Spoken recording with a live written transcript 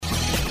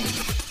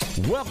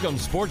Welcome,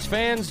 sports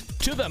fans,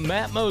 to the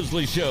Matt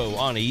Mosley Show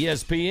on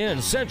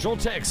ESPN Central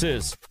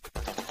Texas.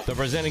 The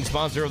presenting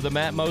sponsor of the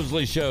Matt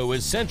Mosley Show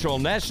is Central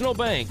National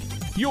Bank,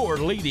 your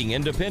leading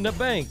independent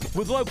bank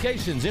with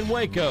locations in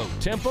Waco,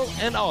 Temple,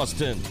 and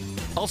Austin.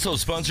 Also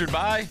sponsored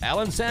by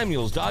Allen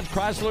Samuels Dodge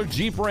Chrysler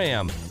Jeep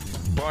Ram,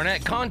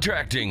 Barnett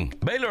Contracting,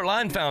 Baylor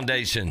Line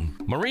Foundation,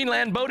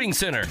 Marineland Boating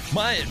Center,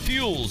 Myatt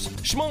Fuels,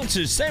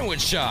 Schmaltz's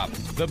Sandwich Shop,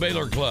 the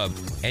Baylor Club,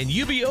 and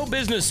UBO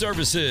Business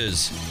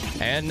Services.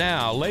 And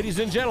now, ladies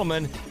and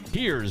gentlemen,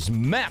 here's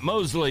Matt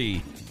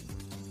Mosley.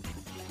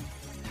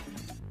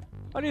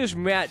 It is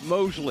Matt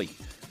Mosley.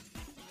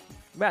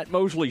 Matt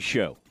Mosley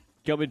Show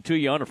coming to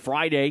you on a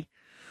Friday.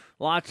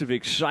 Lots of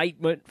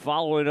excitement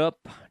following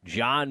up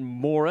John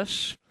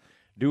Morris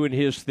doing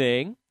his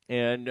thing.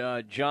 And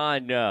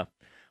John,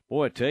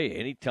 boy, I tell you,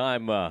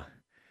 anytime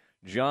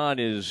John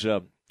is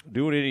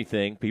doing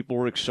anything, people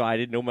are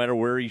excited no matter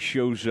where he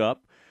shows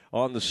up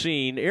on the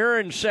scene.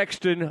 Aaron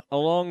Sexton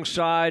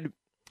alongside,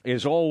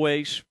 as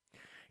always.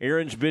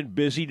 Aaron's been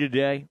busy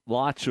today.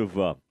 Lots of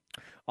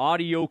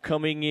audio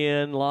coming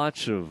in.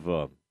 Lots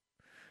of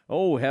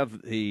have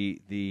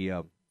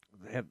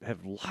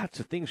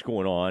lots of things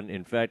going on.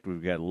 In fact,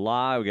 we've got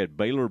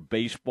Baylor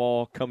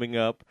baseball coming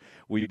up.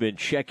 We've been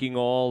checking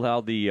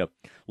how the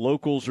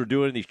locals are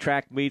doing these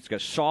track meets. Got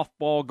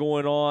softball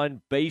going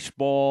on,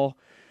 baseball,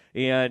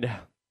 and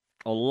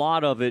a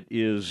lot of it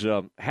is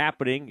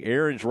happening.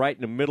 Aaron's right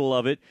in the middle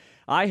of it.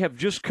 I have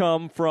just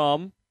come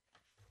from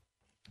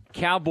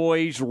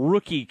Cowboys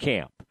rookie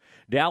camp,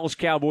 Dallas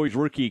Cowboys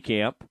rookie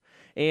camp,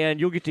 and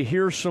you'll get to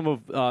hear some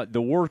of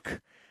the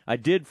work I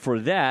did for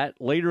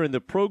that later in the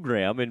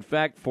program. In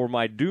fact, for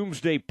my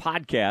Doomsday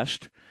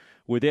podcast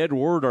with Ed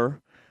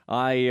Werder,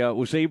 I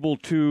was able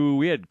to,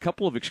 we had a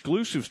couple of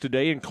exclusives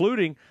today,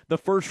 including the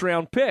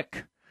first-round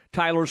pick,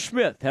 Tyler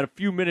Smith. Had a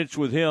few minutes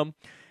with him,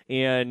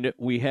 and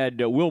we had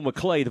Will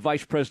McClay, the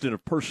vice president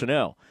of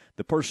personnel,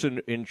 the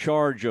person in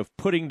charge of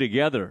putting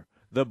together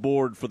the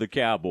board for the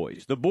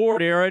Cowboys. The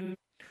board, Aaron,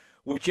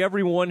 which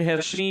everyone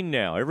has seen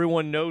now.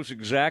 Everyone knows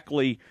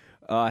exactly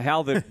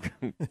how the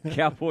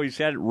Cowboys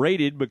had it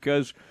rated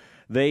because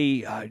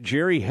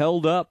Jerry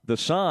held up the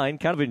sign,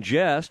 kind of in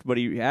jest, but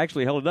he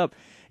actually held it up,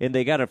 and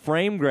they got a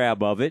frame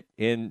grab of it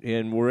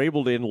and were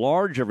able to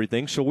enlarge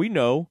everything, so we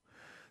know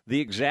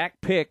the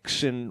exact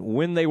picks and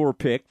when they were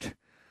picked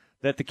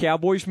that the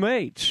Cowboys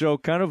made. So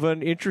kind of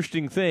an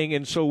interesting thing.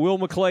 And so Will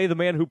McClay, the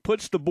man who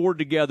puts the board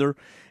together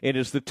and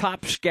is the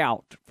top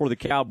scout for the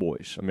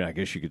Cowboys. I mean, I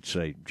guess you could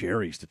say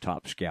Jerry's the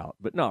top scout,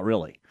 but not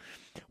really.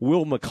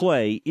 Will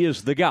McClay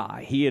is the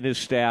guy. He and his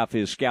staff,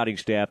 his scouting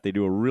staff, they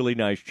do a really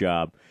nice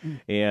job.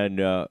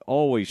 And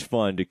always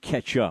fun to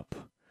catch up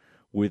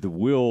with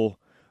Will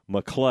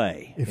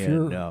McClay.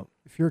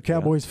 If you're a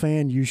Cowboys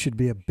fan, you should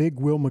be a big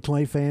Will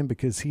McClay fan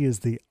because he is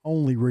the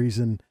only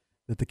reason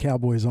that the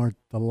Cowboys aren't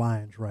the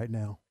Lions right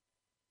now.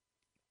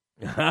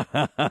 I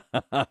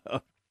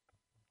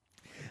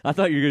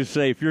thought you were going to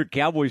say, if you're a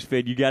Cowboys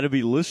fan, you got to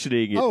be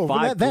listening at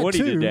 5:20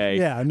 today.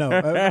 Yeah, no.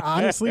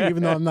 Honestly,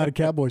 even though I'm not a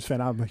Cowboys fan,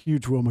 I'm a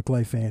huge Will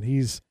McClay fan.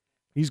 He's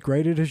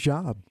great at his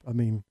job. I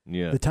mean,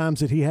 the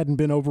times that he hadn't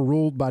been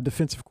overruled by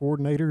defensive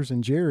coordinators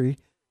and Jerry,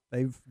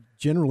 they've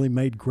generally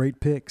made great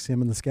picks,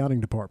 him and the scouting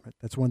department.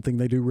 That's one thing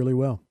they do really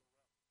well.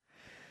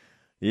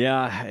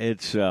 Yeah,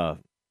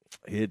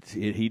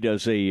 he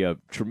does a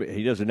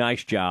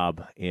nice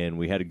job, and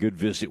we had a good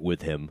visit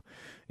with him,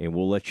 and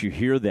we'll let you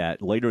hear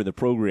that later in the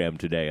program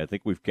today. I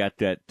think we've got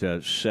that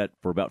set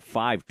for about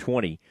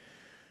 5:20,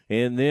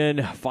 and then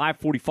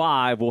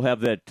 5:45 we'll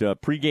have that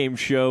pregame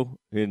show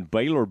in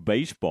Baylor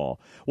baseball.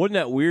 Wasn't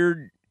that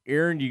weird,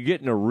 Aaron? You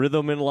get in a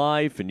rhythm in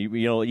life, and you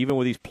know, even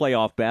with these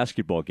playoff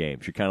basketball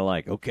games, you're kind of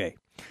like, okay,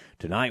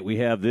 tonight we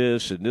have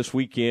this, and this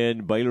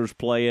weekend Baylor's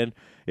playing.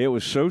 It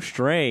was so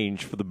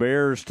strange for the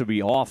Bears to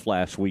be off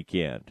last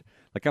weekend.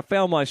 Like, I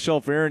found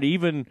myself, Aaron,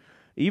 even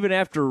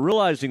after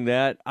realizing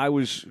that, I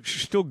was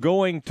still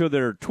going to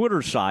their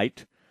Twitter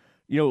site,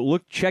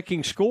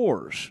 checking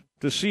scores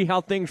to see how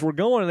things were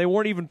going, and they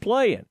weren't even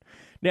playing.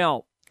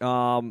 Now,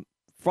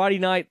 Friday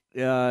night,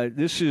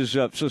 this is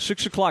so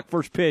 6 o'clock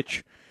first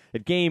pitch. The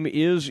game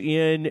is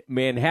in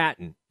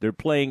Manhattan. They're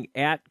playing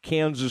at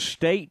Kansas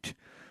State,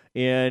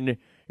 and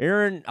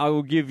Aaron, I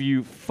will give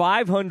you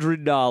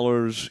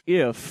 $500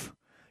 if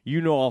you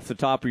know off the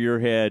top of your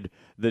head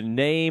the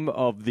name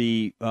of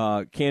the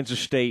Kansas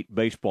State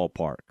baseball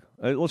park.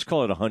 Let's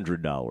call it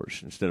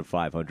 $100 instead of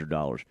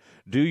 $500.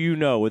 Do you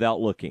know without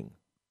looking?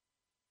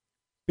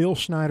 Bill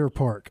Schneider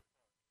Park.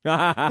 No,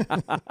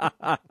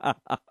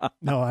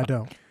 I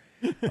don't.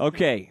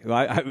 Okay.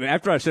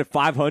 After I said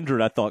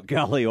 500, I thought,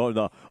 golly, on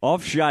the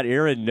off shot,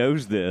 Aaron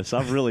knows this.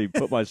 I've really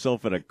put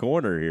myself in a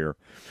corner here.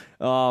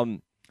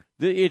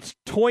 It's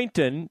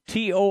Tointon,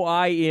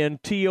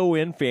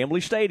 Tointon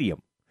Family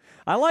Stadium.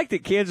 I like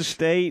that Kansas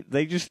State,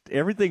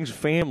 everything's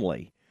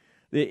family.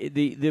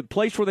 The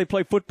place where they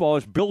play football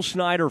is Bill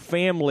Snyder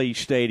Family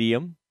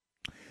Stadium,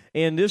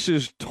 and this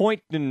is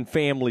Tointon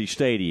Family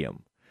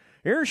Stadium.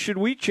 Aaron, should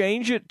we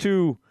change it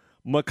to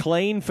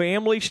McLean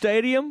Family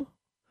Stadium?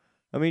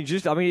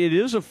 It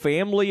is a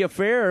family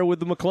affair with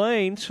the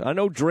McLeans. I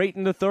know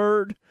Drayton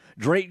III,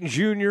 Drayton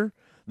Jr.,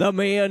 the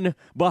man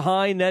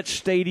behind that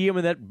stadium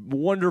and that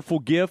wonderful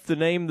gift, the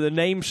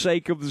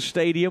namesake of the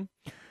stadium.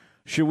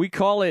 Should we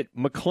call it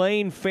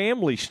McLean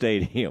Family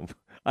Stadium?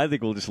 I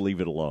think we'll just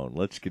leave it alone.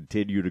 Let's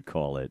continue to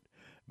call it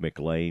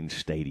McLean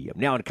Stadium.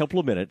 Now, in a couple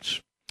of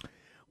minutes,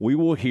 we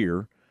will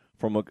hear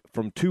from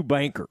two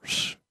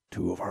bankers,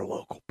 two of our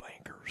local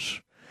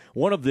bankers.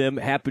 One of them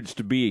happens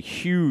to be a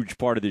huge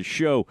part of this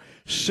show.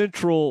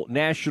 Central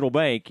National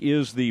Bank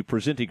is the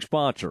presenting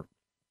sponsor.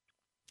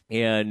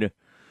 And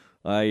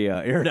I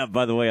aired up,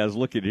 by the way, I was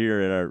looking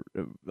here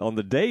at on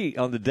the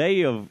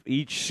day of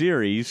each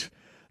series,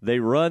 they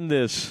run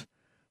this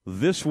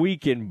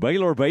week in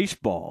Baylor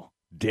baseball.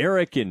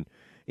 Derek and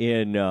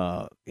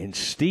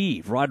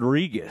Steve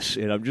Rodriguez,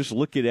 and I'm just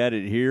looking at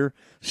it here.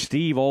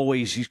 Steve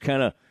he's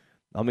kind of,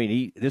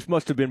 this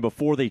must have been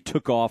before they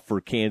took off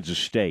for Kansas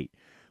State,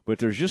 but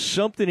there's just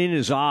something in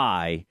his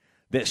eye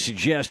that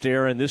suggests,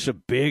 Aaron, this is a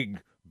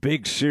big,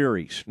 big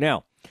series.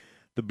 Now,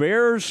 the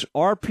Bears'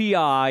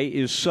 RPI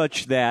is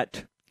such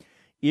that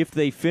if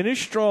they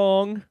finish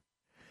strong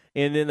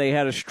and then they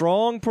had a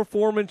strong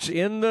performance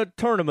in the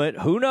tournament,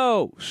 who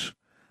knows?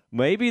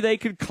 Maybe they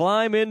could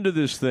climb into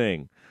this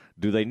thing.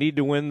 Do they need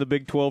to win the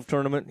Big 12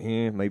 tournament?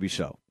 Maybe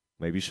so.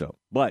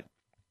 But,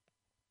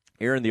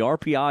 Aaron, the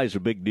RPI is a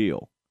big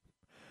deal.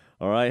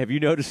 All right, have you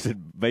noticed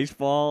that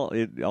baseball,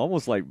 it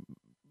almost like,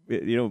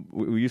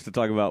 we used to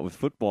talk about with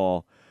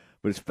football,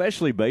 but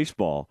especially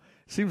baseball,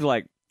 it seems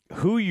like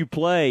who you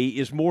play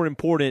is more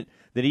important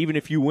than even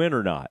if you win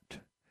or not.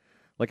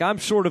 Like, I'm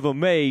sort of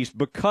amazed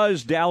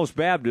because Dallas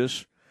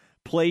Baptist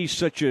plays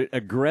such an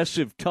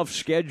aggressive, tough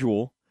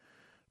schedule,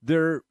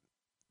 they're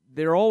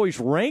always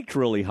ranked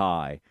really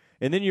high.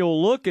 And then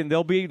you'll look and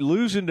they'll be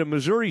losing to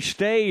Missouri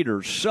State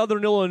or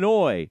Southern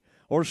Illinois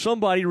or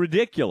somebody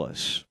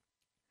ridiculous.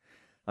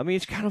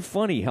 It's kind of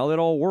funny how that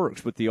all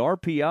works, but the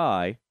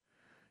RPI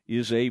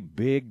is a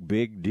big,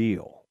 big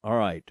deal. All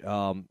right,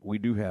 we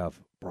do have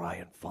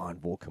Brian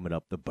Fonville coming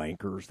up, the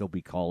bankers. They'll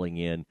be calling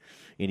in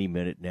any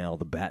minute now.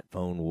 The bat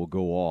phone will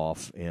go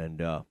off. And,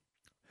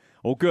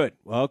 good.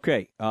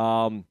 Okay.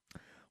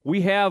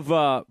 We have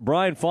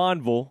Brian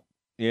Fonville,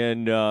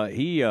 and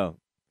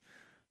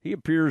he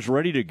appears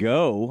ready to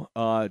go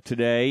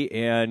today.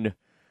 And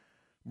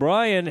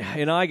Brian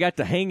and I got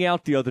to hang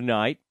out the other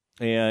night,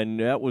 and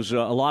that was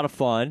a lot of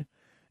fun.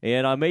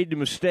 And I made the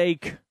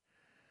mistake,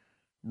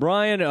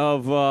 Brian,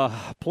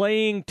 of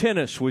playing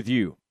tennis with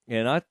you.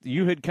 And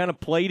you had kind of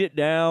played it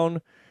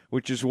down,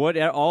 which is what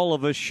all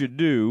of us should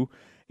do.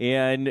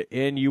 And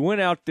you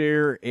went out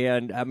there,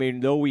 and,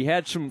 though we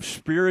had some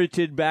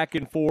spirited back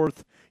and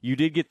forth, you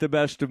did get the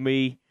best of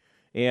me.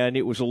 And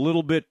it was a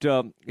little bit,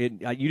 you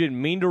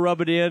didn't mean to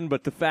rub it in,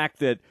 but the fact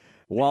that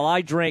while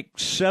I drank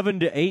 7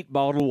 to 8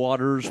 bottled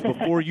waters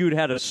before you'd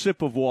had a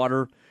sip of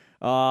water,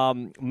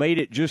 made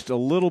it just a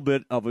little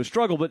bit of a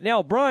struggle. But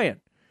now,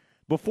 Brian,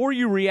 before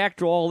you react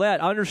to all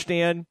that, I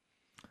understand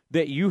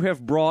that you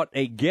have brought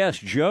a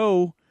guest.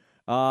 Joe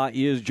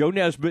Nesbitt,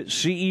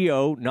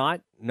 CEO,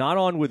 not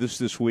on with us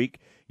this week.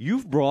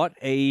 You've brought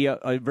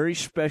a very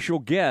special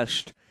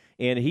guest,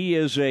 and he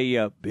is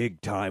a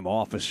big-time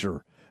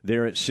officer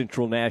there at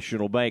Central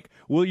National Bank.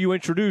 Will you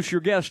introduce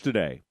your guest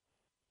today?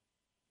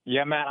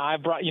 Yeah, Matt, I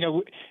brought,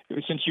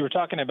 since you were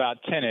talking about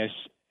tennis,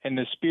 in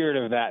the spirit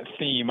of that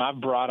theme, I've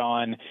brought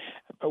on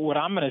what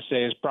I'm going to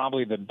say is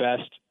probably the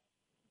best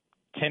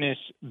tennis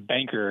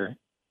banker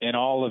in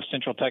all of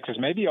Central Texas,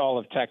 maybe all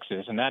of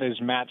Texas, and that is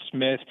Matt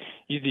Smith.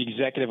 He's the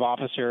executive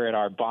officer at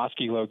our Bosque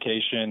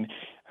location,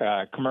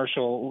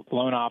 commercial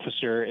loan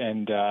officer,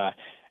 and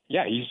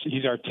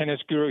he's our tennis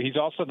guru. He's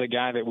also the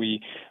guy that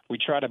we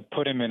try to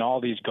put him in all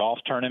these golf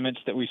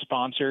tournaments that we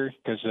sponsor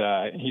because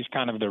he's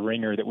kind of the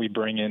ringer that we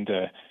bring in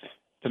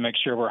to make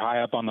sure we're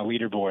high up on the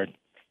leaderboard.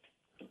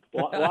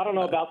 Well, I don't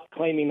know about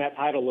claiming that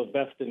title of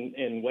best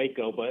in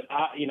Waco, but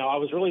I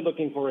was really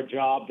looking for a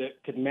job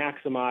that could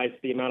maximize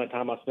the amount of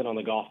time I spent on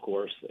the golf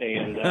course,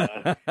 and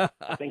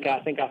I think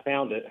I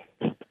found it.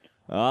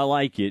 I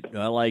like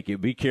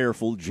it. Be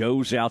careful.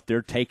 Joe's out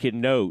there taking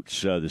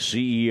notes, the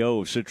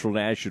CEO of Central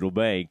National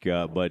Bank,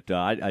 but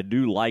I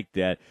do like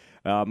that.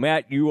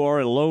 Matt, you are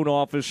a loan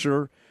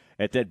officer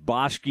at that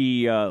Bosque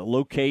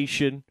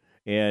location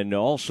and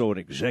also an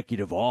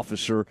executive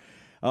officer.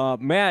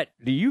 Matt,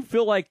 do you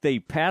feel like they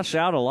pass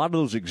out a lot of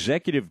those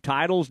executive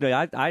titles?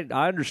 Now, I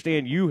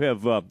understand you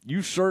have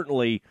you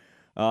certainly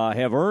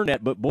have earned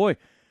that, but boy,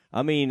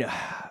 even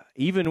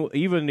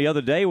the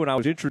other day when I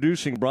was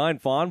introducing Brian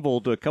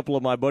Fonville to a couple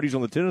of my buddies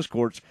on the tennis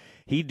courts,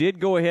 he did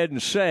go ahead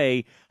and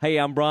say, "Hey,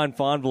 I'm Brian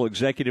Fonville,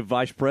 Executive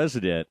Vice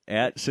President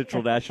at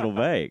Central National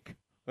Bank."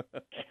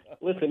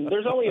 Listen,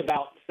 there's only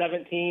about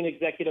 17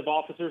 executive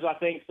officers, I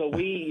think, so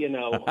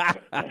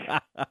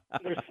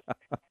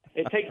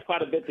it takes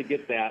quite a bit to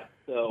get that.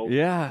 So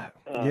yeah.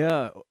 I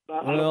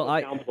don't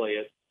downplay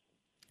it.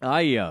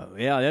 Yeah,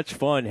 that's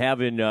fun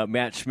having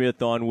Matt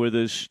Smith on with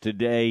us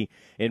today.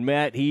 And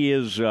Matt, he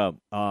is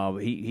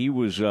he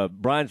was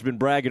Brian's been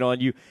bragging on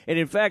you, and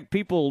in fact,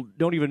 people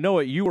don't even know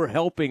it. You were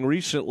helping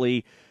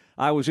recently.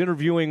 I was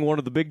interviewing one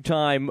of the big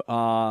time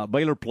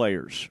Baylor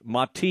players,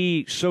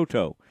 Mati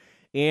Soto,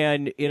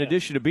 and in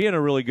addition to being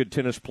a really good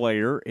tennis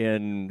player,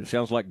 and it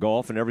sounds like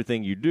golf and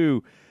everything you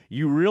do,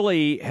 you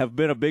really have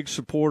been a big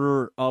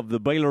supporter of the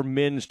Baylor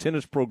men's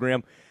tennis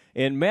program.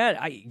 And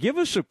Matt, give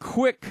us a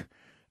quick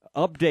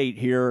update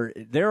here.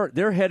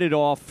 They're headed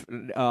off.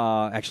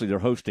 Actually, they're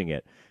hosting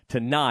it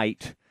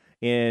tonight,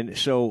 and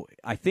so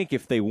I think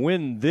if they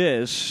win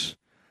this,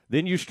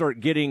 then you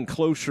start getting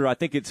closer. I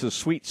think it's the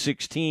Sweet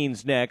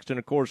 16s next, and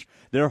of course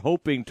they're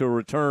hoping to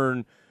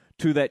return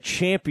to that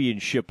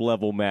championship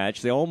level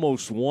match. They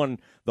almost won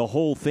the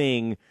whole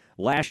thing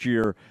last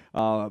year.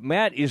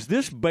 Matt, is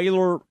this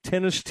Baylor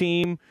tennis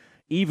team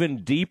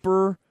even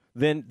deeper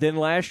than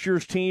last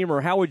year's team,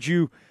 or how would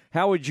you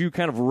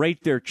kind of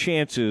rate their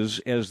chances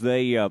as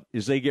they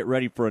get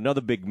ready for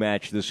another big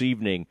match this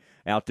evening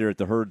out there at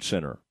the Herd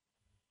Center?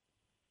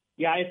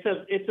 Yeah,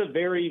 it's a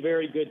very,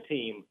 very good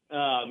team.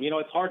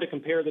 It's hard to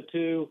compare the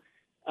two.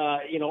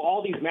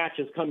 All these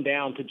matches come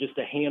down to just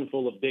a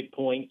handful of big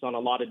points on a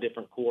lot of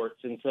different courts,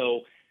 and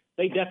so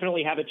they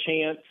definitely have a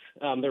chance.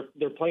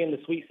 They're playing the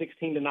Sweet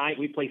 16 tonight.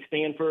 We play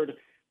Stanford.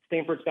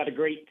 Stanford's got a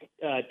great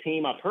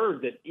team. I've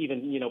heard that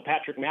even,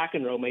 Patrick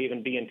McEnroe may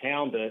even be in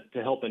town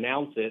to help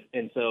announce it.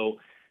 And so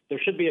there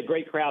should be a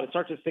great crowd. It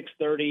starts at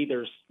 6:30.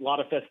 There's a lot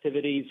of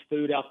festivities,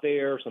 food out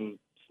there, some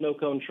snow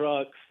cone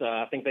trucks.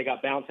 I think they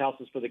got bounce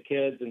houses for the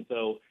kids. And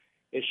so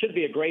it should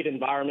be a great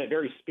environment,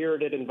 very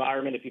spirited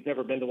environment. If you've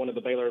never been to one of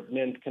the Baylor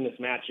men's tennis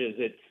matches,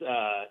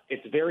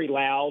 it's very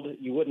loud.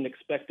 You wouldn't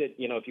expect it.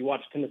 If you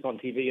watch tennis on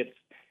TV,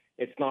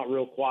 it's not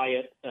real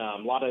quiet. A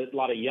lot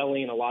of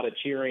yelling, a lot of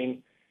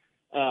cheering.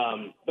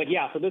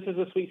 So this is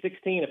a Sweet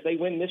 16. If they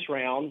win this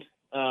round,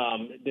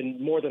 then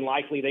more than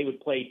likely they would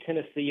play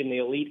Tennessee in the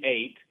Elite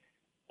Eight.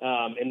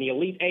 And the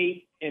Elite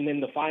Eight and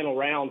then the final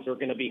rounds are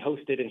going to be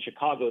hosted in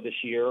Chicago this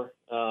year.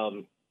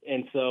 I'm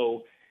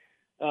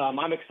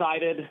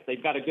excited.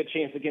 They've got a good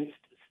chance against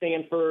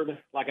Stanford.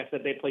 Like I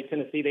said, they played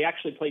Tennessee. They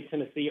actually played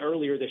Tennessee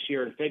earlier this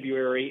year in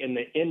February in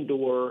the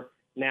indoor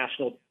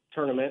national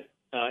tournament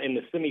in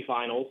the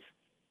semifinals.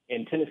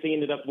 And Tennessee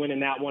ended up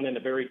winning that one in a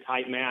very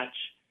tight match.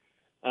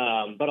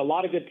 But a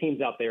lot of good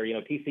teams out there.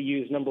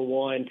 TCU's number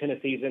one.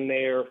 Tennessee's in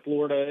there.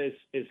 Florida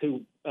is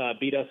who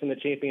beat us in the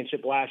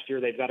championship last year.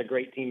 They've got a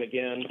great team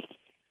again.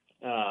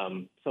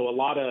 So a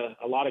lot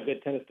of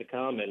good tennis to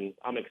come, and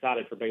I'm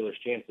excited for Baylor's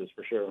chances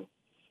for sure.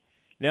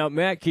 Now,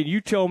 Matt, can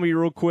you tell me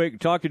real quick,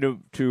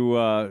 talking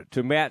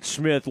to Matt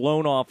Smith,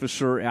 loan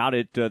officer out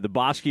at the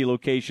Bosque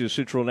location of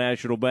Central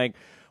National Bank,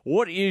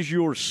 what is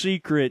your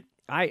secret?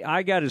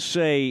 I got to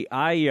say,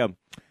 I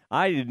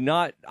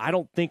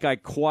don't think I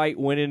quite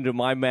went into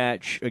my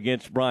match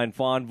against Brian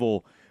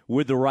Fonville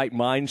with the right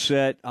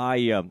mindset.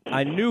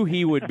 I knew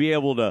he would be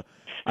able to.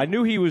 I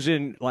knew he was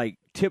in like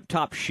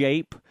tip-top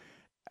shape.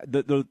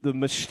 The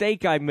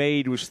mistake I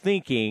made was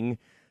thinking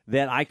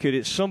that I could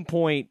at some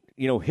point,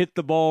 hit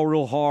the ball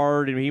real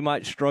hard and he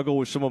might struggle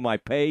with some of my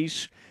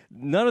pace.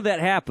 None of that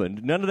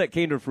happened. None of that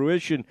came to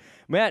fruition.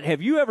 Matt,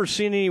 have you ever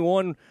seen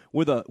anyone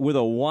with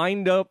a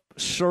wind-up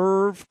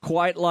serve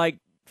quite like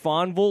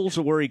Fonville's,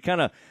 where he kind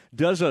of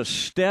does a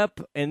step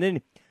and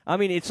then,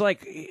 it's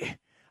like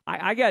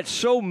I got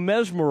so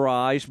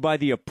mesmerized by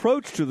the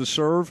approach to the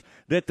serve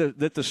that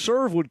the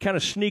serve would kind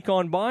of sneak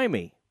on by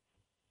me.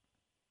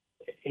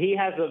 He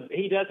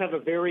does have a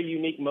very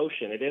unique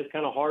motion. It is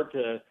kind of hard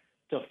to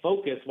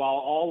focus while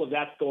all of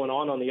that's going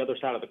on the other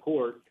side of the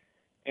court.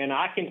 And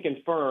I can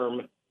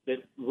confirm that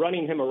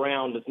running him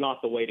around is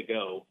not the way to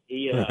go.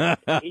 He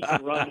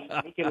can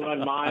run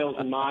miles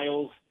and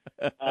miles.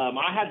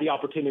 I had the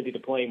opportunity to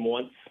play him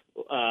once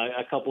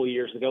a couple of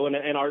years ago,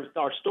 and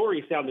our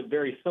story sounded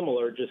very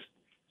similar, just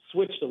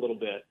switched a little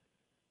bit.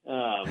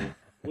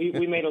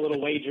 We made a little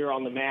wager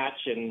on the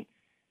match, and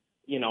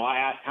I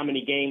asked how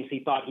many games he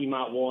thought he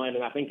might win,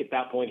 and I think at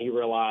that point he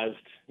realized,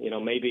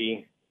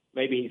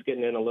 maybe he's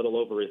getting in a little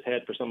over his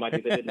head for somebody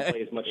that didn't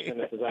play as much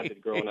tennis as I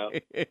did growing up.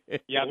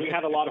 Yeah, we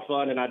had a lot of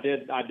fun, and I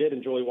did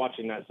enjoy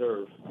watching that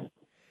serve.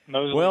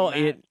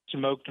 It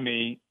smoked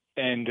me,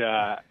 and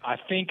I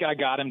think I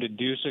got him to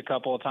deuce a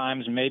couple of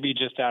times, maybe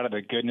just out of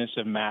the goodness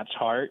of Matt's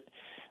heart.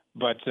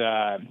 But,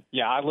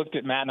 I looked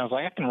at Matt, and I was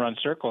like, I can run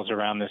circles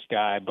around this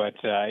guy. But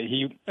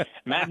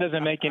Matt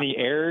doesn't make any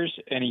errors,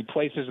 and he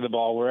places the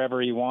ball wherever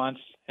he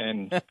wants,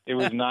 and it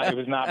was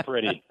not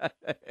pretty.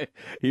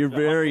 You're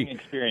very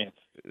experienced.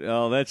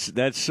 Oh,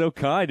 that's so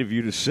kind of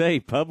you to say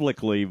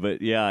publicly,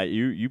 but yeah,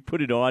 you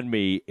put it on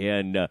me,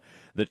 and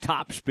the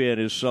top spin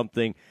is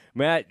something,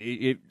 Matt.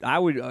 If I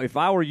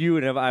were you,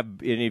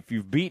 and if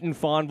you've beaten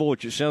Fonville,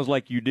 which it sounds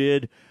like you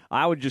did,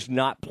 I would just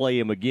not play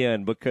him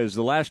again, because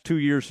the last 2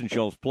 years since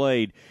y'all's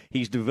played,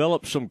 he's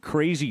developed some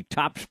crazy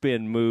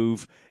topspin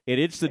move, and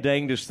it's the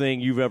dangest thing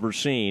you've ever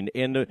seen.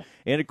 And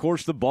of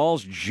course the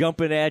ball's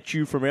jumping at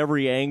you from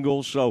every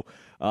angle, so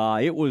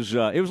it was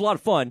a lot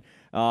of fun.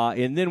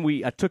 And then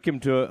I took him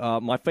to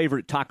my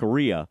favorite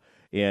taqueria,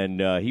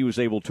 and he was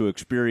able to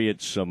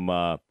experience some.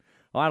 I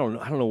don't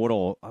know what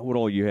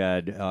all you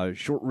had.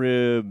 Short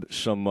rib,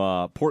 some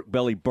pork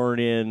belly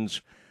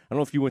burn-ins. I don't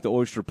know if you went to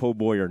Oyster Po'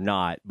 Boy or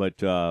not,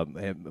 but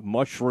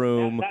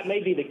mushroom. That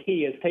may be the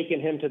key, is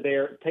taking him to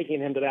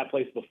that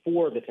place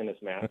before the tennis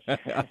match.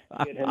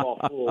 Get him all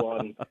full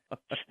on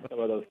some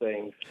of those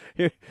things.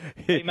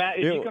 Hey, Matt,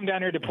 if you come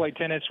down here to play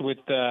tennis with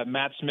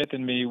Matt Smith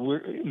and me,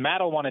 Matt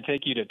will want to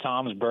take you to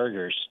Tom's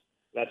Burgers.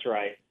 That's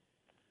right.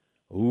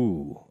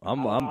 Ooh,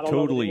 I'm I don't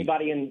totally. know if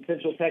anybody in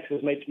Central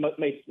Texas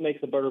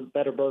makes a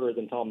better burger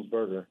than Tom's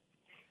Burger.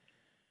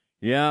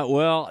 Yeah,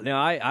 well, now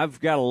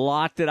I've got a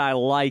lot that I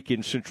like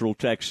in Central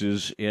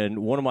Texas, and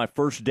one of my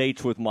first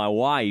dates with my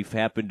wife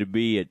happened to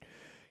be at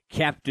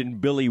Captain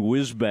Billy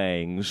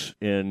Whizbang's,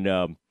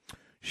 and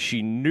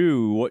she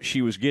knew what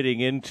she was getting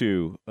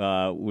into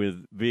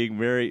with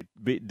being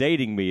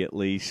dating me at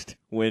least,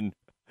 when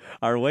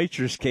our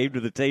waitress came to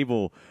the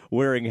table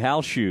wearing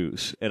house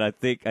shoes, and I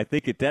think at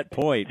that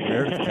point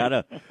Meredith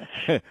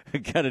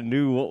kind of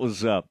knew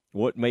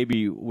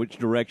which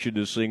direction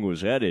this thing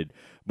was headed.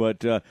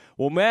 But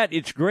well, Matt,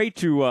 it's great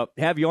to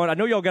have you on. I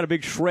know y'all got a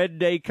big shred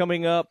day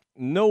coming up.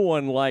 No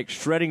one likes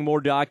shredding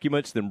more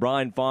documents than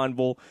Brian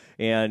Fonville,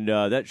 and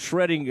that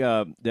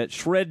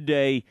shred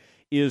day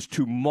is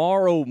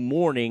tomorrow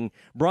morning.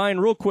 Brian,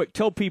 real quick,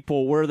 tell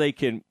people where they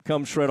can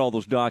come shred all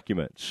those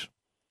documents.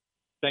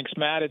 Thanks,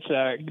 Matt. It's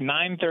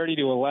 9:30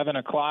 to 11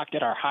 o'clock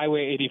at our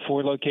Highway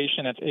 84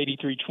 location. That's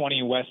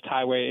 8320 West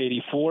Highway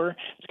 84.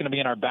 It's going to be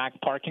in our back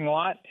parking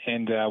lot,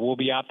 and we'll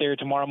be out there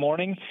tomorrow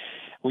morning.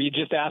 We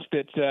just ask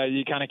that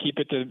you kind of keep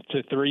it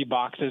to 3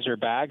 boxes or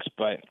bags,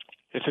 but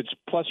if it's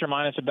plus or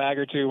minus a bag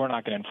or two, we're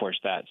not going to enforce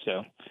that.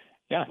 So,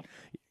 yeah.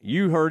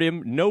 You heard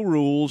him. No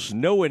rules,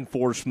 no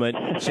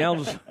enforcement.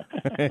 Sounds.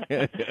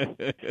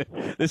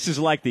 This is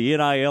like the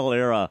NIL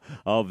era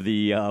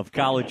of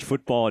college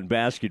football and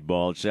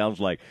basketball. It sounds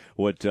like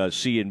what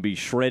CNB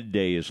Shred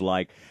Day is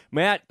like.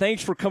 Matt,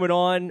 thanks for coming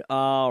on.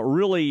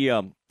 Really,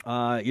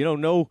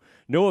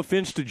 no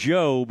offense to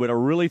Joe, but I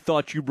really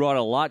thought you brought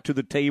a lot to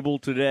the table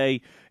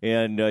today,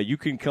 and you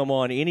can come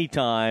on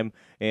anytime.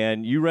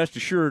 And you rest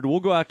assured, we'll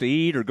go out to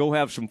eat or go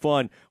have some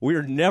fun.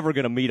 We're never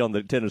going to meet on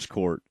the tennis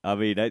court. I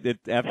mean,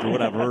 after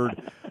what I've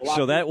heard. Well,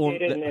 so that will.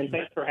 And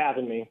thanks for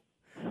having me.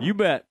 You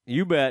bet.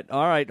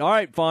 All right,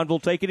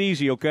 Fonville, take it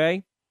easy,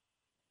 okay?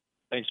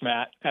 Thanks,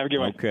 Matt. Have a good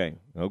one.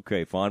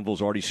 Okay.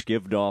 Fonville's already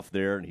skivved off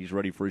there, and he's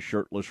ready for a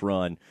shirtless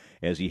run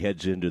as he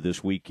heads into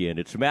this weekend.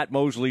 It's the Matt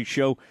Mosley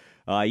Show,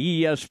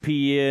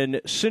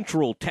 ESPN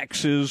Central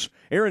Texas.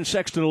 Aaron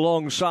Sexton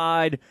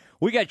alongside.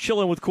 We got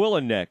Chillin' with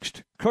Quillen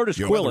next. Curtis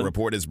Your Quillen. weather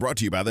report is brought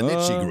to you by the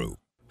Nitsche Group.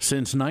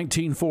 Since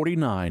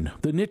 1949,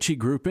 the Nitsche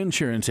Group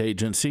Insurance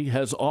Agency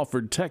has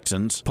offered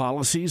Texans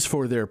policies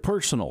for their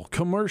personal,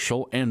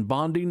 commercial, and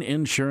bonding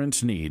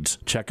insurance needs.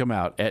 Check them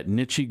out at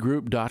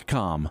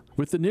NitscheGroup.com.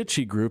 With the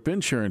Nitsche Group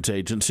Insurance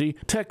Agency,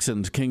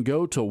 Texans can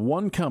go to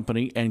one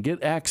company and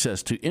get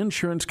access to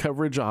insurance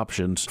coverage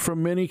options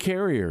from many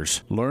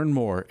carriers. Learn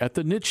more at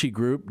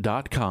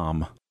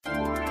thenitschegroup.com.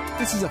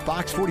 This is a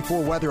Fox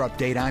 44 weather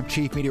update. I'm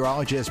Chief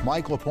Meteorologist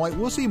Mike LaPointe.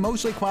 We'll see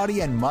mostly cloudy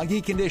and muggy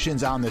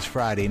conditions on this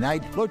Friday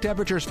night. Low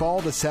temperatures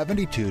fall to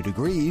 72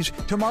 degrees.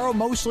 Tomorrow,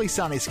 mostly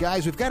sunny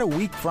skies. We've got a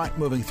weak front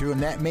moving through,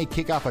 and that may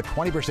kick off a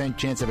 20%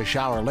 chance of a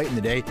shower late in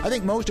the day. I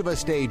think most of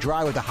us stay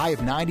dry with a high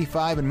of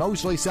 95 and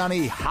mostly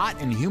sunny, hot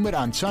and humid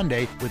on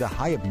Sunday with a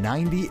high of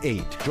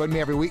 98. Join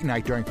me every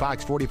weeknight during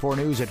Fox 44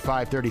 News at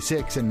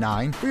 5:36 and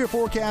 9 for your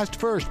forecast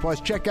first.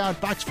 Plus, check out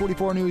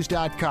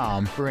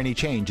fox44news.com for any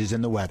changes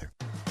in the weather.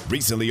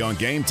 Recently on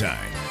Game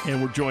Time.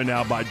 And we're joined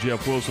now by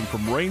Jeff Wilson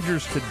from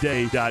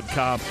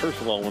RangersToday.com.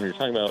 First of all, when you're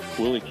talking about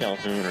Willie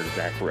Calhoun or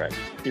Zach Rex,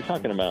 you're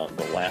talking about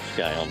the last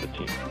guy on the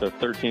team, the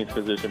 13th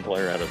position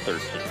player out of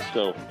 13.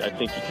 So I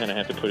think you kind of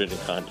have to put it in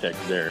context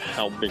there.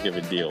 How big of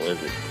a deal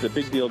is it? It's a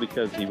big deal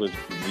because he was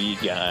the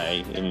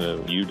guy in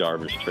the Yu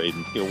Darvish trade.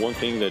 And, one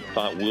thing that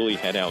thought Willie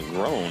had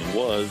outgrown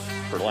was,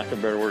 for lack of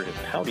a better word, his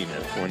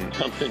poutiness when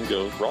something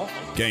goes wrong.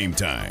 Game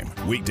Time,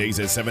 weekdays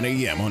at 7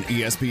 a.m. on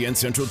ESPN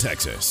Central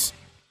Texas.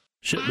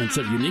 Shipments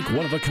of unique,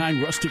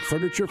 one-of-a-kind rustic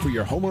furniture for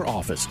your home or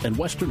office and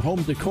Western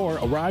home decor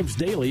arrives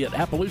daily at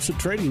Appaloosa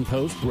Trading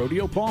Post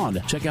Rodeo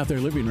Pond. Check out their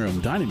living room,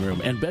 dining room,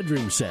 and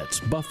bedroom sets,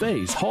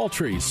 buffets, hall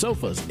trees,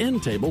 sofas,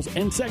 end tables,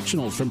 and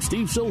sectionals from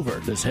Steve Silver.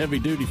 This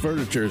heavy-duty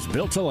furniture is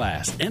built to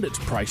last, and it's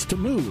priced to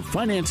move.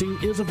 Financing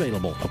is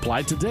available.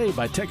 Apply today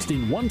by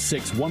texting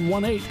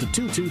 16118 to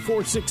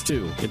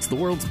 22462. It's the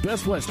world's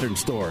best Western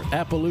store,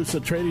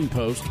 Appaloosa Trading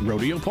Post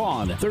Rodeo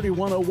Pond,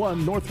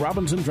 3101 North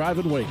Robinson Drive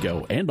in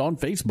Waco, and on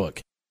Facebook.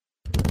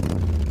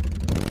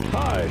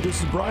 Hi, Hi,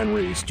 this is Brian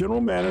Reese,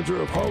 General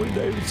Manager of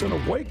Harley-Davidson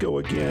of Waco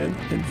again,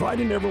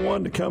 inviting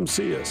everyone to come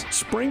see us.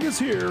 Spring is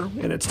here,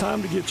 and it's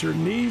time to get your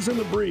knees in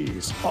the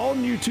breeze. All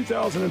new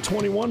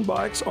 2021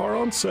 bikes are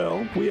on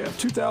sale. We have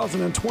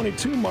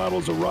 2022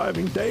 models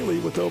arriving daily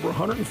with over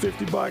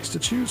 150 bikes to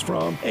choose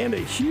from, and a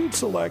huge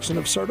selection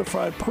of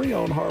certified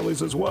pre-owned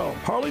Harleys as well.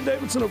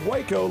 Harley-Davidson of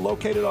Waco,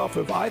 located off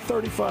of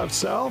I-35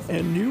 South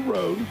and New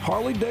Road.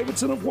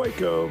 Harley-Davidson of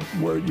Waco,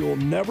 where you'll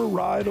never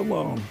ride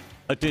alone.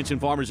 Attention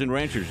farmers and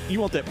ranchers, you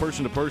want that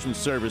person-to-person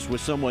service with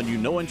someone you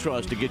know and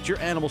trust to get your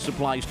animal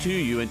supplies to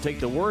you and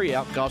take the worry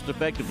out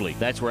cost-effectively.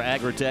 That's where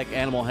Agritech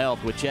Animal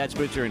Health with Chad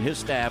Spitzer and his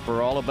staff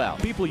are all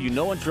about. People you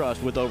know and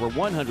trust with over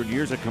 100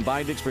 years of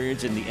combined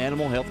experience in the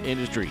animal health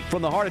industry.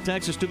 From the heart of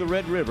Texas to the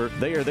Red River,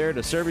 they are there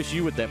to service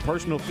you with that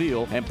personal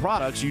feel and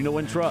products you know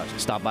and trust.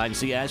 Stop by and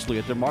see Ashley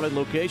at their Marlin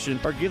location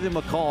or give them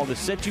a call to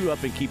set you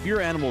up and keep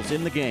your animals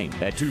in the game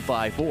at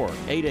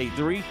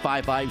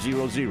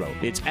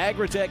 254-883-5500. It's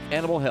Agritech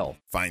Animal Health.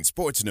 Find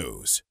sports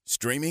news,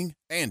 streaming,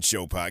 and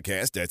show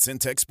podcast at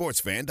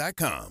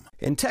CentechSportsFan.com.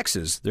 In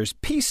Texas, there's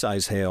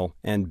pea-size hail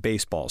and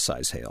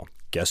baseball-size hail.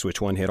 Guess which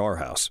one hit our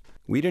house?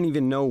 We didn't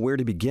even know where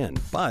to begin,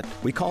 but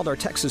we called our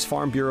Texas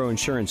Farm Bureau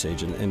insurance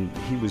agent, and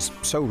he was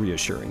so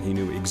reassuring. He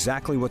knew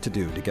exactly what to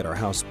do to get our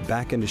house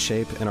back into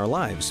shape and our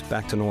lives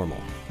back to normal.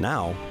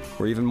 Now,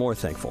 we're even more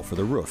thankful for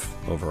the roof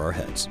over our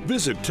heads.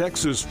 Visit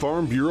Texas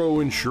Farm Bureau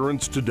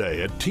Insurance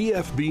today at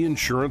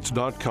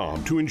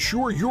tfbinsurance.com to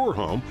insure your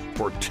home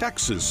for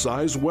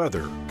Texas-size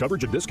weather.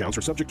 Coverage and discounts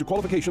are subject to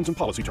qualifications and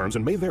policy terms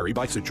and may vary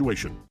by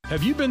situation.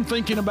 Have you been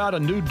thinking about a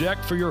new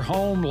deck for your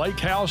home, lake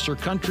house, or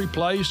country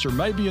place, or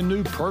maybe a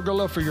new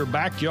pergola for your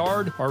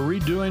backyard, or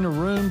redoing a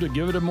room to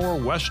give it a more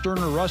western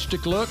or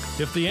rustic look?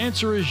 If the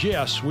answer is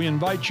yes, we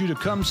invite you to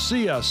come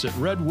see us at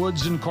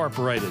Redwoods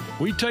Incorporated.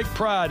 We take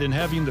pride in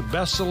having the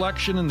best selection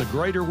in the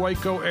greater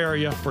Waco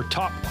area for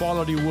top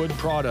quality wood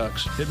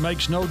products. It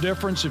makes no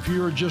difference if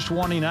you are just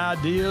wanting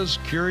ideas,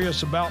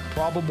 curious about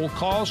probable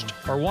cost,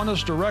 or want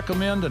us to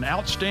recommend an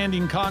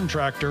outstanding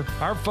contractor.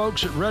 Our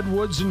folks at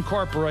Redwoods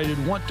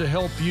Incorporated want to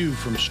help you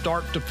from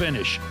start to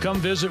finish. Come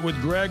visit with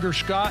Greg or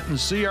Scott and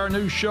see our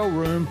new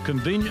showroom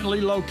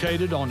conveniently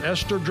located on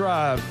Esther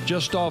Drive,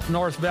 just off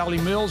North Valley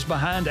Mills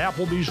behind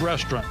Applebee's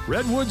restaurant.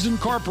 Redwoods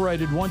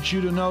Incorporated wants you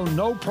to know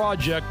no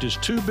project is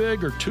too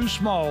big or too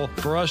small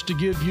for us to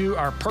give you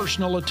our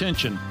personal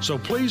attention. So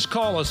please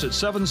call us at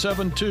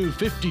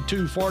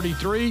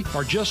 772-5243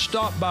 or just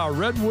stop by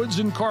Redwoods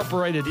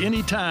Incorporated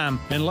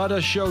anytime and let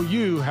us show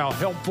you how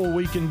helpful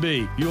we can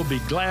be. You'll be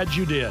glad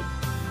you did.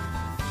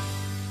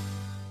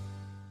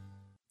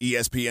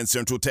 ESPN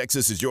Central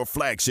Texas is your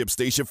flagship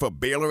station for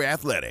Baylor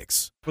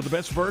Athletics. For the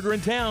best burger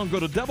in town, go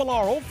to Double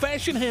R Old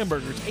Fashioned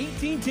Hamburgers,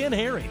 1810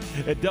 Herring.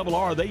 At Double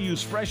R, they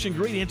use fresh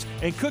ingredients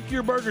and cook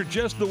your burger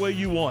just the way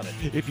you want it.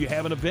 If you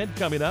have an event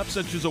coming up,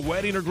 such as a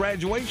wedding or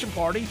graduation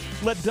party,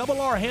 let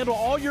Double R handle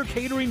all your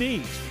catering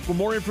needs. For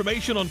more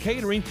information on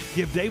catering,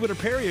 give David or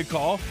Perry a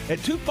call at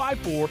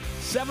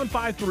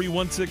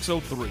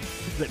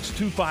 254-753-1603. That's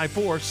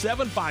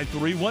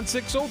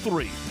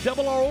 254-753-1603.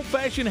 Double R Old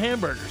Fashioned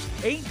Hamburgers,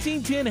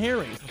 1810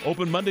 Herring.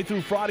 Open Monday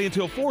through Friday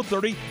until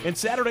 4:30 and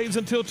Saturdays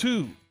until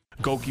 2.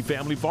 Goelke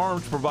Family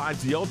Farms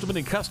provides the ultimate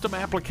in custom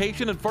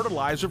application and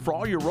fertilizer for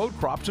all your road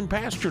crops and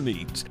pasture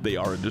needs. They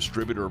are a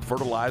distributor of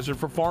fertilizer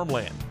for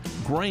farmland,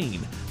 grain,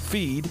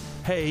 feed,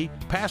 hay,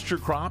 pasture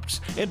crops,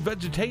 and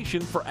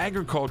vegetation for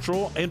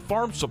agricultural and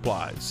farm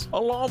supplies,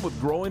 along with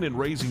growing and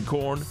raising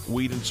corn,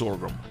 wheat, and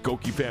sorghum.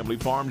 Goelke Family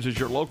Farms is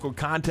your local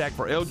contact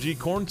for LG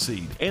corn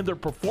seed and their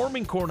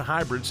performing corn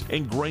hybrids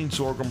and grain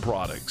sorghum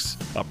products.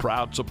 A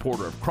proud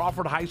supporter of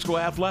Crawford High School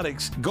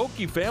athletics,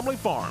 Goelke Family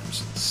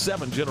Farms,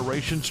 7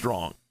 generations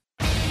strong.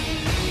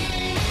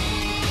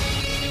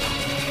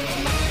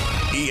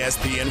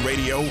 ESPN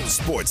Radio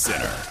Sports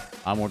Center.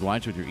 I'm Ward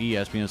Weitz with your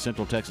ESPN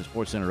Central Texas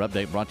Sports Center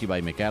update brought to you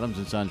by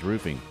McAdams & Sons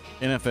Roofing.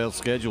 NFL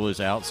schedule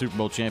is out. Super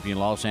Bowl champion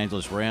Los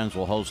Angeles Rams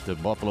will host the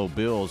Buffalo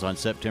Bills on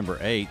September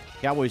 8th.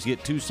 Cowboys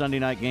get 2 Sunday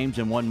night games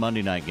and 1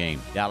 Monday night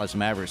game. Dallas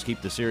Mavericks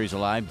keep the series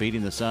alive,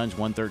 beating the Suns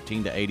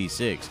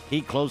 113-86.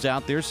 Heat close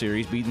out their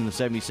series, beating the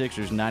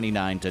 76ers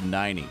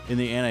 99-90. In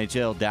the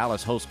NHL,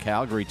 Dallas hosts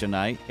Calgary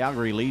tonight.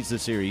 Calgary leads the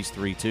series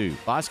 3-2.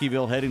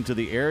 Bosqueville heading to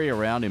the area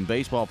round in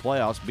baseball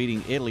playoffs,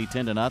 beating Italy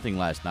 10-0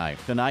 last night.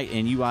 Tonight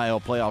in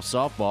UIL playoff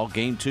softball,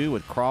 Game 2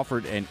 with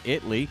Crawford and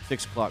Italy,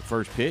 6 o'clock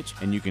first pitch,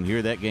 and you can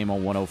hear that game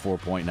on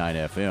 104.9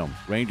 FM.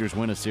 Rangers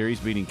win a series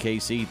beating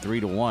KC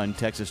 3-1.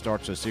 Texas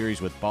starts a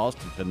series with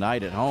Boston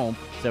tonight at home,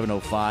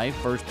 7:05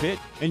 first pitch,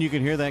 and you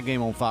can hear that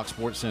game on Fox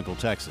Sports Central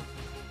Texas.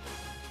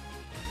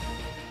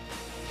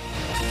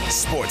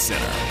 Sports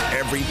Center,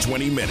 every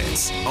 20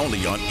 minutes,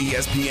 only on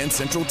ESPN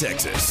Central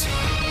Texas.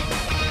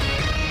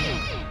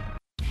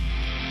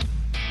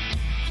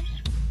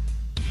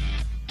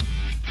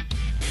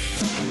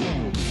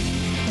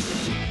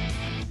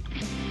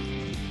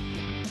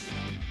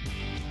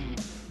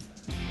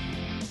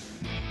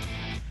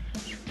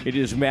 It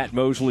is Matt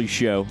Mosley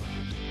Show.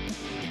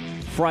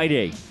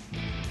 Friday.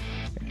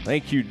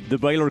 Thank you, the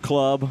Baylor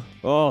Club.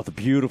 Oh, the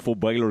beautiful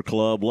Baylor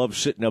Club. Love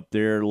sitting up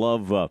there.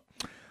 Love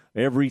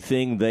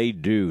everything they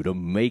do to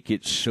make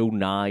it so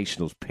nice,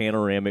 those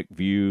panoramic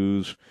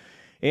views.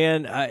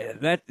 And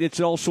it's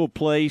also a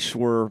place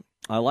where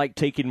I like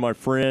taking my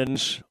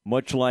friends,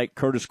 much like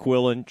Curtis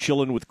Quillen,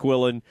 chilling with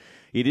Quillen.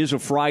 It is a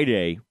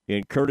Friday,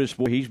 and Curtis,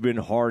 boy, he's been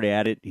hard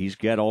at it. He's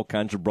got all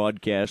kinds of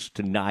broadcasts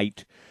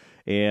tonight,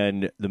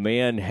 and the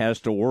man has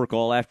to work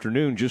all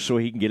afternoon just so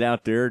he can get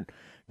out there and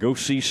go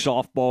see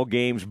softball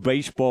games,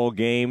 baseball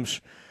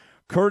games.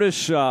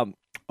 Curtis,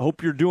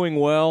 hope you're doing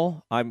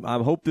well. I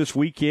hope this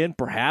weekend,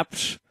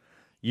 perhaps,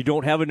 you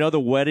don't have another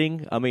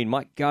wedding. I mean,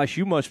 my gosh,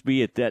 you must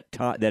be at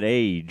that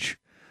age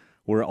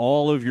where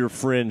all of your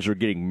friends are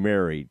getting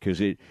married, because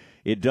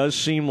it does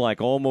seem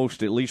like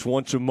almost at least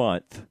once a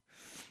month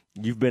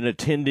you've been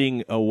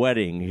attending a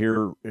wedding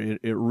here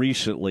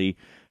recently.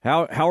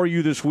 How are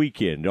you this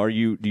weekend? Do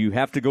you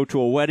have to go to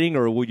a wedding,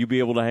 or will you be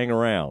able to hang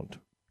around?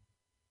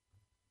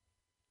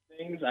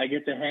 I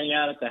get to hang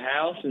out at the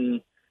house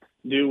and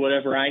do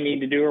whatever I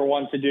need to do or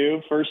want to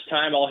do. First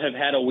time I'll have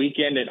had a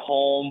weekend at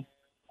home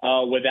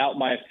without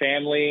my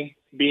family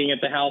being at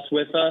the house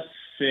with us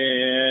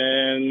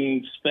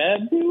since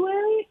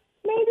February,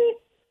 maybe.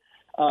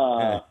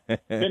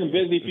 Been a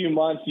busy few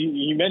months.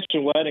 You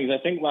mentioned weddings.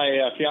 I think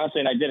my fiance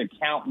and I did a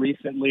count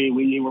recently.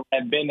 We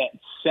have been at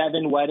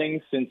 7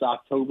 weddings since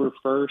October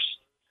 1st.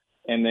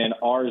 And then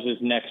ours is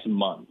next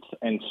month.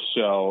 And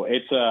so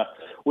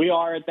we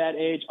are at that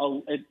age.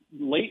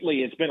 Lately,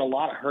 it's been a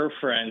lot of her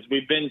friends.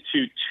 We've been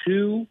to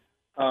two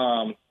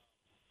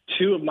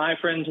of my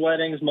friends'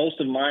 weddings.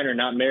 Most of mine are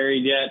not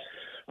married yet.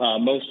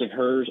 Most of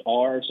hers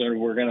are. So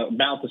we're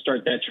about to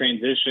start that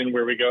transition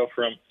where we go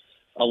from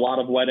a lot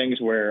of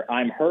weddings where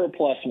I'm her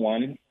plus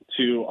one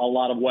to a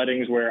lot of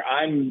weddings where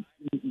I'm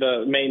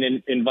the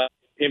main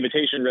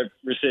invitation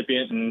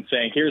recipient and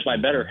saying, here's my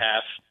better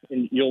half,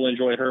 and you'll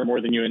enjoy her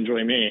more than you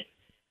enjoy me.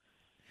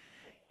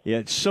 Yeah,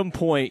 at some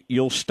point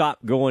you'll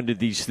stop going to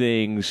these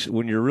things.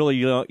 When you're really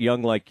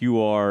young like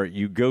you are,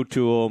 you go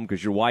to them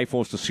because your wife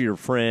wants to see her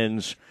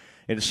friends,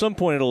 and at some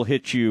point it'll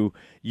hit you.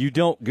 You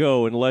don't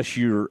go unless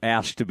you're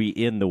asked to be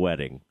in the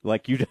wedding.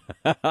 Like you're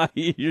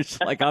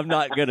just like, I'm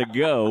not going to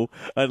go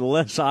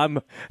unless I'm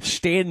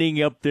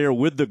standing up there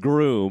with the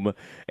groom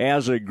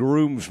as a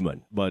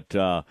groomsman. But,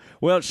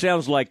 well, it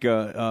sounds like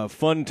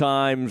fun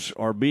times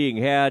are being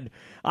had.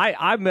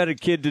 I met a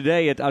kid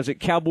today. I was at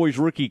Cowboys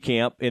rookie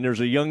camp, and there's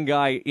a young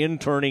guy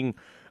interning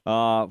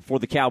for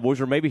the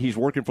Cowboys, or maybe he's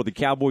working for the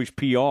Cowboys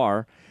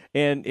PR.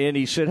 And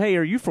he said, "Hey,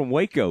 are you from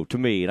Waco?" to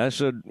me. And I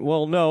said,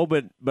 "Well, no,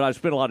 but I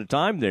spent a lot of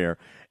time there."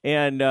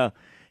 And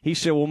he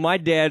said, "Well, my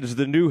dad's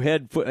the new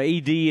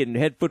AD and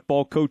head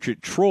football coach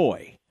at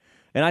Troy."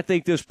 And I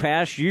think this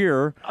past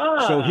year,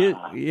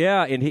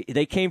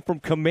 they came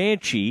from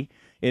Comanche,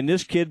 and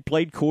this kid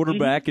played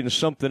quarterback in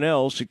something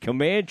else at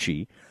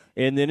Comanche.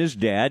 And then his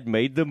dad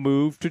made the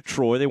move to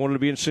Troy. They wanted to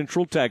be in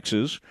Central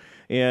Texas,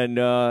 and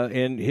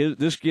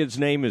this kid's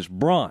name is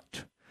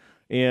Bront.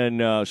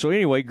 And so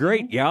anyway,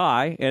 great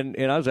guy, and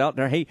I was out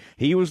there.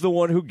 He was the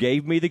one who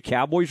gave me the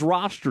Cowboys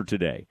roster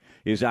today.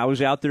 I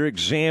was out there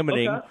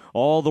examining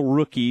all the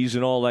rookies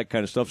and all that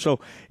kind of stuff. So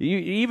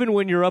even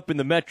when you're up in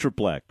the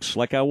Metroplex,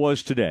 like I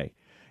was today,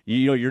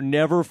 you're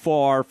never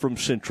far from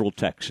Central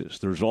Texas.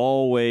 There's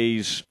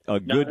always a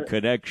good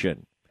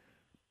connection.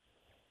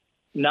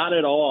 Not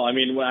at all. I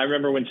mean, I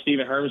remember when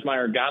Stephen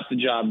Hermsmeyer got the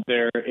job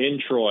there in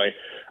Troy,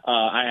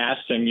 I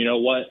asked him,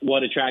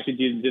 what attracted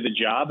you to the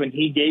job? And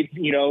he gave,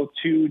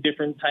 2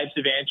 different types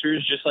of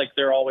answers, just like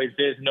there always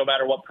is, no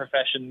matter what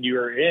profession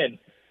you're in.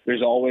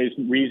 There's always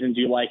reasons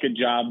you like a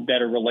job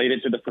that are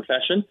related to the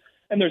profession.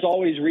 And there's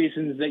always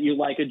reasons that you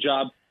like a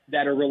job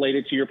that are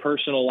related to your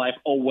personal life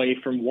away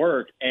from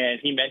work. And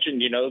he mentioned,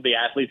 the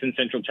athletes in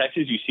Central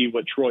Texas. You see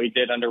what Troy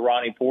did under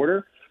Ronnie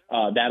Porter.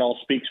 That all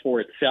speaks for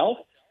itself.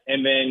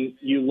 And then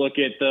you look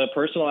at the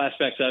personal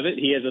aspects of it.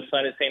 He has a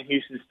son at Sam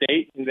Houston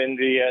State, and then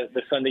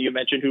the son that you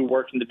mentioned who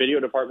works in the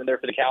video department there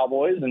for the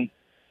Cowboys, and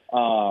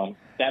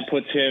that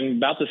puts him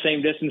about the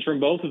same distance from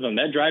both of them.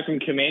 That drive from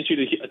Comanche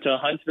to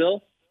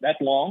Huntsville, that's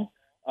long.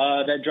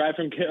 That drive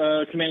from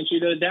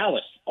Comanche to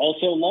Dallas,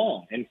 also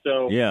long. And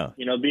so,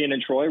 being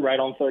in Troy right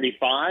on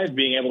 35,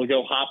 being able to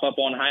go hop up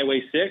on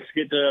Highway 6,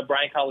 get to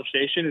Bryan College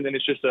Station, and then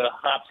it's just a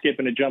hop, skip,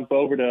 and a jump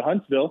over to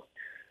Huntsville,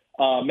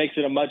 makes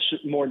it a much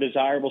more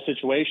desirable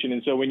situation.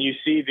 And so when you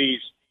see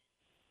these,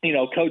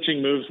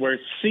 coaching moves where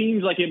it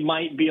seems like it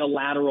might be a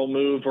lateral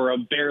move or a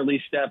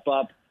barely step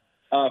up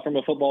from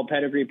a football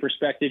pedigree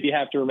perspective, you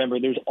have to remember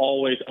there's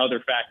always other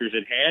factors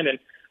at hand. And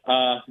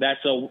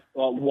that's a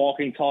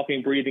walking,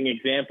 talking, breathing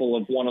example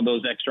of one of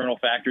those external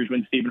factors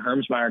when Stephen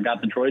Hermsmeyer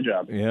got the Troy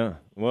job. Yeah,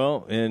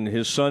 well, and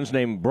his son's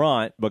named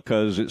Bront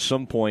because at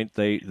some point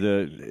he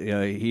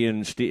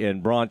and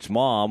Bront's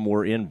mom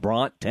were in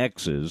Bront,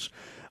 Texas,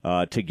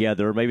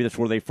 together. Maybe that's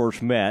where they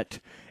first met,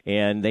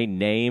 and they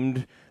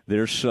named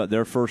their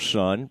first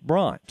son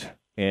Bront.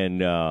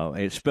 And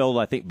it's spelled,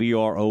 I think,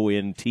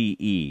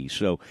 Bronte.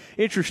 So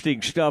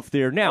interesting stuff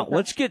there. Now,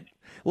 let's get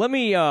let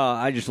me.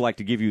 I just like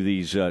to give you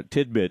these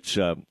tidbits,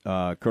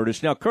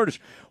 Curtis. Now, Curtis,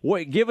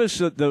 give us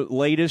the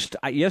latest.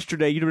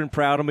 Yesterday, you'd have been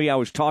proud of me. I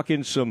was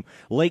talking some.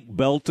 Lake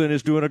Belton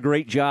is doing a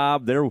great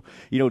job. They're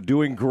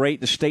doing great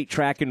in the state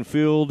track and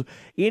field.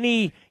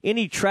 Any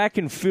track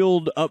and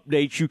field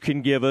updates you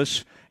can give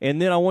us,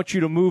 and then I want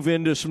you to move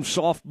into some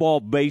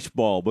softball,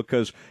 baseball,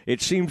 because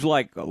it seems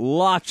like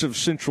lots of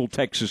Central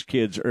Texas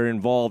kids are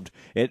involved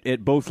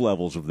at both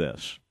levels of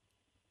this.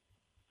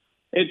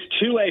 It's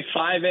 2A,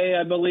 5A,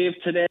 I believe,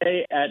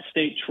 today at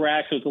state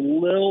track. So it's a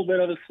little bit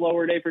of a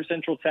slower day for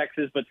Central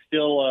Texas, but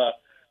still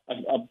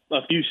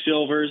a few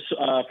silvers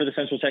for the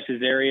Central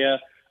Texas area.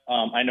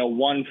 I know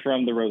one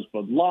from the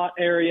Rosebud Lot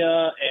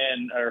area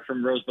or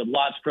from Rosebud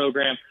Lot's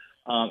program,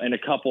 and a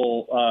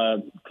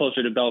couple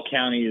closer to Bell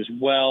County as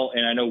well.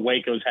 And I know the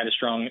Waco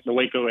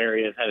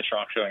area has had a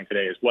strong showing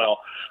today as well.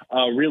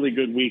 Really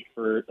good week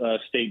for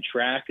state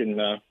track,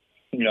 and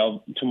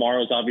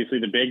tomorrow's obviously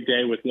the big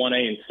day with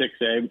 1A and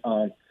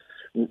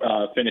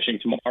 6A finishing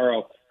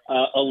tomorrow.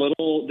 A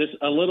little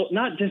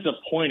not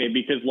disappointed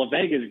because La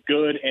Vega is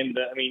good, and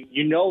that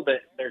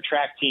their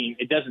track team.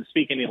 It doesn't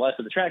speak any less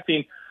of the track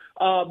team,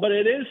 but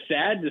it is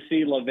sad to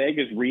see La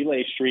Vega's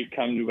relay streak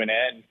come to an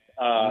end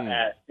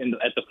at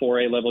the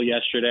 4A level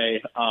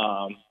yesterday.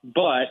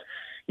 But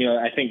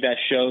I think that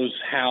shows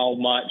how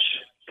much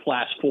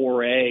Class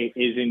 4A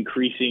is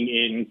increasing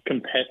in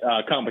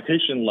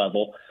competition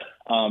level.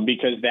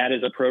 Because that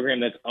is a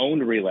program that's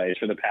owned relays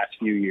for the past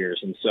few years.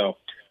 And so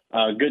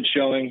good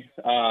showing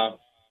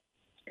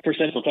for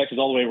Central Texas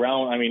all the way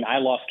around. I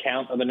lost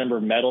count of the number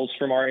of medals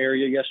from our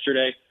area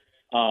yesterday.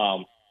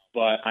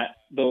 But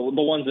the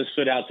ones that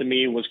stood out to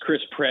me was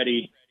Chris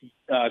Preddy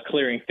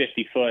clearing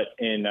 50 foot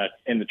in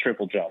the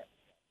triple jump.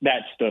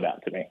 That stood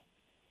out to me.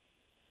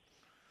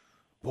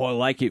 Boy, I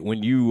like it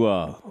when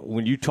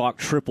you talk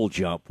triple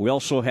jump. We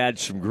also had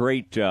some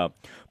great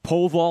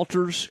pole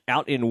vaulters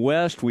out in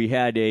West. We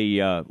had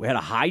a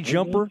high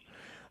jumper.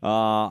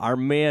 Our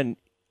man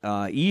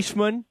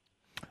Eastman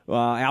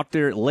out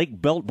there at Lake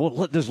Belton.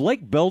 Boy, does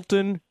Lake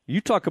Belton?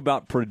 You talk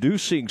about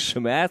producing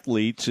some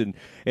athletes, and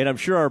I'm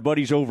sure our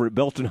buddies over at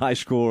Belton High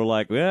School are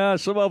like, yeah,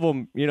 some of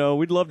them.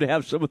 We'd love to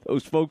have some of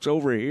those folks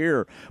over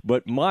here.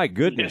 But my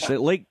goodness, that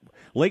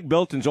Lake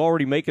Belton's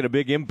already making a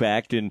big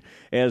impact, and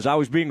as I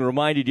was being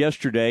reminded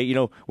yesterday,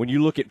 when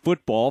you look at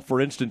football,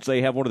 for instance,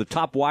 they have one of the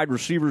top wide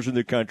receivers in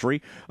the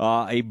country,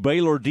 a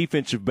Baylor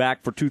defensive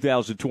back for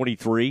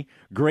 2023,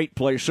 great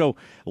player. So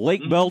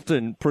Lake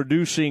Belton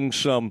producing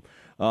some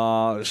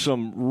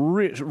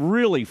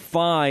really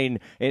fine.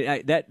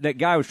 And that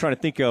guy I was trying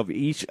to think of,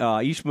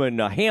 Eastman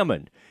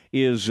Hammond,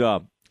 is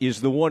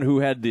the one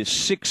who had this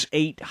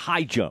 6'8"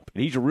 high jump.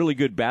 And he's a really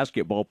good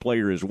basketball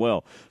player as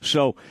well.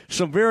 So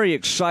some very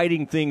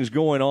exciting things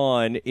going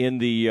on in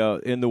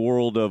the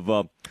world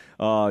of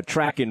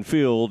track and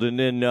field, and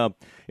then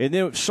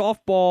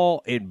softball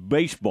and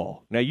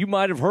baseball. Now you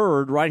might have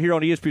heard right here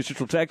on ESPN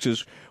Central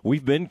Texas,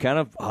 we've been kind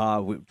of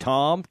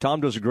Tom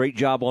does a great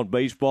job on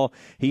baseball.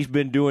 He's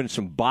been doing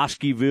some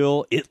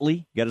Bosqueville,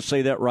 Italy. Got to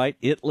say that right,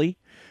 Italy,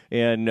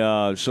 and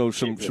so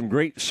some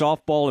great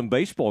softball and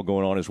baseball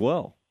going on as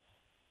well.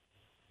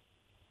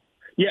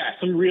 Yeah,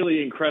 some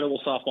really incredible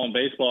softball and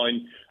baseball.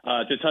 And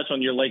to touch on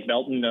your Lake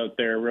Belton note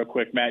there real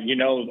quick, Matt,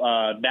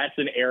 that's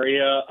an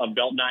area of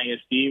Belton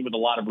ISD with a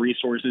lot of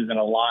resources and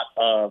a lot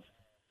of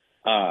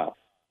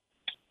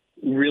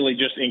really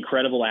just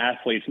incredible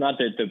athletes. Not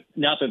that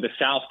the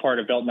south part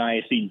of Belton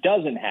ISD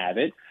doesn't have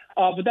it,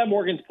 but that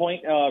Morgan's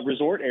Point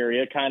resort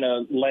area kind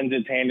of lends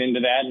its hand into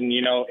that. And,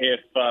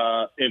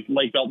 if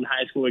Lake Belton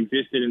High School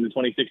existed in the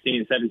 2016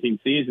 and 17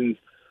 seasons,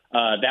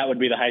 that would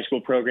be the high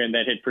school program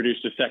that had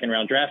produced a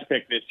second-round draft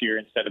pick this year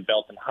instead of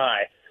Belton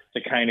High,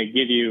 to kind of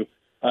give you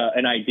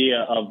an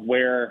idea of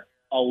where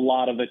a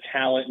lot of the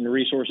talent and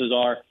resources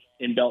are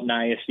in Belton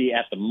ISD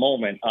at the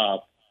moment.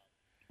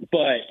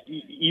 But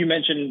you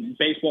mentioned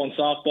baseball and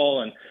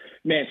softball, and,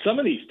 man, some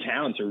of these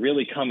towns are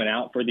really coming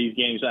out for these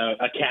games.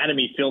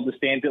 Academy filled the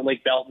stands at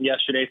Lake Belton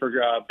yesterday for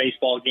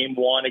baseball game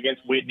 1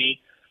 against Whitney.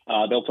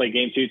 They'll play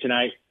game 2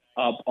 tonight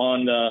up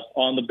on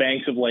the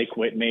banks of Lake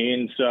Whitney,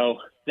 and so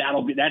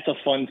that's a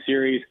fun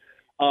series.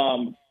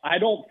 I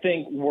don't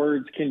think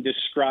words can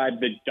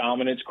describe the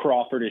dominance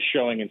Crawford is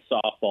showing in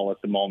softball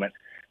at the moment.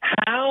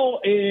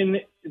 How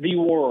in the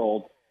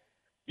world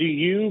do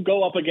you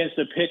go up against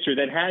a pitcher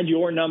that had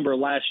your number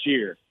last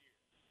year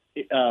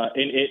in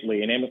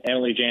Italy, and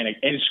Emily Janik,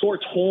 and score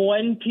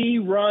 20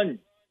 runs?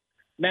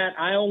 Matt,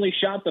 I only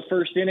shot the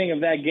first inning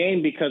of that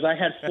game because I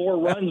had 4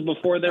 runs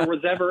before there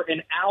was ever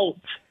an out.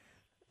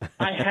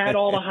 I had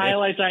all the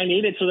highlights I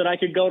needed so that I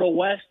could go to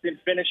West and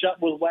finish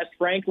up with West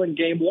Franklin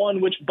game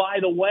 1, which, by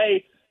the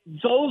way,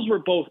 those were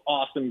both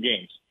awesome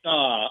games.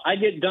 I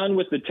get done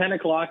with the 10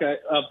 o'clock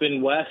up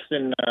in West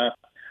and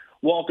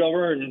walk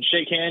over and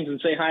shake hands and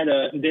say hi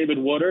to David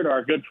Woodard,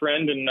 our good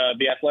friend and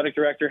the athletic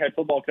director, head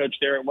football coach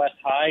there at West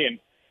High. And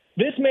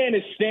this man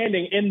is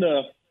standing in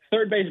the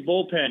third base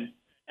bullpen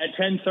at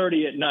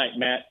 10:30 at night,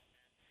 Matt.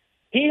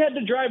 He had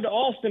to drive to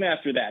Austin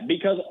after that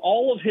because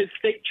all of his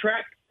state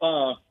track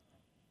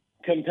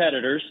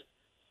competitors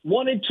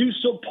wanted to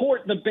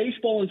support the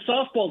baseball and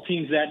softball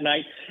teams that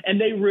night, and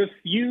they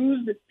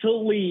refused to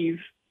leave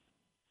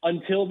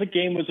until the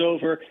game was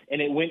over,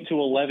 and it went to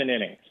 11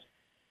 innings.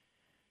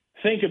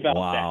 Think about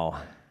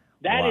that.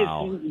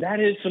 That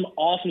is some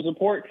awesome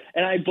support,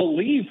 and I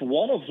believe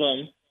one of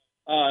them,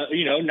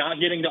 not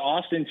getting to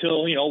Austin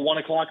till 1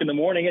 o'clock in the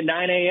morning at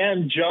 9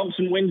 a.m. jumps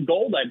and wins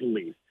gold, I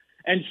believe.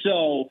 And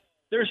so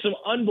there's some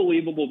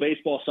unbelievable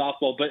baseball,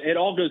 softball, but it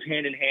all goes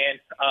hand in hand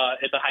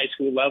at the high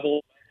school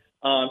level.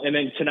 And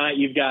then tonight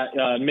you've got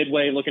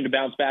Midway looking to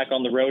bounce back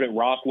on the road at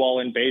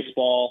Rockwall in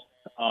baseball.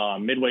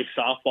 Midway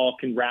softball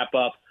can wrap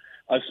up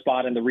a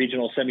spot in the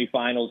regional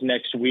semifinals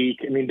next week.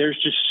 I mean, there's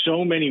just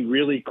so many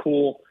really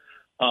cool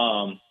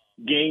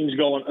games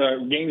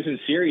and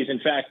series. In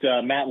fact,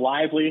 Matt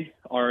Lively,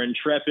 our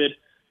Intrepid,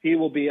 he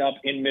will be up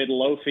in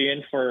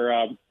Midlothian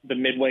for the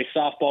Midway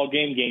softball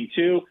game, Game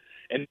 2,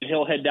 and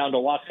he'll head down to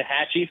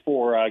Waxahachie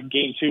for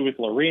Game 2 with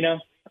Lorena.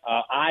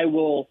 I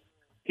will,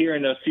 here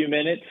in a few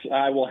minutes,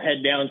 I will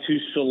head down to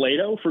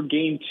Salado for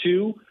Game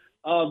 2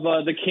 of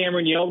the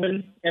Cameron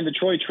Yeoman and the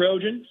Troy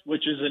Trojans,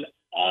 which is an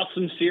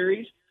awesome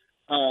series.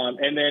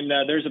 And then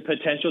there's a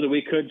potential that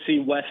we could see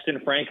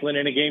Weston Franklin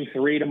in a Game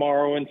 3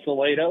 tomorrow in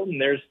Salado. And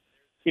there's,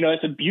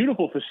 it's a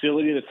beautiful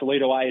facility that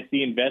Salado ISD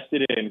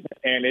invested in,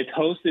 and it's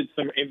hosted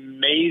some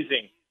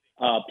amazing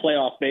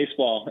playoff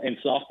baseball and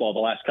softball the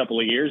last couple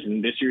of years,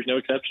 and this year's no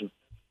exception.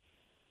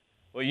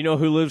 Well, you know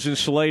who lives in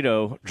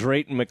Salado?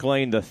 Drayton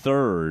McLean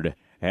III.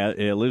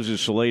 It lives in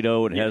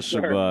Salado and has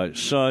some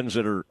sons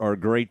that are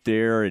great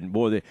there. And,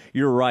 boy,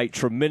 you're right,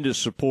 tremendous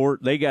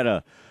support. They got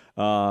an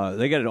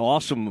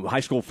awesome high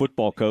school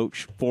football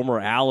coach, former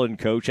Allen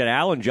coach. And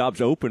Allen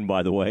job's open,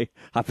 by the way.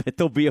 I bet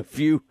there'll be a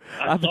few.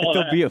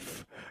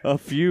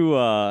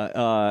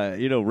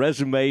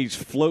 Resumes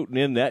floating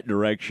in that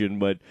direction.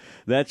 But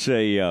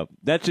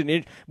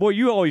boy,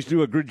 you always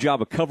do a good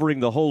job of covering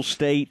the whole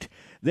state.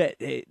 Have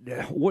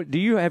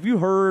you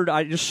heard?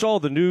 I just saw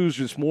the news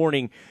this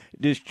morning.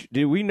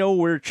 Do we know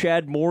where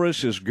Chad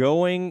Morris is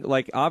going?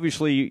 Like,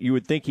 obviously, you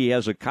would think he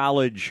has a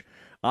college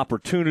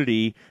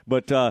opportunity,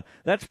 but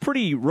that's a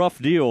pretty rough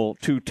deal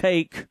to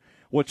take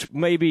what's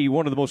maybe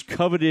one of the most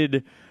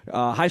coveted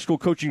high school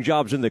coaching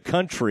jobs in the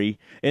country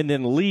and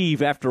then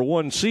leave after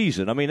one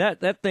season. I mean, that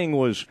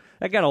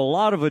got a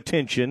lot of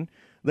attention.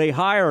 They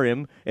hire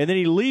him, and then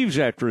he leaves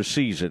after a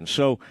season.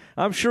 So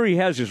I'm sure he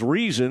has his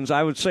reasons.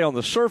 I would say on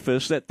the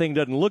surface that thing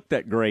doesn't look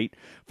that great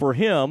for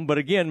him. But,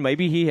 again,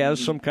 maybe he has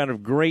some kind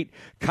of great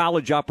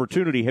college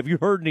opportunity. Have you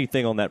heard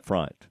anything on that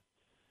front?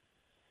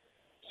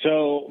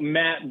 So,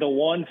 Matt, the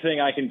one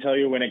thing I can tell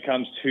you when it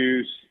comes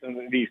to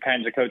these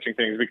kinds of coaching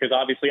things, because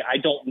obviously I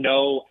don't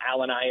know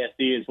Allen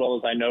ISD as well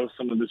as I know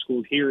some of the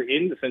schools here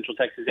in the Central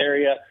Texas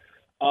area,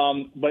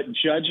 but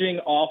judging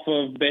off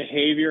of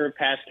behavior of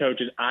past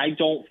coaches, I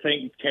don't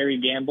think Terry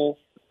Gamble,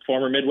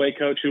 former Midway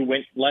coach who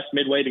left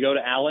Midway to go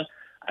to Allen,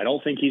 I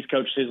don't think he's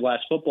coached his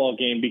last football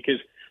game, because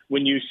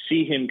when you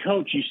see him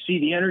coach, you see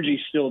the energy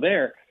still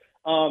there.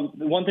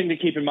 One thing to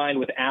keep in mind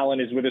with Allen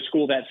is with a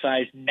school that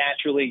size,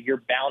 naturally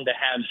you're bound to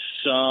have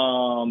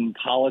some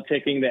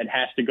politicking that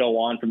has to go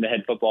on from the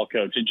head football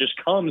coach. It just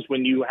comes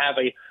when you have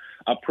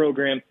a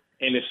program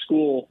in a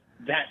school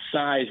that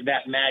size,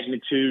 that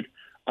magnitude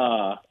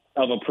of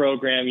a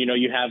program.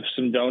 You have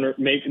some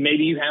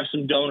maybe you have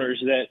some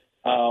donors that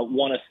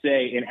want to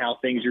say in how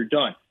things are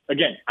done.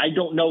 Again, I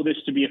don't know this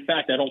to be a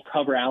fact. I don't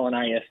cover Allen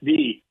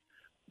ISD,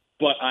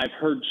 but I've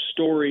heard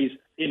stories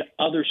in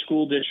other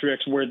school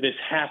districts where this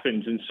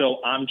happens. And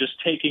so I'm just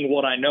taking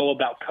what I know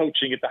about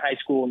coaching at the high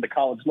school and the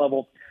college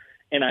level,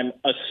 and I'm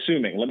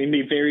assuming. Let me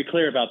be very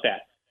clear about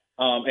that.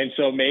 And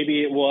so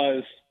maybe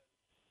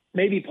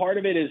part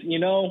of it is,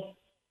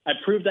 I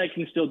proved I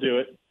can still do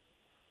it.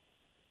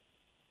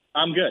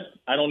 I'm good.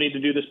 I don't need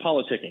to do this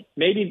politicking.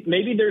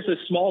 Maybe there's a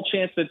small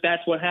chance that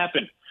that's what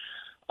happened.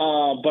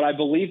 But I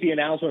believe the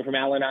announcement from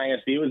Allen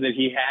ISD was that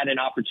he had an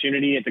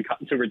opportunity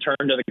to return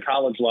to the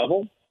college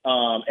level.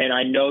 And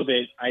I know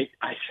that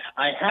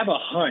I have a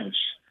hunch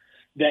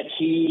that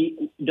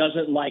he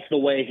doesn't like the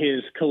way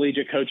his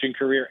collegiate coaching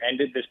career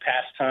ended this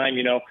past time,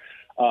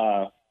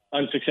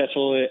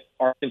 unsuccessful at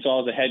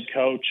Arkansas as a head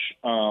coach.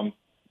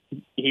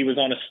 He was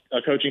on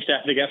a coaching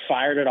staff that got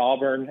fired at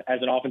Auburn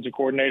as an offensive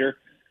coordinator.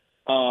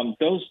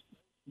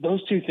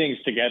 Those two things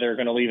together are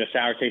going to leave a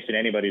sour taste in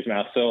anybody's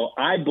mouth. So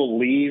I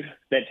believe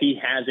that he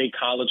has a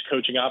college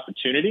coaching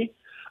opportunity.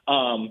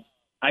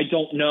 I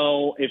don't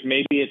know if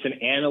maybe it's an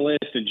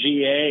analyst, a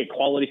GA, a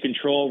quality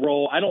control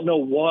role. I don't know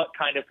what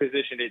kind of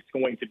position it's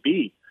going to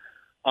be.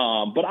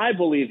 But I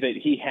believe that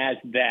he has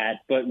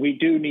that. But we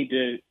do need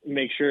to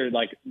make sure,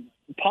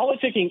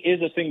 politicking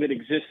is a thing that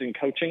exists in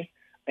coaching.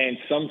 And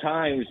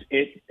sometimes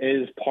it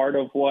is part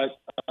of what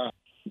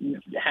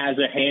has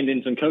a hand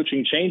in some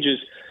coaching changes.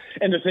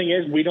 And the thing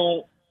is,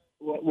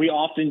 we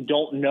often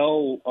don't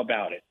know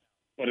about it.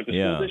 But if the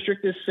school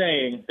district is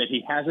saying that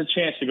he has a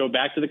chance to go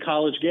back to the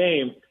college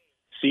game,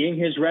 seeing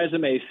his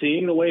resume,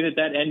 seeing the way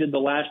that ended the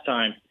last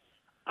time,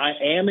 I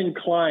am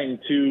inclined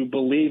to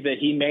believe that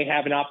he may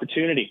have an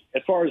opportunity.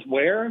 As far as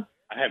where,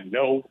 I have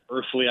no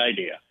earthly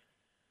idea.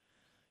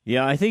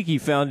 Yeah, I think he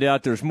found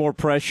out there's more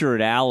pressure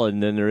at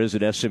Allen than there is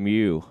at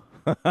SMU.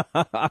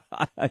 I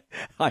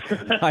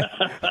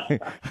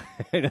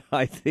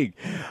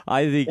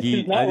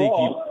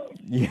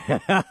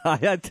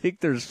think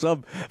there's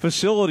some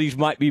facilities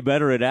might be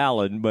better at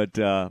Allen, but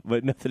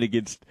nothing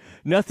against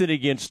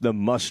the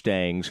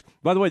Mustangs.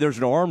 By the way, there's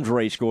an arms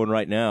race going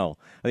right now.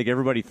 I think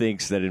everybody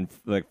thinks that in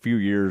like a few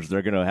years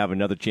they're going to have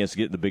another chance to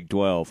get in the Big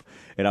 12.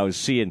 And I was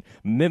seeing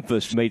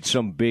Memphis made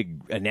some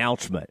big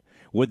announcement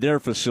with their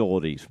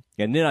facilities.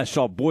 And then I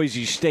saw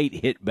Boise State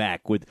hit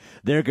back with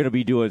they're going to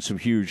be doing some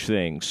huge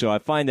things. So I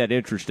find that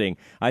interesting.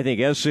 I think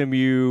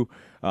SMU,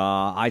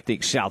 I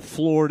think South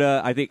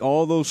Florida, I think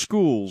all those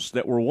schools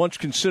that were once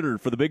considered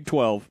for the Big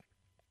 12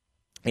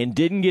 and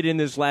didn't get in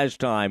this last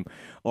time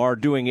are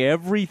doing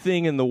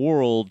everything in the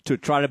world to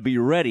try to be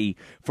ready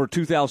for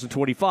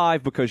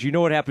 2025, because you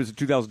know what happens in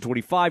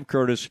 2025,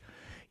 Curtis,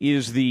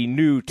 is the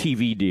new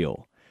TV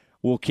deal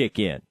will kick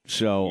in.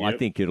 So yep. I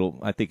think it'll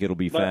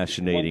be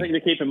fascinating. One thing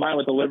to keep in mind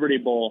with the Liberty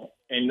Bowl,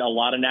 and a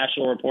lot of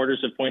national reporters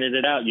have pointed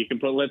it out, you can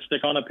put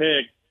lipstick on a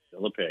pig,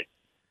 still a pig.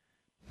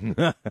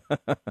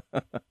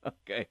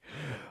 Okay.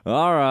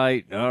 All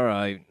right.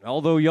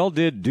 Although y'all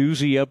did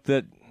doozy up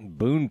that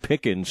Boone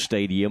Pickens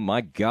Stadium,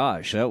 my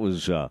gosh, that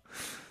was a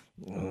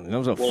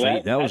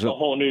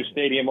whole new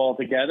stadium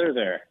altogether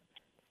there.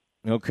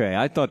 Okay,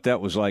 I thought that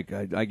was like,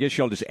 I guess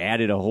y'all just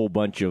added a whole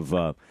bunch of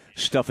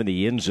stuff in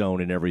the end zone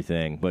and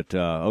everything, but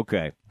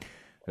okay.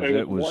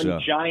 It was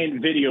one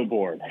giant video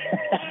board.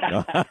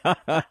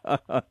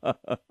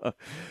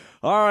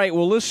 All right,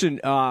 well,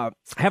 listen, have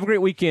a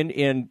great weekend,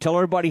 and tell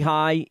everybody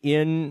hi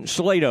in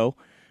Salado,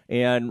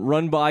 and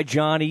run by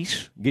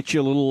Johnny's, get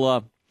you a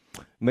little,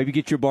 maybe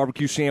get you a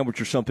barbecue sandwich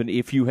or something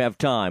if you have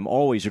time.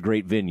 Always a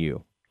great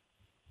venue.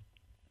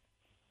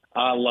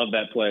 I love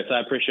that place. I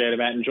appreciate it,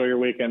 Matt. Enjoy your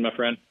weekend, my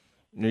friend.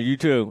 You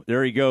too.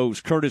 There he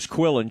goes, Curtis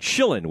Quillen,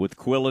 chilling with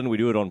Quillen. We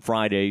do it on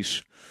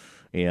Fridays.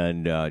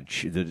 And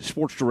the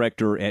sports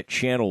director at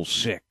Channel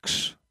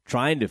 6,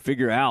 trying to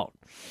figure out,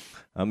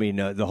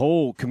 the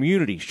whole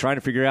community's trying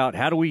to figure out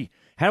how do we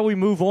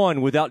move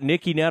on without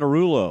Nikki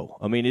Natarullo?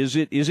 I mean, is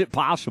it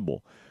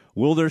possible?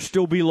 Will there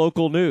still be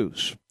local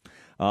news?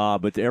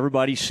 But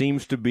everybody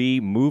seems to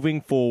be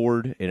moving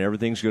forward, and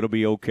everything's going to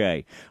be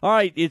okay. All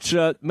right, it's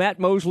Matt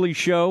Mosley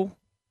Show,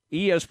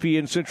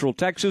 ESPN Central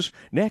Texas.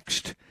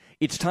 Next,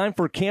 it's time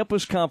for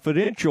Campus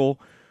Confidential.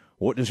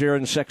 What does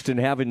Aaron Sexton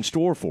have in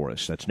store for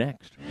us? That's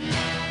next.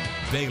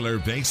 Baylor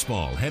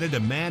baseball headed to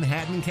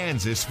Manhattan,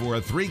 Kansas for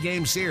a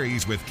 3-game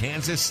series with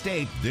Kansas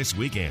State this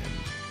weekend.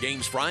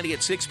 Games Friday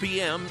at 6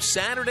 p.m.,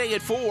 Saturday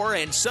at 4,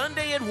 and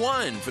Sunday at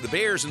 1 for the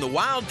Bears and the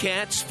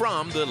Wildcats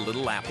from the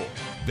Little Apple.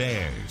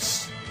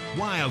 Bears,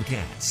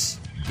 Wildcats,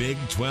 Big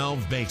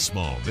 12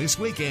 baseball this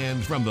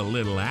weekend from the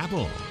Little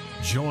Apple.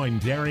 Join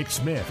Derek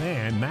Smith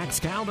and Max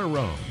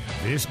Calderon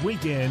this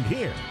weekend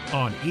here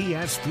on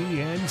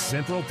ESPN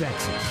Central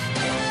Texas.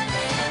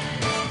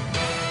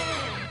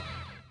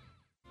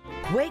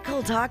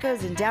 Waco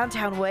Tacos in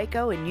downtown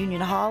Waco and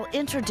Union Hall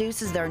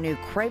introduces their new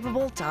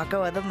craveable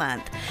taco of the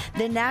month,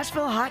 the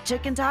Nashville Hot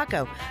Chicken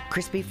Taco.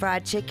 Crispy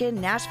fried chicken,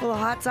 Nashville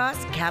hot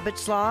sauce, cabbage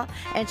slaw,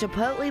 and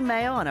chipotle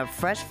mayo on a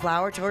fresh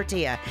flour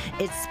tortilla.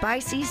 It's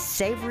spicy,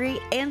 savory,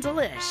 and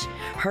delish.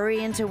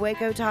 Hurry into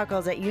Waco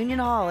Tacos at Union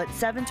Hall at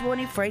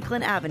 720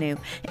 Franklin Avenue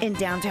in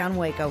downtown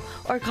Waco,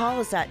 or call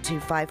us at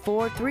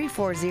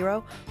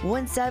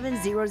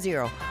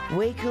 254-340-1700.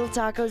 Waco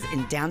Tacos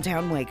in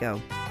downtown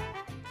Waco.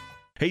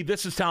 Hey,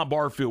 this is Tom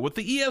Barfield with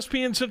the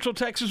ESPN Central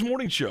Texas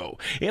Morning Show,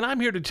 and I'm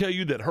here to tell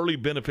you that Hurley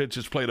Benefits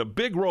has played a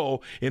big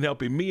role in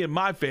helping me and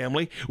my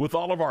family with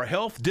all of our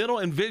health, dental,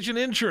 and vision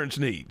insurance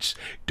needs.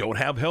 Don't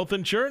have health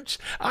insurance?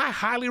 I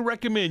highly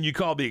recommend you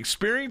call the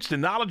experienced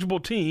and knowledgeable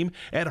team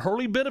at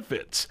Hurley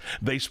Benefits.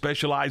 They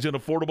specialize in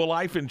affordable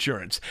life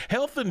insurance,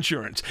 health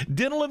insurance,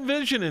 dental and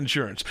vision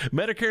insurance,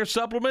 Medicare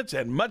supplements,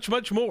 and much,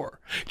 much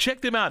more.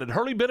 Check them out at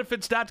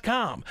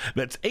hurleybenefits.com.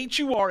 That's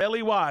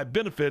HURLEY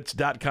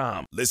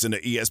benefits.com. Listen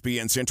to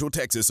ESPN Central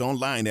Texas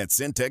online at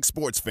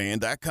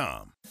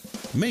centexsportsfan.com.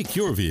 Make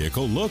your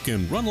vehicle look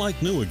and run like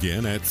new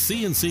again at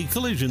CNC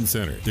Collision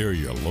Center. They're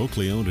your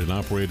locally owned and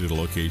operated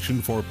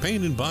location for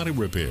paint and body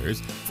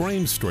repairs,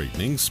 frame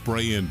straightening,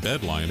 spray and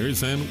bed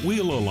liners, and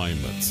wheel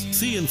alignments.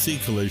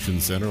 CNC Collision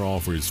Center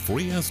offers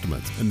free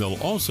estimates, and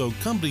they'll also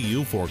come to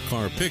you for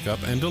car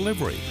pickup and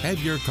delivery.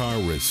 Have your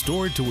car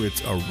restored to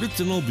its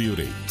original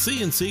beauty.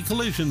 CNC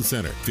Collision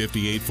Center,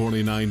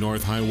 5849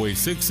 North Highway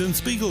 6 in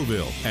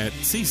Spiegelville, at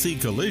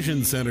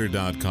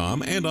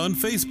cccollisioncenter.com and on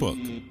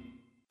Facebook.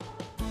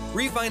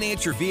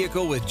 Refinance your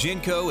vehicle with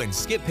Genco and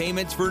skip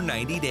payments for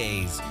 90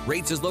 days.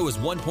 Rates as low as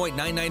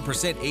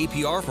 1.99%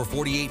 APR for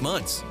 48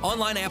 months.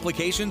 Online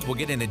applications will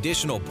get an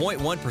additional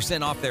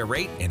 0.1% off their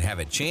rate and have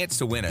a chance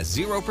to win a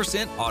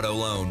 0% auto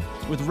loan.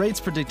 With rates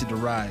predicted to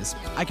rise,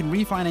 I can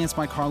refinance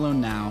my car loan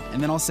now,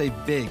 and then I'll save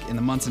big in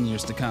the months and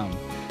years to come.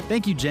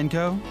 Thank you,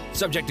 Genco.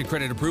 Subject to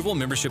credit approval,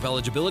 membership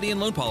eligibility, and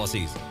loan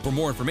policies. For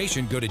more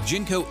information, go to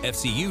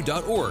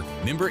GencoFCU.org.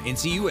 Member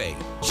NCUA.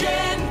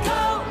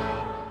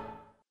 Genco!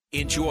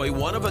 Enjoy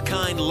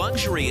one-of-a-kind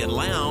luxury and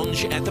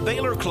lounge at the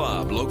Baylor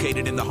Club,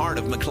 located in the heart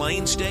of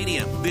McLean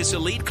Stadium. This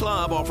elite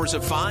club offers a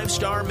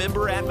 5-star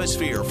member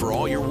atmosphere for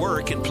all your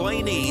work and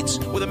play needs,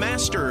 with a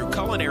master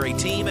culinary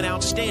team and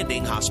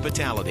outstanding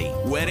hospitality.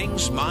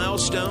 Weddings,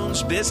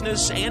 milestones,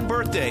 business, and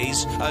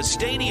birthdays. A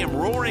stadium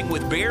roaring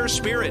with Bear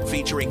spirit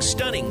featuring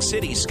stunning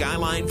city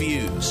skyline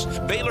views.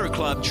 Baylor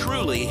Club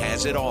truly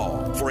has it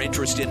all. For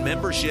interest in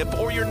membership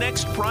or your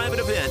next private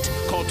event,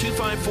 call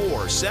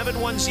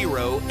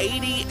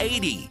 254-710-8080.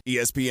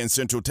 ESPN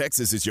Central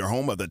Texas is your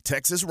home of the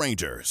Texas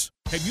Rangers.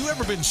 Have you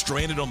ever been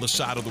stranded on the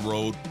side of the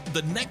road?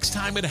 The next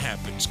time it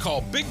happens, call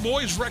Big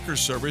Boys Wrecker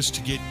Service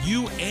to get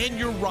you and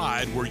your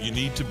ride where you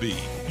need to be.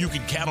 You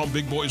can count on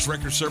Big Boys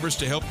Wrecker Service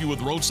to help you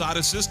with roadside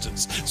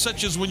assistance,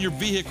 such as when your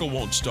vehicle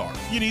won't start,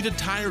 you need a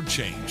tire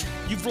change,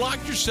 you've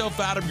locked yourself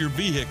out of your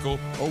vehicle,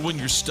 or when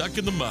you're stuck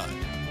in the mud.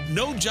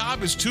 No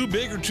job is too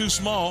big or too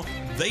small.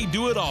 They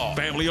do it all.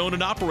 Family owned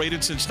and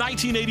operated since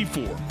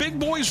 1984. Big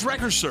Boys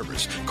Wrecker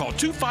Service. Call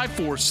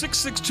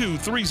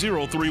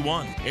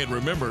 254-662-3031. And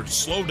remember,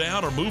 slow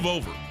down or move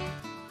over.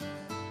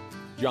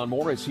 John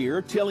Morris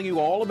here, telling you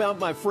all about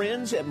my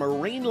friends at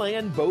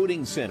Marineland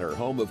Boating Center,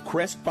 home of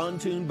Crest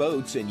Pontoon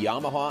Boats and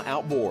Yamaha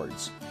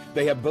Outboards.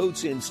 They have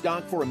boats in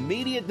stock for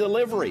immediate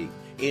delivery.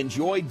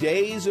 Enjoy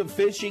days of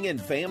fishing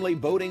and family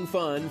boating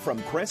fun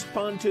from Crest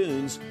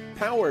Pontoons,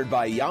 powered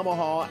by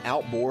Yamaha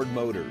Outboard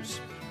Motors.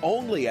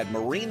 Only at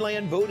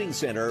Marineland Boating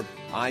Center,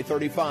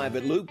 I-35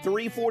 at Loop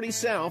 340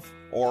 South,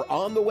 or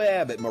on the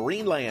web at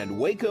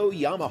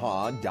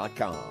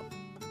marinelandwacoyamaha.com.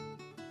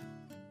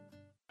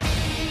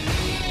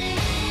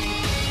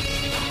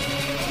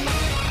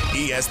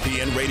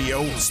 ESPN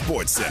Radio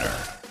Sports Center.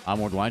 I'm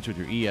Ward Weitz with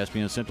your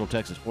ESPN Central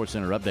Texas Sports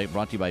Center update,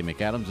 brought to you by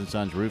McAdams &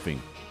 Sons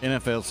Roofing.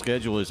 NFL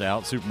schedule is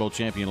out. Super Bowl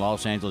champion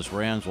Los Angeles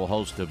Rams will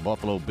host the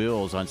Buffalo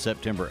Bills on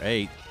September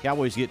 8th.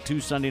 Cowboys get 2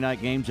 Sunday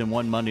night games and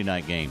 1 Monday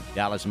night game.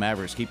 Dallas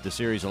Mavericks keep the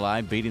series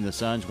alive, beating the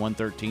Suns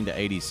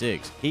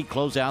 113-86. Heat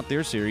close out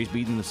their series,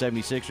 beating the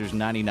 76ers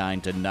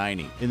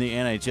 99-90. In the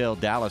NHL,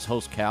 Dallas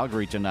hosts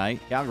Calgary tonight.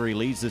 Calgary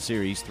leads the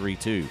series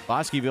 3-2.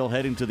 Bosqueville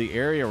heading to the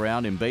area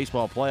round in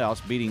baseball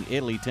playoffs, beating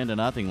Italy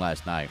 10-0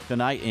 last night.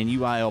 Tonight in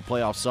UIL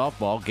playoff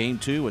softball, Game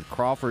 2 with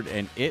Crawford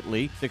and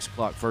Italy, 6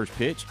 o'clock first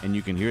pitch, and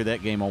you can hear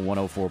that game on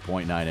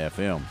 104.9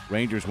 FM.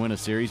 Rangers win a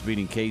series,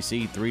 beating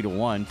KC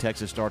 3-1.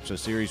 Texas starts a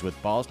series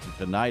with Boston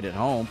tonight at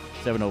home,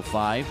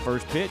 7:05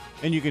 first pitch,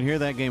 and you can hear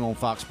that game on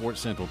Fox Sports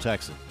Central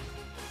Texas.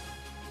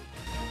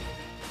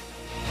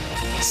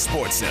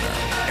 Sports Center,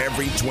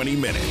 every 20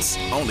 minutes,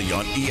 only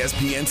on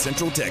ESPN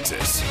Central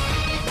Texas.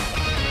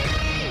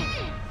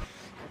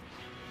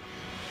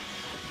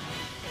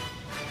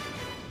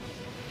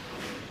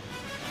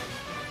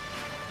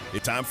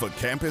 It's time for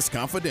Campus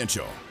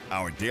Confidential,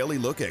 our daily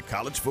look at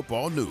college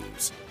football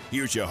news.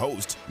 Here's your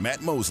host,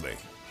 Matt Mosley.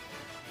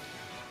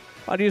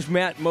 It is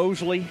Matt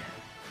Mosley,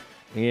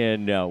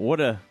 and what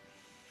a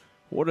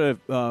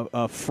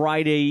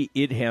Friday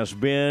it has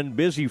been.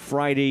 Busy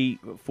Friday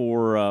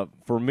for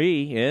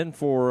me and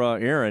for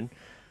Aaron.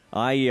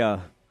 I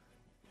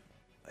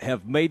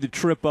have made the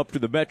trip up to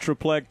the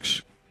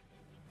Metroplex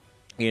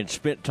and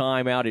spent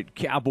time out at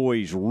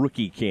Cowboys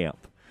rookie camp,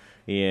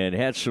 and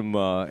had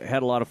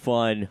a lot of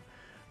fun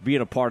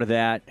being a part of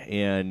that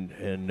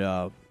and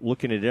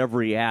looking at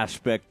every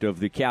aspect of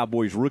the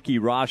Cowboys rookie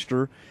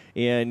roster.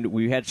 And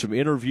we had some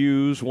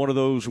interviews. One of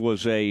those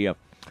was a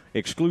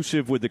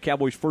exclusive with the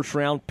Cowboys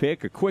first-round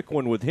pick, a quick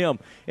one with him,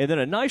 and then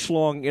a nice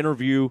long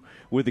interview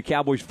with the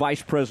Cowboys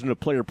Vice President of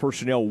Player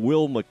Personnel,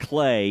 Will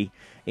McClay.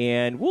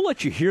 And we'll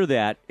let you hear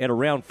that at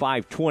around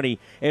 5:20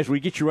 as we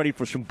get you ready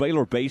for some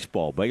Baylor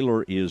baseball.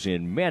 Baylor is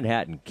in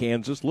Manhattan,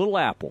 Kansas, Little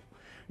Apple.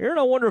 Aaron,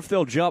 I wonder if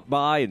they'll jump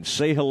by and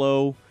say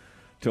hello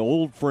to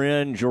old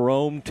friend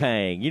Jerome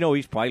Tang. You know,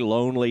 he's probably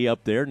lonely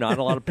up there. Not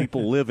a lot of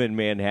people live in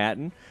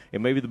Manhattan.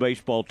 And maybe the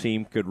baseball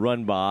team could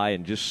run by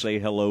and just say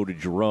hello to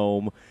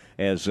Jerome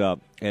as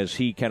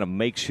he kind of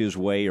makes his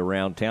way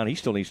around town. He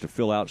still needs to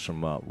fill out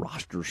some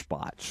roster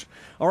spots.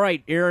 All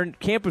right, Aaron,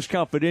 Campus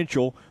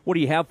Confidential, what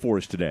do you have for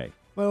us today?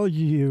 Well,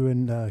 you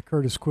and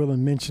Curtis Quillen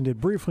mentioned it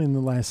briefly in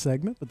the last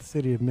segment, but the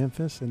city of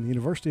Memphis and the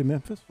University of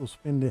Memphis will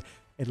spend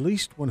at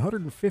least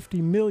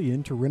 $150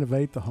 million to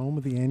renovate the home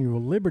of the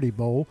annual Liberty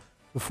Bowl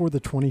before the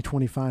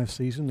 2025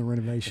 season. The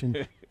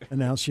renovation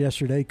announced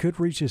yesterday could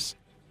reach as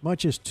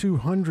much as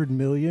 $200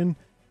 million.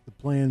 The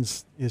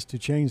plans is to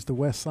change the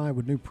west side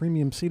with new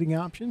premium seating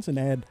options and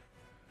add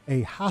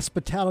a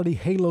hospitality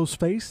halo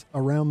space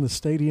around the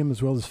stadium,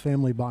 as well as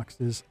family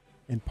boxes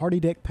and party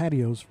deck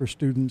patios for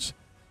students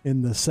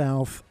in the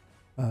south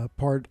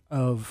part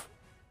of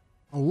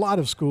a lot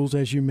of schools,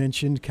 as you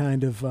mentioned,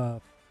 kind of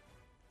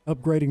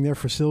upgrading their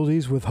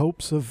facilities with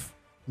hopes of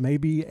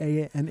maybe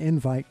an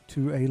invite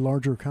to a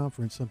larger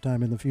conference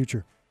sometime in the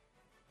future.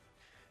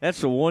 That's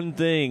the one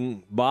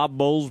thing Bob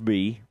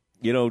Bowlesby,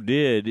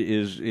 did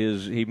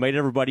is he made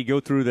everybody go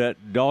through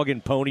that dog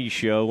and pony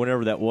show,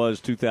 whenever that was,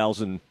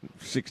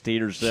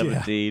 2016 or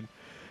 17.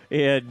 Yeah.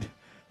 And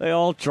They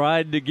all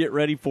tried to get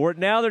ready for it.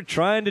 Now they're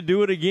trying to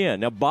do it again.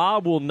 Now,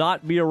 Bob will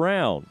not be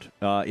around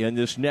in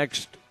this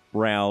next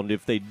round.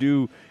 If they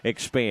do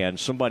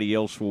expand, somebody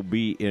else will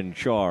be in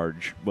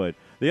charge. But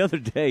the other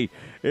day,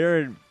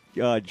 Aaron,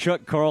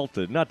 Chuck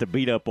Carlton, not to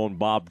beat up on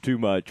Bob too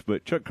much,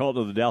 but Chuck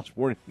Carlton of the Dallas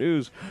Morning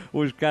News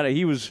was had a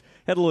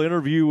little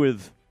interview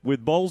with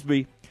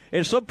Bowlesby.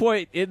 At some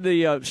point in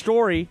the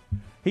story,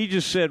 he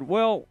just said,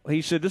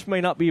 this may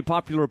not be a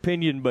popular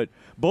opinion, but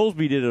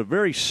Bowlesby did a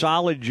very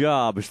solid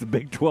job as the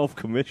Big 12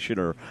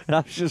 commissioner. And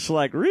I was just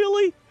like,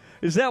 really?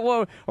 Is that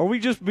what? Are we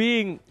just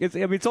being?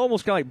 It's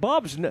almost kind of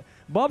like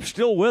Bob's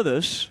still with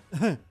us.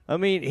 I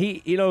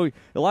mean, a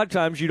lot of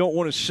times you don't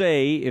want to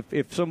say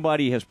if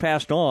somebody has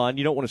passed on,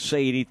 you don't want to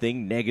say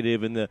anything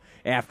negative in the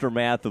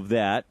aftermath of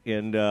that.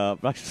 And I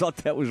just thought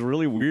that was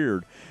really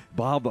weird.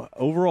 Bob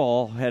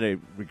overall had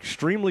an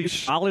extremely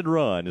solid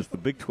run as the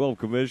Big 12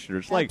 commissioner.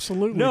 It's like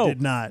absolutely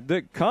did not.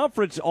 The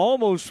conference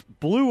almost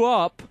blew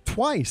up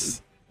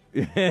twice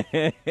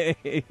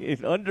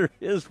under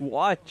his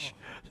watch.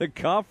 The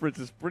conference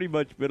has pretty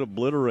much been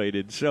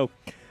obliterated. So,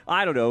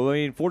 I don't know. I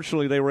mean,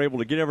 fortunately, they were able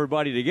to get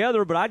everybody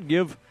together, but I'd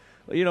give,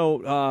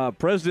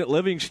 President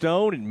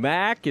Livingstone and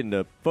Mack and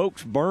the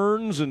folks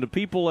Burns and the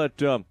people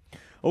at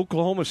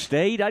Oklahoma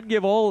State, I'd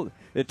give all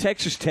the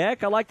Texas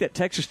Tech. I like that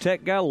Texas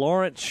Tech guy,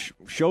 Lawrence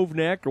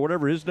Shovneck or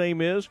whatever his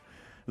name is.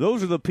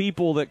 Those are the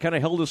people that kind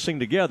of held this thing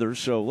together,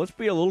 so let's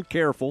be a little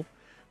careful.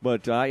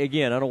 But,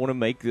 again, I don't want to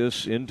make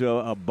this into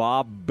a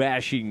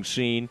Bob-bashing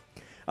scene.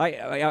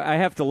 I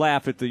have to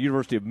laugh at the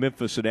University of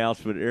Memphis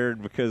announcement, Aaron,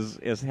 because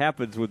as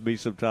happens with me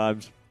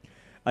sometimes,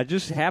 I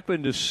just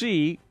happened to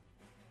see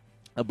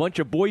a bunch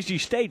of Boise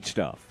State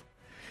stuff.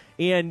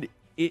 And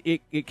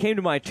it came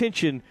to my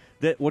attention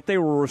that what they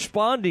were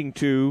responding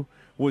to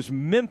was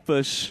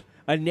Memphis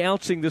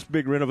announcing this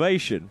big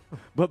renovation.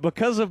 But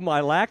because of my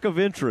lack of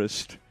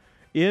interest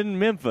in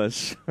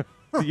Memphis,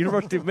 the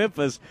University of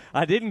Memphis,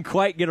 I didn't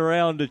quite get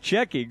around to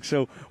checking.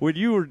 So when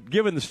you were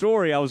giving the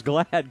story, I was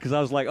glad because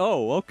I was like,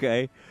 oh,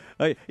 okay.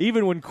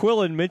 Even when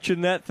Quillen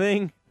mentioned that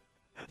thing,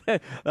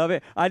 I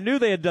mean, I knew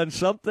they had done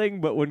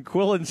something, but when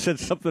Quillen said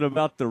something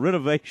about the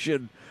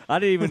renovation, I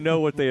didn't even know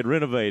what they had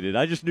renovated.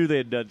 I just knew they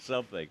had done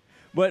something.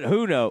 But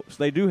who knows?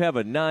 They do have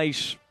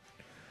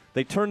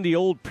they turned the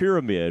old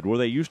pyramid where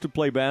they used to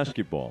play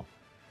basketball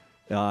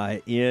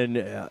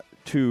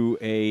into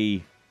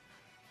a,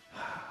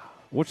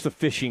 what's the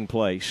fishing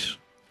place?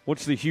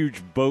 What's the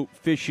huge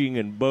fishing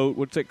and boat?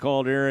 What's it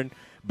called, Aaron?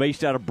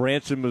 Based out of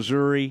Branson,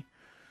 Missouri.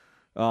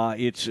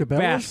 It's Cabela's?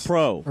 Bass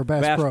Pro. Or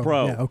Bass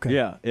Pro. Yeah, okay.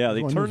 Yeah.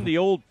 They turned the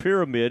old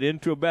pyramid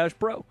into a Bass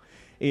Pro.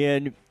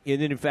 And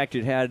then, in fact,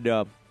 it had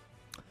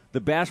the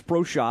Bass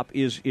Pro shop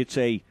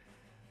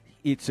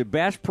it's a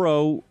Bass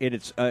Pro, and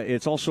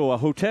it's also a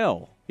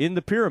hotel in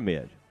the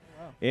pyramid.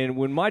 Wow. And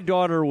when my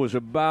daughter was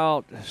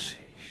about,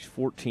 she's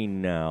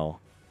 14 now,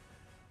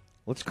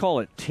 let's call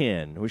it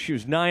 10. When she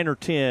was 9 or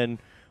 10,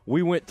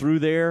 we went through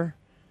there,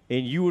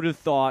 and you would have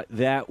thought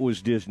that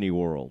was Disney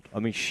World. I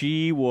mean,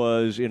 she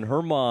was, in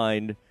her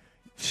mind,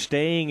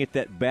 staying at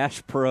that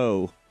Bass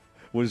Pro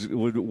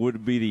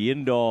would be the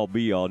end-all,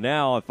 be-all.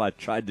 Now, if I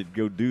tried to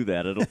go do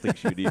that, I don't think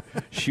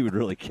she would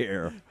really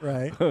care.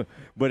 Right.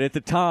 But at the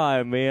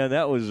time, man,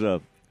 that was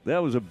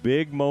a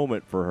big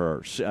moment for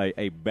her.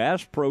 A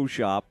Bass Pro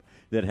shop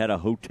that had a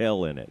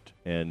hotel in it.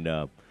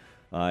 And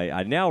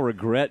I now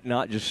regret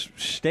not just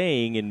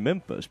staying in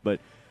Memphis, but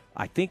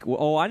I think,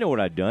 I know what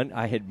I'd done.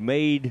 I had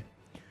made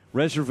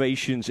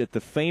reservations at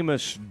the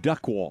famous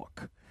Duck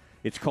Walk.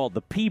 It's called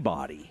the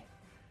Peabody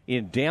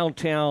in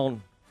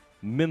downtown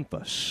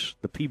Memphis,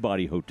 the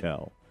Peabody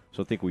Hotel.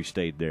 So I think we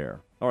stayed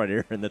there. All right,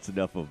 Aaron, that's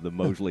enough of the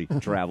Mosley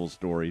travel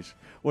stories.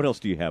 What else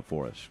do you have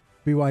for us?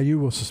 BYU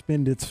will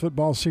suspend its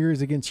football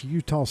series against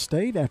Utah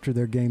State after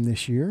their game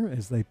this year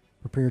as they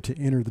prepare to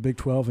enter the Big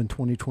 12 in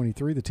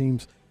 2023. The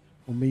teams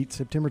will meet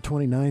September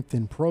 29th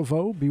in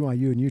Provo.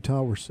 BYU and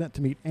Utah were set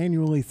to meet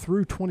annually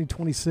through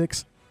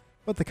 2026,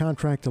 but the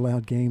contract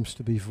allowed games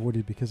to be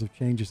voided because of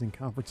changes in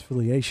conference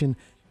affiliation,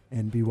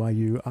 and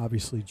BYU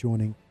obviously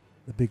joining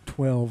the Big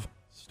 12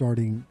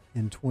 starting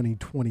in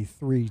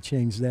 2023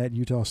 changed that.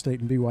 Utah State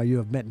and BYU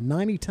have met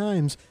 90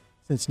 times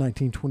since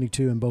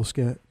 1922, and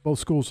both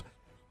schools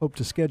hope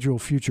to schedule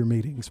future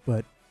meetings.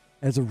 But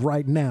as of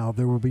right now,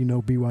 there will be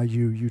no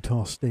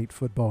BYU-Utah State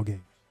football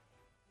games.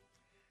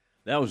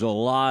 That was a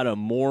lot of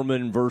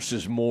Mormon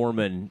versus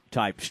Mormon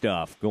type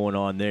stuff going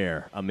on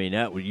there. I mean,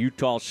 that was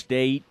Utah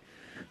State.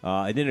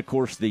 And then, of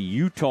course, the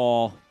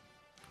Utah,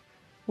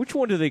 which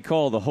one do they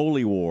call the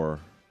Holy War?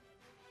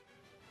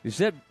 Is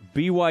that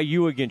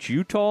BYU against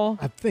Utah?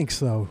 I think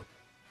so.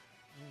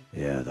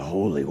 Yeah, the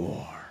Holy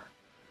War.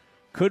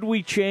 Could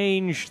we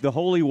change the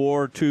Holy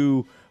War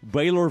to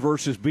Baylor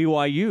versus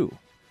BYU?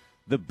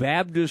 The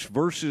Baptists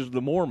versus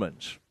the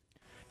Mormons?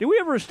 Did we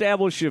ever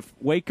establish if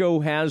Waco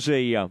has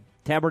a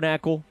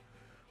tabernacle?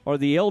 Or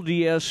the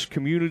LDS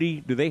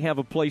community, do they have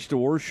a place to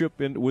worship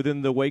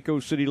within the Waco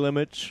city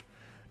limits?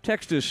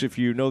 Text us if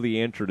you know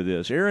the answer to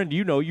this. Aaron,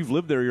 you've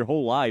lived there your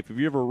whole life. Have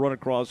you ever run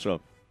across a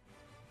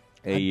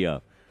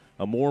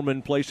a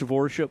Mormon place of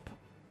worship?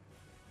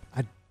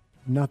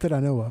 Not that I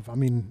know of. I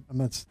mean,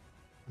 I'm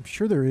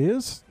sure there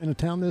is in a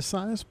town this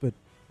size, but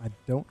I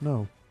don't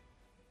know.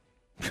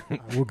 I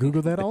will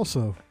Google that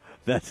also.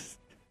 That's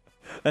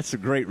a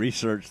great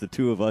research the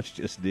two of us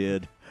just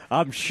did.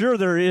 I'm sure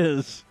there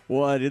is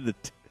one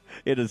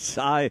in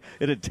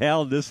a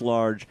town this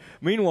large.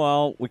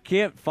 Meanwhile, we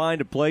can't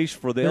find a place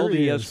for the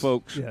LDS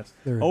folks. Yes,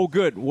 there is. Oh,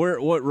 good.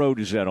 What road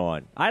is that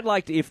on? I'd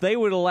like to, if they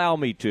would allow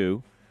me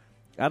to,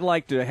 I'd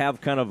like to have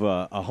kind of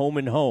a home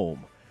and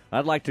home.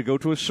 I'd like to go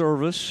to a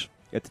service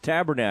at the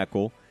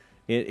Tabernacle,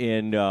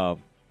 and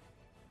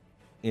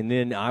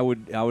then I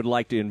would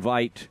like to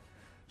invite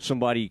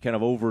somebody kind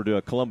of over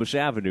to Columbus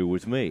Avenue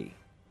with me.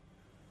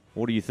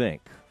 What do you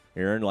think,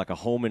 Aaron? Like a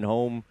home and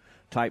home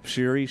type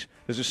series?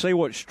 Does it say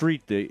what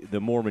street the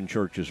Mormon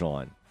church is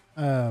on?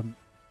 It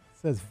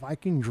says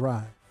Viking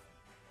Drive.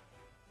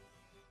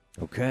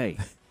 Okay.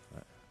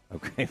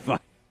 Okay, fine.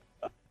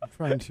 I'm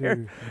trying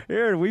to.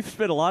 Aaron, we've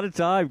spent a lot of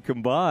time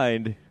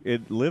combined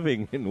in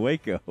living in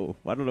Waco.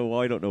 I don't know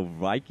why I don't know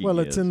Viking. Well,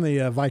 it's in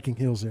the Viking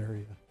Hills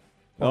area.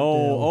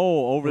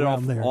 Over there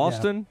off there,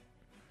 Austin?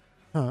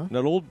 Yeah. Huh?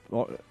 That old.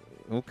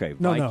 Okay,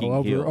 No, Viking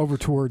Hills. over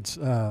towards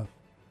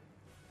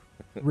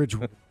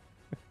Ridgewood.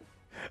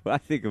 I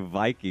think of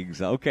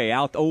Vikings. Okay,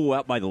 out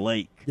by the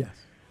lake. Yes.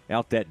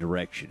 Out that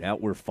direction,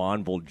 out where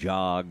Fonville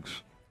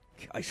jogs.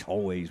 Guys,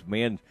 always,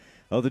 man.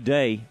 Other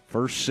day,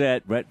 first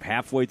set, right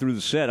halfway through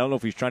the set, I don't know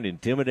if he's trying to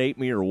intimidate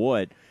me or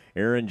what.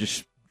 Aaron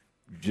just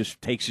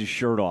takes his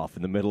shirt off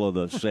in the middle of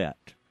the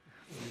set.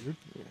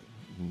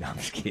 No, I'm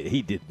just kidding.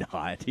 He did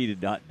not. He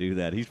did not do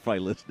that. He's probably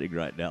listening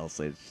right now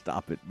saying,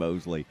 "Stop it,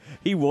 Mosley."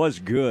 He was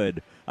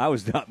good. I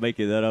was not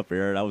making that up,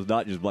 Aaron. I was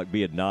not just like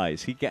being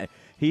nice.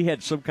 He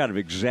had some kind of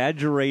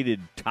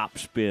exaggerated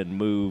topspin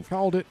move.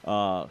 Called it.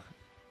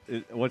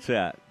 What's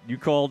that? You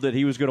called that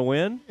he was going to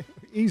win?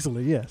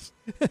 Easily, yes.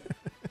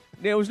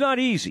 It was not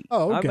easy.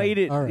 Oh, okay. I made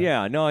it. All right.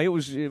 Yeah, no, it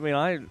was. I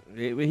mean,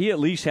 he at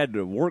least had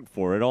to work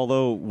for it.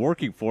 Although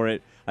working for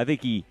it, I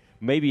think he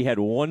maybe had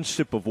one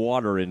sip of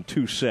water in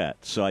 2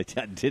 sets, so I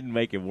didn't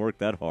make him work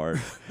that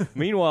hard.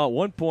 Meanwhile, at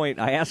one point,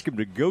 I asked him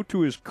to go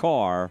to his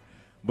car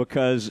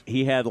because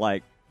he had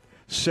like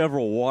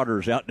several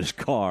waters out in his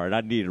car, and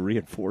I needed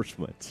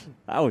reinforcements.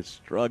 I was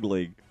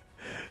struggling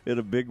in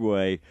a big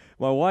way.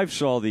 My wife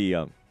saw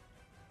the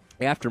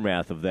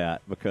aftermath of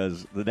that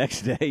because the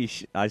next day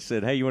I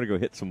said, "Hey, you want to go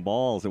hit some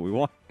balls?" And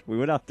we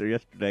went out there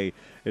yesterday,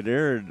 and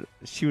Erin,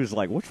 she was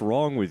like, "What's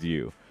wrong with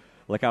you?"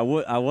 Like I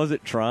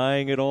wasn't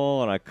trying at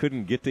all, and I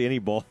couldn't get to any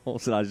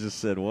balls, and I just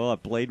said, "Well, I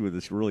played with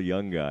this really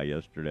young guy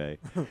yesterday."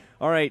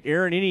 All right,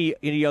 Aaron,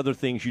 any other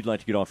things you'd like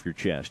to get off your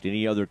chest?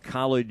 Any other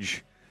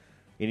college?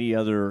 Any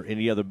other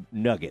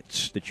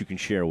nuggets that you can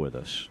share with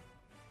us?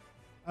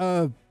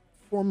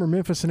 Former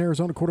Memphis and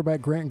Arizona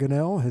quarterback Grant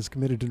Gunnell has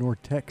committed to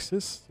North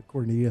Texas,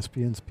 according to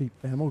ESPN's Pete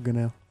Thamel.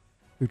 Gunnell,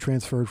 who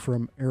transferred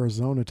from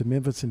Arizona to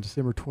Memphis in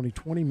December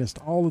 2020, missed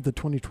all of the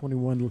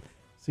 2021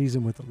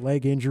 season with a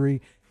leg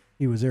injury.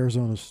 He was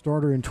Arizona's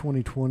starter in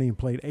 2020 and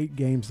played 8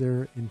 games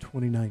there in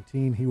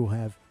 2019. He will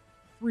have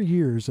 3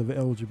 years of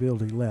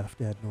eligibility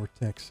left at North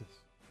Texas.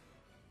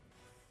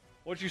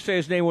 What did you say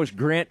his name was?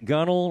 Grant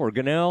Gunnell or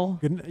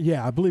Gunnell?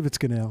 Yeah, I believe it's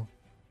Gunnell.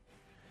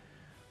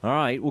 All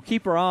right, we'll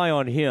keep our eye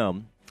on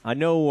him. I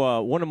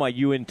know one of my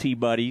UNT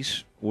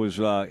buddies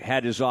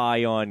had his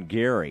eye on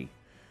Gary.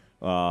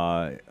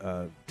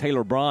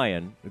 Taylor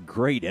Bryan, a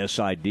great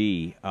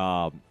SID,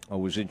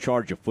 was in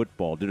charge of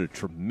football, did a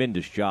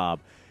tremendous job.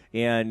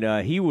 And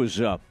he was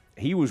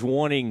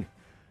wanting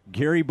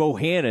Gary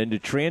Bohannon to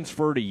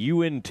transfer to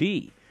UNT.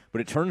 But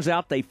it turns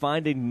out they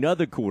find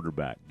another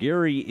quarterback.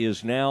 Gary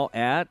is now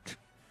at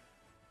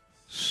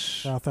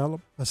South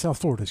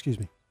Florida, excuse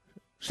me.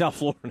 South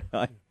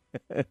Florida.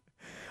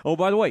 Oh,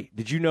 by the way,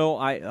 did you know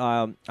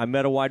I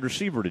met a wide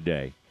receiver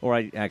today? Or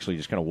I actually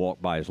just kind of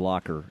walked by his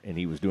locker, and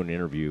he was doing an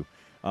interview.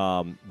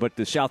 But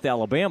the South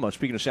Alabama,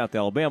 speaking of South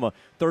Alabama,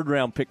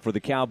 3rd-round pick for the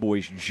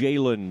Cowboys,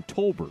 Jalen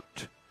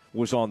Tolbert,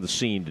 was on the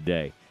scene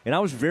today. And I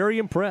was very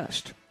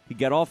impressed. He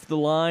got off the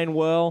line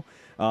well.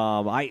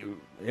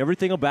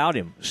 Everything about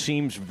him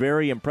seems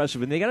very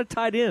impressive. And they got a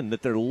tight end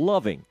that they're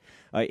loving.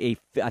 I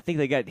think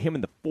they got him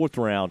in the 4th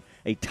round,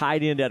 a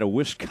tight end out of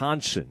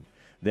Wisconsin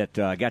that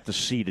I got to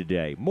see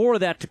today. More of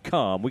that to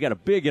come. We got a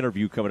big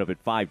interview coming up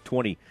at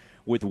 5:20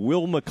 with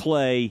Will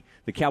McClay,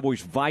 the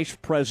Cowboys Vice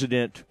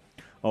President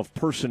of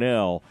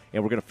Personnel,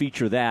 and we're going to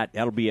feature that.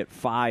 That'll be at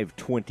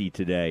 5:20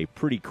 today.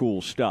 Pretty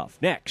cool stuff.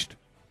 Next,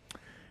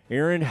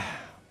 Aaron,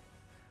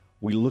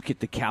 we look at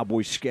the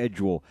Cowboys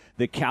schedule.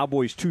 The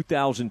Cowboys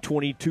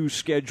 2022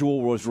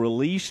 schedule was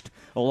released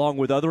along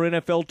with other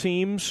NFL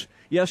teams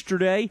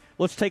yesterday.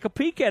 Let's take a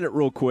peek at it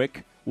real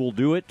quick. We'll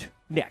do it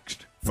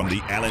next. From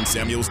the Allen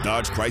Samuels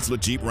Dodge Chrysler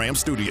Jeep Ram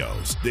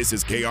Studios, this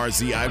is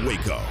KRZI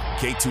Waco,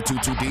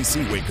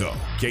 K222DC Waco,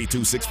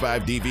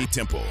 K265DV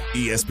Temple,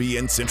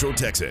 ESPN Central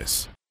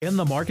Texas. In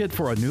the market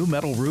for a new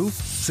metal roof?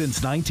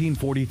 Since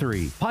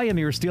 1943,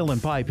 Pioneer Steel &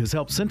 Pipe has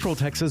helped Central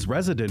Texas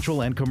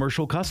residential and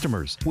commercial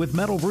customers with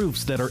metal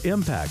roofs that are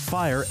impact,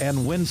 fire,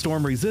 and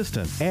windstorm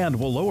resistant and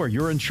will lower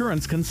your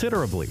insurance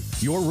considerably.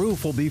 Your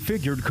roof will be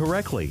figured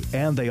correctly,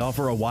 and they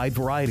offer a wide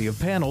variety of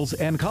panels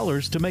and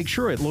colors to make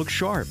sure it looks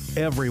sharp.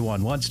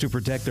 Everyone wants to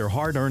protect their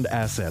hard-earned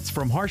assets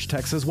from harsh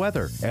Texas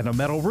weather, and a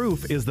metal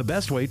roof is the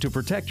best way to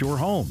protect your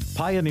home.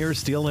 Pioneer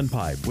Steel &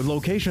 Pipe, with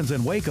locations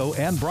in Waco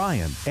and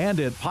Bryan, and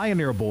at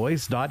pioneerboys.com.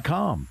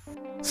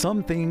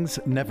 Some things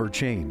never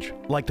change,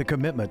 like the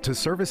commitment to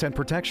service and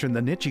protection the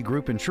Nitschke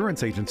Group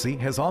Insurance Agency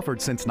has offered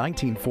since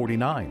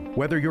 1949.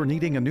 Whether you're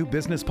needing a new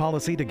business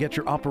policy to get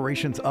your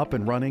operations up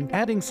and running,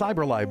 adding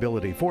cyber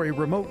liability for a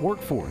remote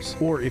workforce,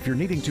 or if you're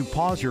needing to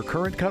pause your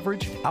current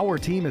coverage, our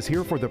team is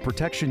here for the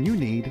protection you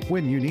need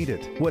when you need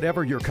it.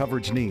 Whatever your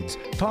coverage needs,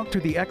 talk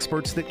to the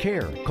experts that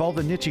care. Call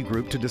the Nitschke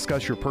Group to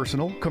discuss your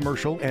personal,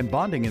 commercial, and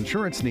bonding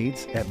insurance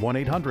needs at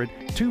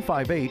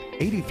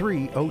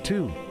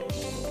 1-800-258-8302.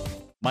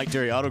 Mike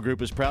Terry Auto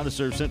Group is proud to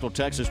serve Central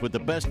Texas with the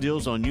best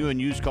deals on new and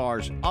used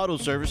cars, auto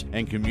service,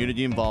 and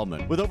community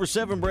involvement. With over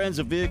 7 brands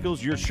of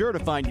vehicles, you're sure to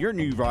find your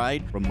new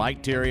ride from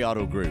Mike Terry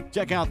Auto Group.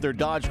 Check out their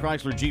Dodge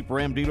Chrysler Jeep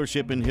Ram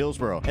dealership in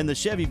Hillsboro and the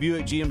Chevy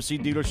Buick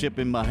GMC dealership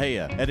in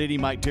Mahia. At any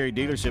Mike Terry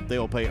dealership, they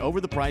will pay over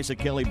the price of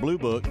Kelley Blue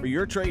Book for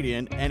your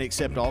trade-in and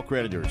accept all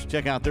creditors.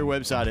 Check out their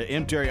website at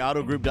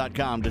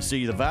mterryautogroup.com to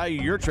see the value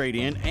of your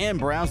trade-in and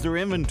browse their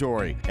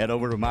inventory. Head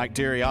over to Mike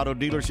Terry Auto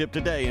Dealership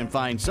today and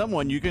find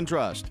someone you can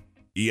trust.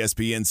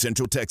 ESPN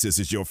Central Texas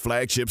is your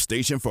flagship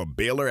station for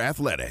Baylor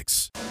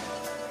Athletics.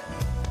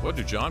 What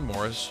do John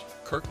Morris,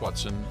 Kirk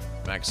Watson,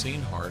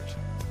 Maxine Hart,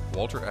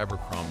 Walter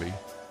Abercrombie,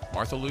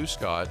 Martha Lou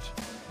Scott,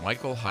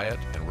 Michael Hyatt,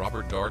 and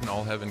Robert Darden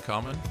all have in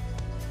common?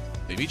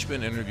 They've each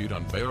been interviewed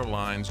on Baylor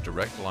Line's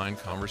Direct Line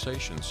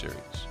Conversation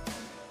series.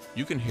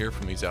 You can hear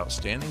from these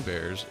outstanding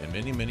Bears and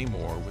many, many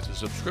more with a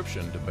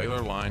subscription to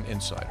Baylor Line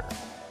Insider.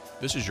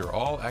 This is your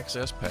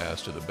all-access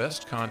pass to the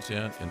best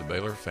content in the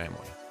Baylor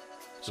family.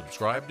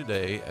 Subscribe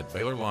today at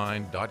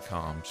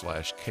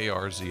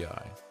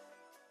BaylorLine.com/KRZI.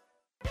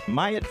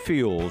 Myatt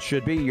Fuels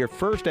should be your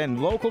first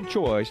and local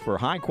choice for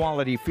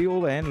high-quality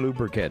fuel and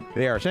lubricant.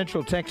 They are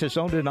Central Texas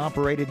owned and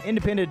operated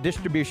independent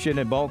distribution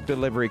and bulk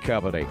delivery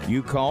company.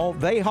 You call,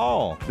 they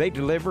haul. They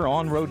deliver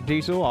on-road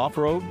diesel,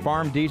 off-road,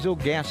 farm diesel,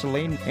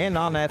 gasoline, and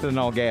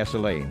non-ethanol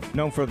gasoline.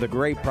 Known for the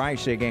great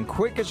pricing and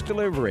quickest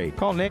delivery.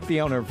 Call Nick, the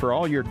owner, for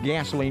all your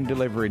gasoline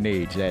delivery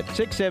needs at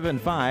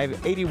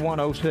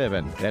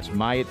 675-8107. That's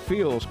Myatt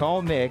Fuels.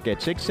 Call Nick at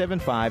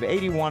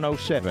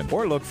 675-8107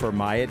 or look for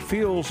Myatt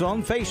Fuels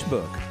on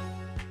Facebook.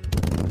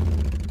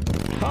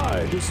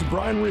 Hi, this is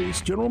Brian Reese,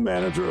 General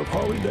Manager of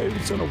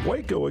Harley-Davidson of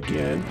Waco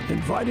again,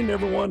 inviting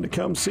everyone to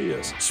come see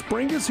us.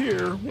 Spring is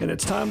here, and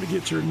it's time to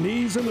get your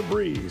knees in the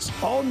breeze.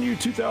 All new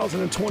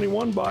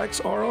 2021 bikes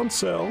are on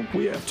sale.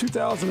 We have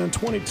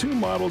 2022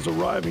 models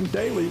arriving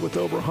daily with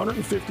over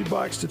 150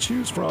 bikes to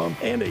choose from,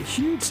 and a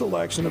huge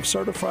selection of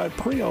certified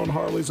pre-owned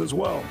Harleys as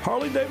well.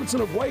 Harley-Davidson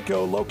of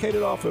Waco,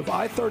 located off of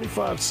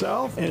I-35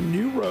 South and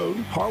New Road.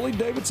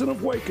 Harley-Davidson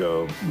of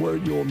Waco, where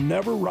you'll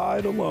never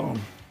ride alone.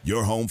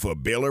 Your home for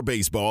Baylor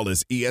baseball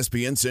is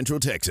ESPN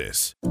Central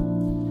Texas.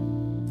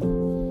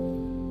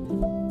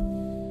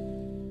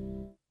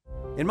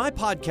 In my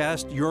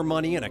podcast, Your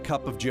Money and a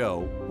Cup of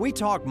Joe, we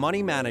talk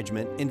money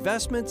management,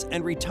 investments,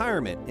 and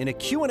retirement in a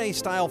Q&A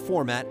style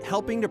format,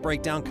 helping to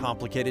break down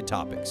complicated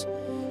topics.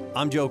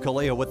 I'm Joe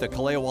Kaleo with the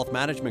Kaleo Wealth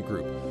Management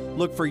Group.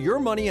 Look for Your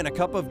Money and a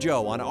Cup of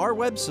Joe on our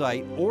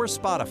website or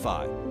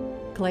Spotify.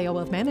 Kaleo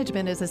Wealth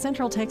Management is a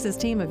Central Texas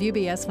team of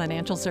UBS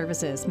Financial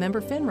Services, member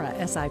FINRA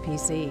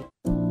SIPC.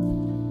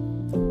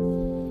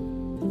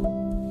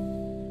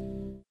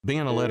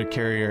 Being a letter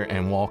carrier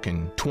and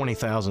walking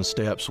 20,000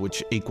 steps,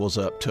 which equals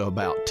up to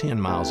about 10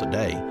 miles a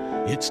day,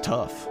 it's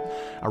tough.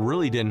 I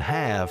really didn't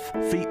have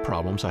feet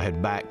problems, I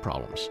had back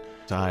problems.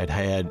 I had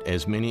had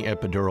as many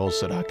epidurals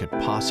that I could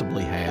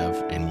possibly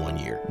have in 1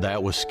 year.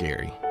 That was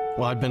scary.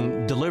 Well, I'd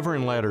been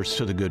delivering letters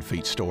to the Good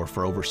Feet store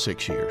for over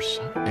 6 years,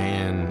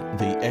 and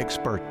the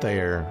expert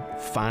there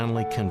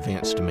finally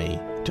convinced me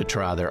to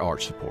try their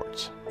arch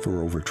supports.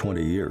 For over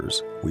 20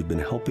 years, we've been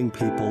helping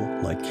people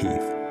like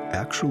Keith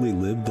actually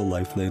live the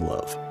life they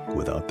love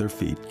without their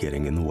feet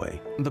getting in the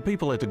way. The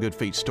people at the Good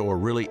Feet store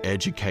really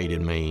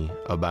educated me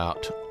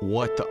about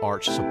what the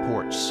arch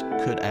supports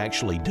could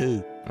actually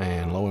do.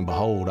 And lo and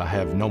behold, I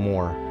have no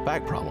more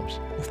back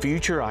problems. The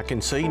future I can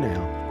see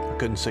now. I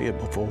couldn't see it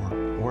before.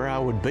 Where I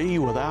would be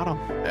without them,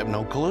 I have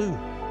no clue.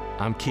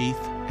 I'm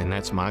Keith, and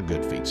that's my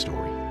Good Feet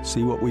story.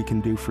 See what we can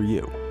do for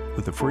you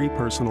with a free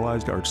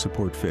personalized arch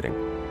support fitting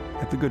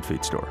at the Good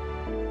Feet store.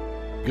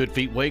 Good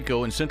Feet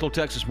Waco in Central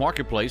Texas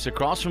Marketplace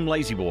across from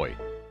Lazy Boy.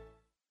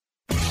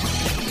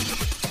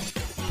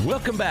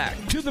 Welcome back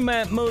to the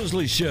Matt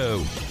Mosley Show.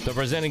 The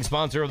presenting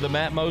sponsor of the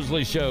Matt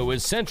Mosley Show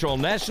is Central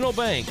National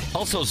Bank.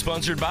 Also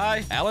sponsored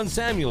by Allen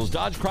Samuels,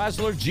 Dodge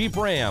Chrysler Jeep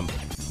Ram,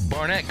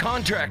 Barnett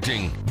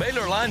Contracting,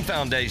 Baylor Line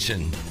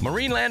Foundation,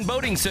 Marineland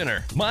Boating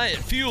Center, Myatt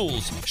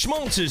Fuels,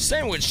 Schmaltz's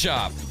Sandwich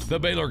Shop, the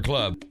Baylor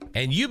Club,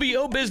 and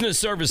UBO Business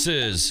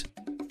Services.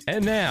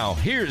 And now,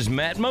 here's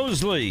Matt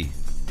Mosley.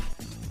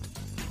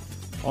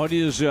 On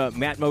his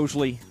Matt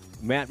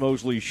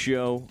Mosley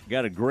Show.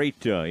 Got a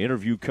great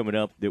interview coming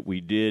up that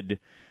we did.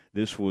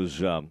 This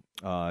was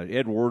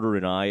Ed Werder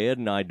and I. Ed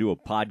and I do a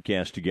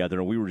podcast together,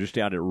 and we were just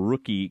out at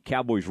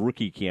Cowboys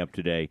rookie camp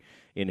today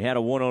and had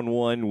a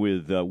one-on-one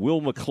with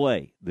Will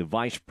McClay, the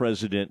vice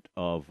president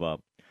of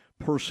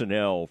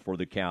personnel for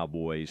the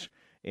Cowboys.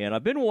 And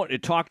I've been wanting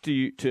to talk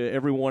to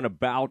everyone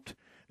about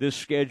this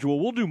schedule.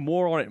 We'll do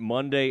more on it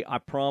Monday, I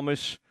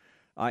promise.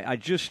 I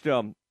just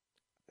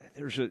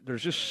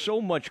there's just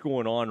so much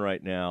going on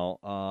right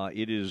now.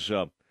 It is,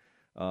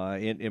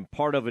 and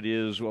part of it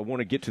is I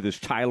want to get to this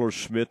Tyler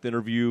Smith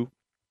interview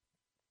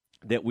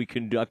that we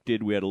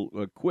conducted. We had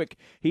a quick.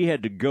 He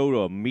had to go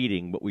to a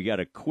meeting, but we got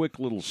a quick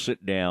little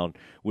sit down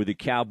with the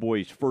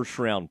Cowboys' first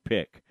round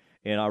pick,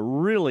 and I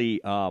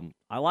really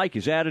I like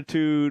his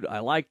attitude. I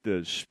like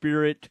the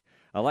spirit.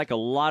 I like a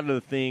lot of the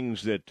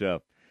things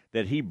that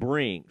he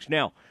brings.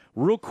 Now,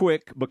 real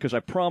quick, because I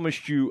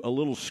promised you a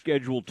little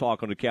scheduled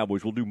talk on the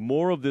Cowboys. We'll do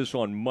more of this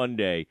on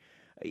Monday.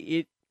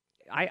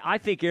 I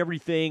think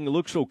everything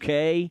looks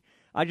okay.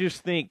 I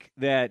just think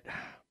that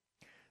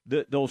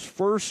those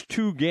first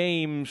two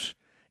games,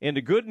 and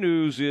the good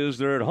news is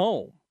they're at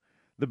home.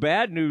 The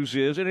bad news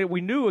is, and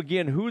we knew,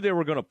 again, who they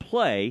were going to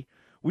play.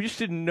 We just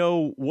didn't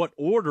know what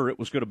order it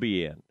was going to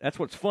be in. That's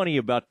what's funny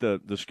about the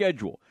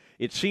schedule.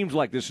 It seems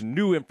like this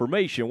new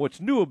information.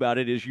 What's new about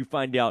it is you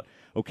find out,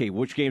 okay,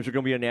 which games are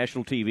going to be on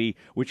national TV,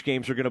 which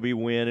games are going to be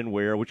when and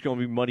where, which are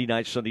going to be Monday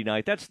night, Sunday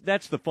night.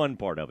 That's the fun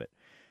part of it.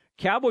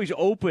 Cowboys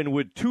open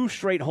with 2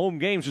 straight home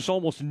games. This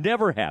almost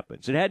never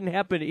happens. It hadn't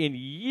happened in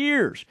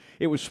years.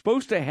 It was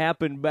supposed to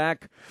happen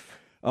back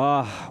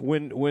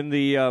when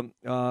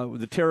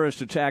the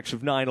terrorist attacks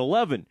of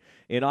 9/11,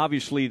 and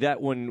obviously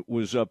that one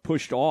was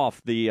pushed off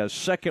the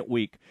second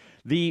week.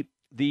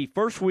 The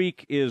first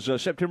week is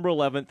September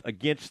 11th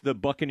against the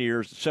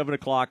Buccaneers, 7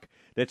 o'clock.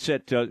 That's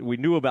we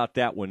knew about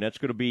that one. That's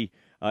going to be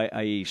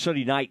a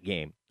Sunday night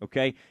game,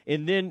 okay?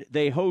 And then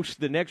they host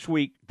the next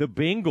week. The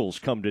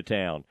Bengals come to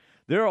town.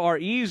 There are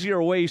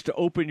easier ways to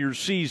open your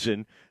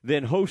season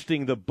than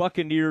hosting the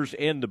Buccaneers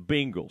and the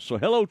Bengals. So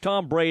hello,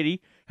 Tom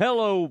Brady.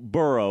 Hello,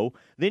 Burrow.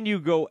 Then you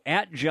go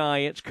at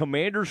Giants.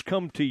 Commanders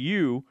come to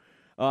you.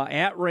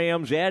 At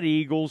Rams, at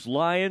Eagles,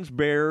 Lions,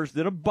 Bears,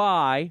 then a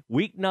bye,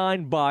 Week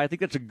 9 bye. I think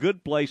that's a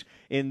good place.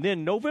 And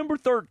then November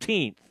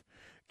 13th,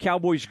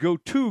 Cowboys go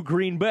to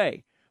Green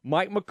Bay.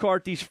 Mike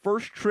McCarthy's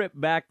first trip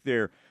back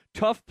there.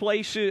 Tough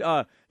places,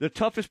 the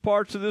toughest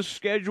parts of this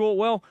schedule,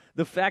 well,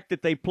 the fact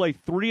that they play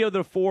 3 of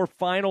the 4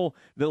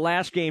 the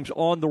last games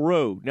on the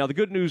road. Now, the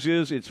good news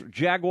is it's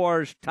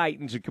Jaguars,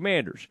 Titans, and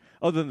Commanders.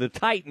 Other than the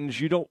Titans,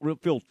 you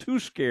don't feel too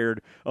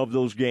scared of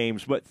those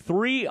games. But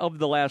 3 of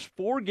the last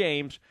 4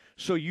 games,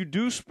 so you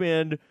do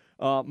spend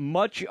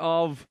much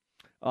of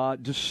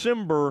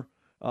December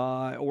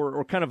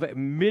or kind of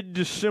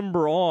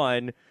mid-December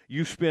on,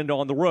 you spend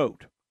on the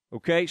road.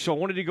 Okay, so I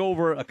wanted to go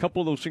over a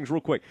couple of those things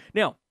real quick.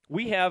 Now,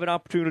 we have an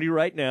opportunity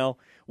right now.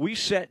 We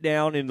sat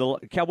down in the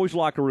Cowboys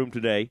locker room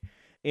today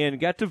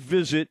and got to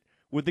visit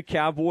with the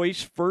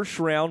Cowboys'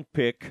 first-round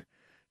pick,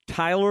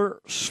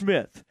 Tyler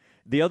Smith.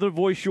 The other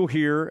voice you'll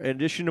hear, in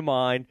addition to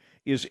mine,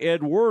 is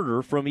Ed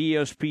Werder from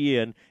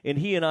ESPN, and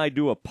he and I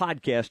do a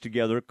podcast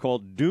together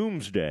called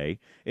Doomsday,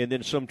 and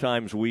then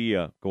sometimes we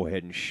go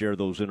ahead and share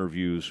those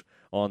interviews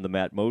on the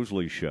Matt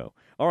Mosley Show.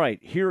 All right,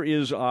 here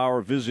is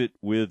our visit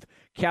with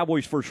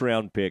Cowboys'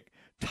 first-round pick,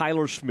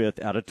 Tyler Smith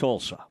out of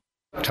Tulsa.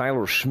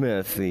 Tyler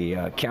Smith,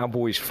 the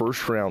Cowboys'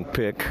 first-round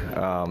pick,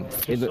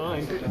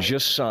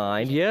 just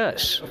signed.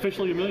 Yes,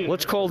 officially $1 million.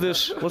 Let's call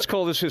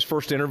this his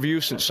first interview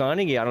since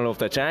signing. I don't know if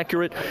that's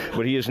accurate,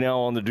 but he is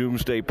now on the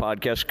Doomsday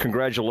podcast.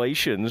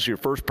 Congratulations, your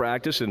first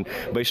practice, and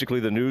basically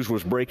the news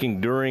was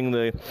breaking during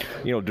the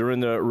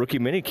rookie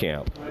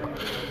minicamp.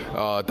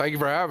 Thank you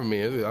for having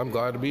me. I'm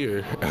glad to be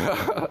here.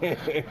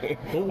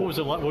 What was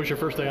it like? What was your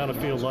first day on the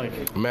field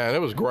like? Man,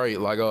 it was great.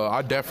 Like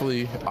I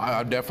definitely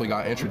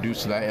got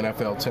introduced to that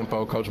NFL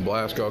tempo. Coach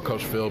Blasco,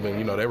 Coach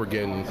Philbin, they were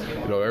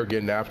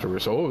getting after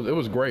it. So it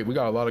was great. We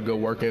got a lot of good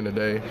work in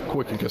today,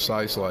 quick and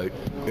concise, and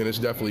it's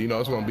definitely,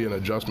 it's going to be an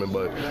adjustment,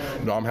 but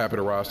I'm happy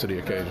to rise to the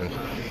occasion.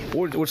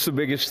 What's the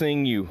biggest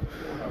thing you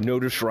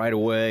noticed right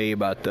away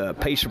about the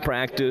pace of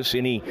practice?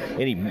 Any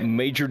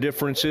major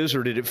differences,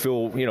 or did it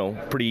feel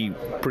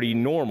pretty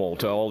normal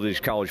to all these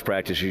college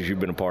practices you've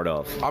been a part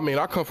of? I mean,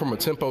 I come from a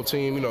tempo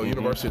team.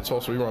 University of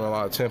Tulsa, we run a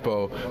lot of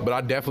tempo, but I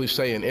definitely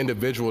say an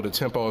individual, the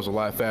tempo is a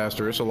lot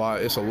faster.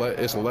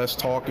 It's less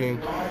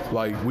talking.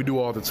 Like, we do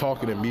all the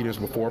talking in meetings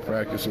before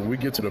practice, and we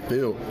get to the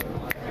field,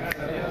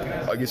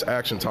 it's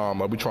action time.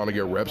 Like, we're trying to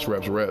get reps.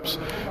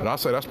 And I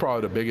say that's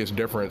probably the biggest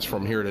difference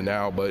from here to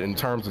now. But in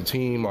terms of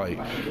team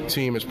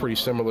is pretty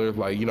similar.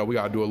 We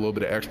got to do a little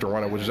bit of extra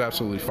running, which is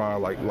absolutely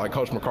fine. Like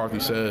Coach McCarthy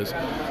says,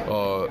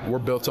 we're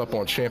built up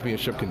on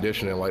championship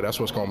conditioning. That's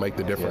what's going to make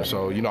the difference.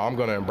 So, I'm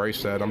going to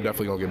embrace that. I'm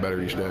definitely going to get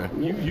better each day.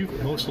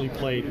 You've mostly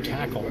played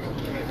tackle.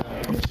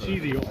 You see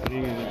the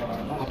opening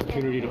and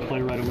opportunity to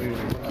play right away as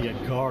a rookie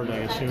at guard, I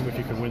assume, if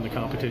you can win the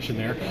competition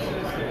there.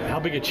 How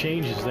big a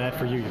change is that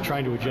for you? You're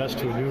trying to adjust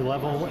to a new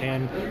level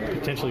and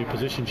potentially a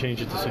position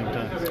change at the same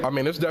time. I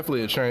mean, it's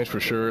definitely a change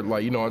for sure.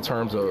 Like, you know, in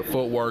terms of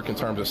footwork, in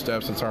terms of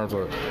steps, in terms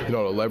of, you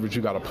know, the leverage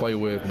you got to play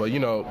with. But, you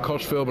know,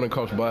 Coach Philbin and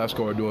Coach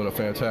Blasco are doing a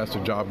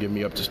fantastic job getting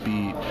me up to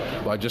speed.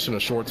 Like, just in a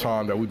short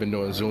time that we've been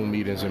doing Zoom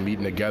meetings and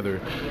meeting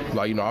together,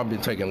 like, you know, I've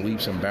been taking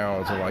leaps and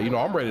bounds. And, like, you know,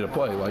 I'm ready to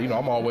play. Like, you know,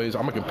 I'm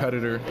a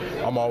competitor.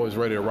 I'm always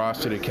ready to rise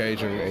to the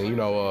occasion. And, you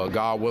know,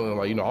 God willing,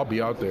 like, you know, I'll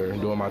be out there and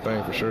doing my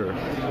thing for sure.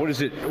 What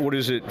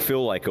does it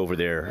feel like over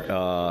there,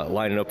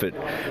 lining up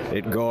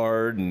at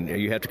guard, and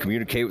you have to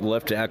communicate with the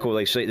left tackle?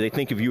 They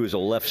think of you as a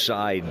left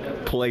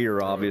side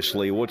player,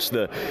 obviously. What's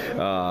the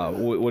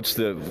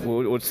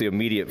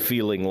immediate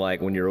feeling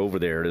like when you're over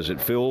there? Does it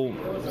feel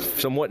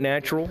somewhat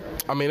natural?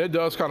 I mean, it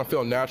does kind of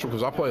feel natural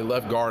because I played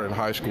left guard in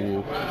high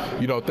school.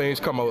 You know, things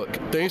come a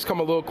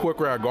little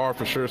quicker at guard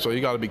for sure, so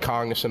you got to be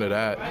cognizant of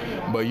that.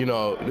 But, you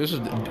know, this is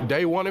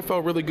day one. It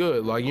felt really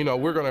good. Like, you know,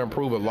 we're going to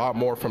improve a lot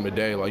more from the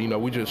day. Like, you know,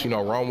 we just, you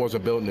know, Rome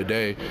wasn't built in a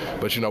day,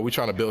 but, you know, we're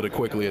trying to build it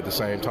quickly at the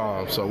same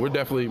time. So we're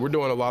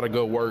doing a lot of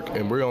good work,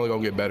 and we're only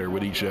going to get better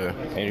with each year.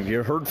 And have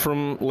you heard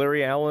from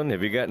Larry Allen?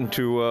 Have you gotten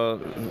to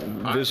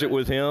visit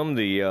with him?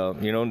 You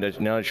know,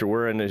 now that you're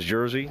wearing his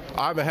jersey?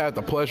 I haven't had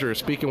the pleasure of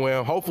speaking with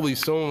him. Hopefully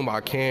soon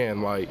I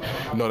can. Like,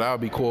 you know, that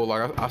would be cool.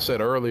 Like I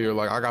said earlier,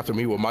 like I got to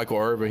meet with Michael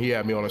Irvin. He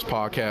had me on his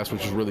podcast,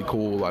 which was really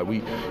cool. Like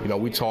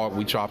we talked,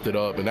 we chopped it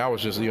up, and that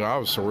was just, you know, that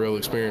was a surreal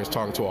experience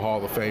talking to a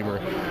Hall of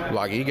Famer.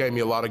 Like, he gave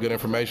me a lot of good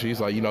information. He's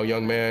like, you know,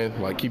 young man,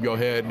 like, keep your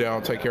head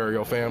down, take care of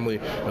your family,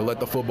 and let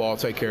the football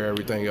take care of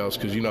everything else.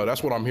 Because, you know,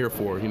 that's what I'm here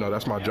for. You know,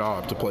 that's my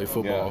job, to play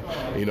football.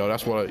 Yeah. You know,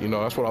 that's what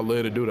I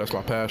live to do. That's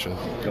my passion.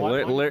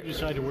 Why did you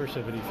decide to wear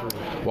 73?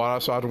 Why I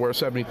decided to wear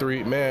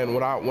 73? Man,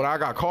 when I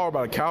got called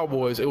by the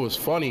Cowboys, it was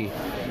funny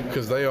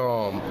because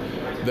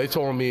they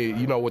told me,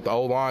 you know, with the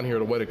O-line here,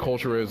 the way the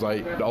culture is,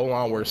 like, the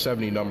O-line wears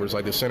 70 numbers.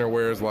 Like, the center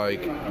wears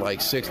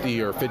like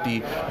 60 or 50,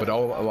 but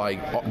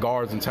like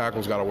guards and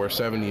tackles got to wear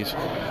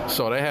 70s.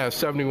 So they had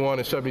 71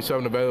 and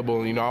 77 available.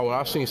 And, you know, when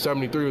I seen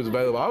 73 was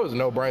available, it was a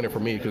no-brainer for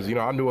me because, you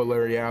know, I knew a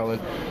Larry Allen.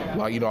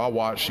 Like, you know, I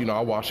watched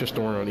his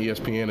story on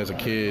ESPN as a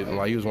kid, and,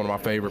 like, he was one of my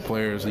favorite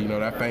players. You know,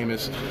 that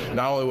famous,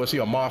 not only was he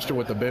a monster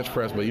with the bench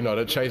press, but, you know,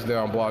 the chase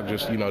down block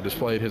just, you know,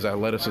 displayed his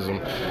athleticism.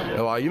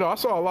 And, like, you know, I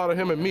saw a lot of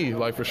him in me,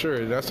 like, for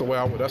sure. That's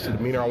the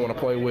demeanor I want to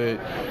play with.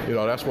 You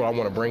know, that's what I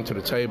want to bring to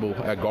the table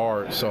at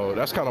guard. So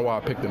that's kind of why I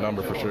picked the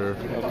number for sure.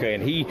 Okay,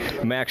 and he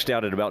maxed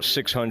out at about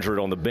 600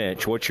 on the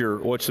bench. What's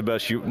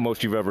the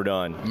most you've ever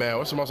done? Man,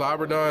 what's the most I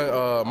ever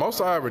done?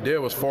 Most I ever did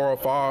was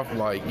 405.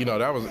 Like, you know,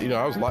 that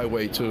was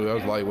lightweight too. That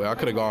was lightweight. I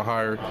could have gone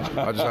higher.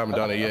 I just haven't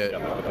done it yet.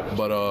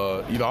 But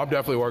you know, I'm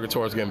definitely working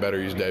towards getting better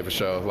each day for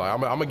sure. Like,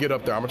 I'm gonna get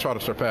up there. I'm gonna try to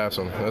surpass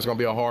him. That's gonna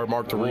be a hard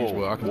mark to reach,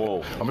 but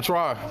I'm gonna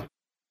try.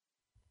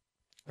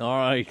 All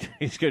right,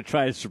 he's going to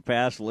try to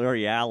surpass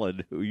Larry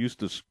Allen, who used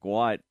to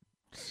squat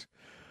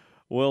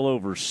well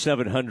over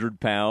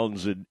 700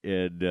 pounds, and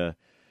I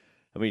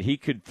mean, he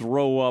could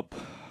throw up.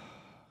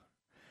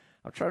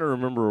 I'm trying to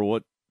remember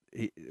at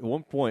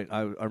one point,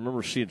 I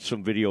remember seeing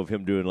some video of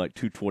him doing like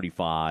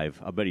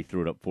 225. I bet he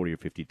threw it up 40 or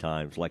 50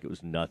 times like it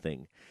was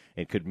nothing,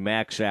 and could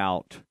max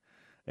out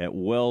at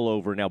well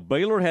over. Now,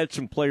 Baylor had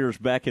some players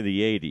back in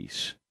the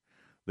 80s.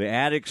 The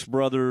Addix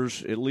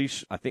brothers, at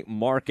least I think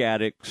Mark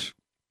Addix,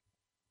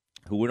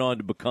 who went on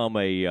to become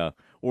a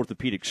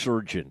orthopedic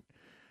surgeon,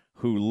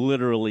 who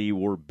literally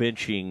were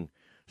benching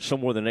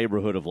somewhere in the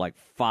neighborhood of like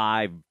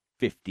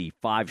 550,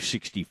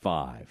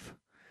 565,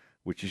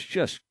 which is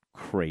just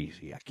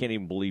crazy. I can't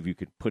even believe you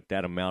could put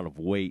that amount of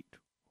weight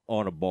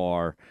on a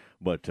bar,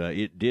 but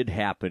it did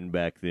happen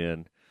back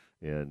then.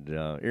 And,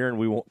 Aaron,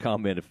 we won't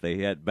comment if they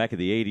had – back in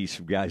the 80s,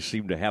 some guys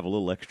seemed to have a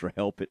little extra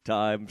help at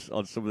times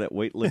on some of that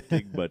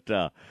weightlifting,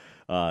 but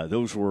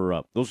those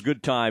were those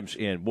good times.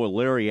 And, boy,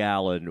 Larry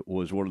Allen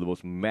was one of the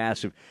most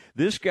massive.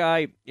 This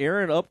guy,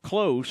 Aaron, up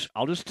close,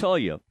 I'll just tell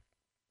you,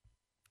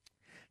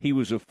 he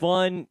was a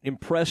fun,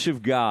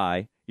 impressive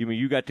guy. I mean,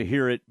 you got to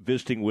hear it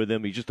visiting with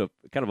him. He's just a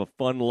kind of a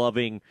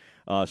fun-loving,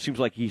 seems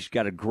like he's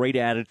got a great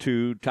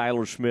attitude,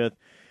 Tyler Smith.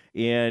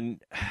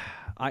 And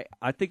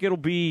I think it'll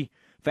be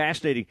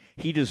fascinating.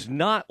 He does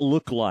not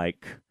look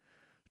like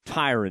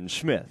Tyron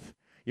Smith.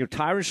 You know,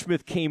 Tyron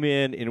Smith came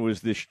in and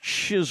was this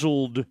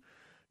chiseled,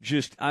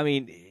 just, I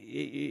mean,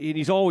 and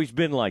he's always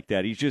been like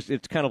that. He's just,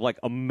 it's kind of like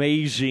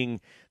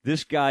amazing.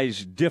 This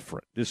guy's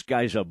different. This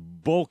guy's a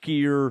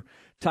bulkier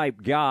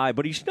type guy,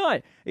 but he's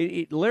not.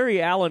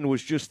 Larry Allen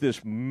was just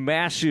this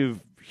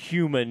massive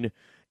human,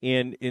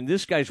 and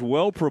this guy's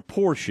well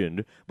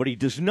proportioned, but he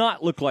does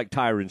not look like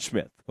Tyron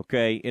Smith,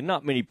 okay? And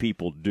not many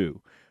people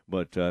do,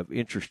 but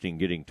interesting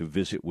getting to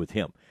visit with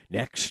him.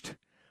 Next,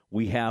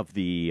 we have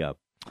the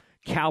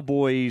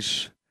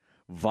Cowboys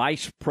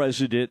Vice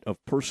President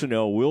of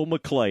Personnel, Will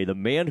McClay, the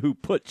man who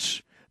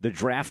puts the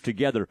draft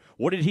together.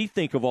 What did he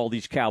think of all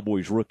these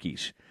Cowboys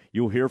rookies?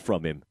 You'll hear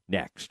from him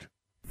next.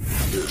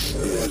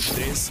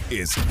 This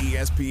is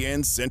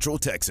ESPN Central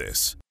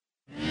Texas.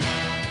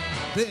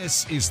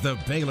 This is the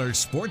Baylor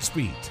Sports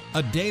Beat,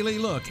 a daily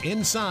look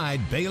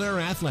inside Baylor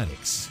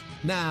athletics.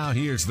 Now,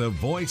 here's the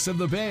voice of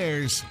the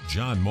Bears,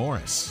 John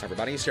Morris.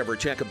 Everybody, it's time for a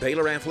check of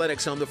Baylor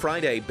athletics on the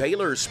Friday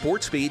Baylor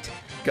Sports Beat.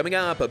 Coming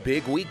up, a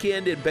big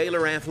weekend in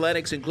Baylor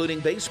athletics, including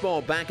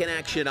baseball back in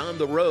action on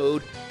the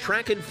road,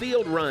 track and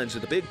field runs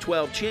at the Big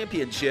 12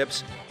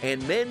 championships,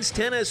 and men's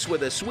tennis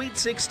with a Sweet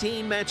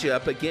 16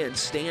 matchup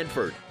against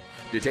Stanford.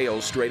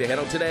 Details straight ahead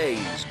on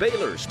today's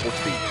Baylor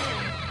Sports Beat.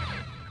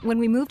 When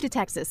we moved to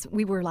Texas,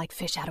 we were like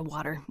fish out of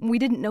water. We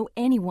didn't know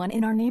anyone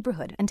in our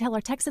neighborhood until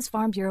our Texas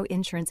Farm Bureau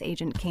insurance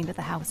agent came to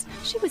the house.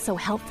 She was so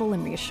helpful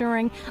and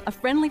reassuring, a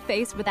friendly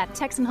face with that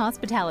Texan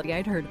hospitality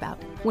I'd heard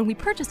about. When we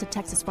purchased a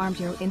Texas Farm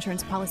Bureau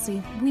insurance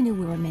policy, we knew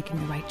we were making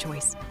the right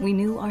choice. We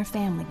knew our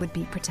family would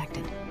be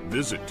protected.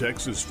 Visit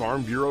Texas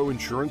Farm Bureau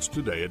Insurance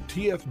today at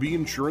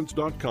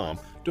tfbinsurance.com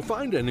to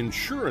find an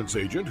insurance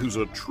agent who's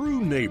a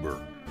true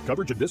neighbor.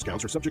 Coverage and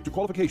discounts are subject to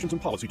qualifications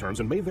and policy terms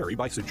and may vary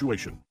by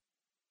situation.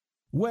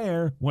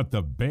 Wear what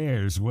the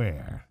Bears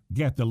wear.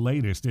 Get the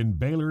latest in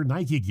Baylor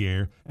Nike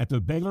gear at the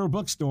Baylor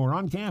Bookstore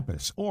on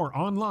campus or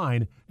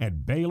online at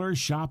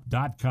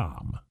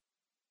BaylorShop.com.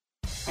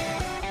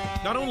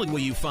 Not only will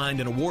you find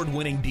an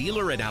award-winning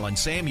dealer at Allen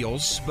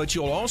Samuels, but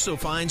you'll also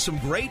find some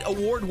great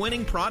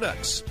award-winning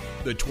products.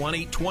 The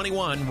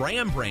 2021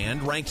 Ram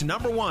brand ranked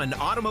 #1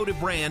 automotive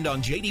brand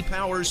on J.D.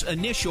 Power's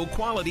initial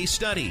quality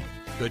study.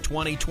 The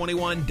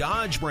 2021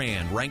 Dodge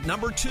brand ranked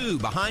 #2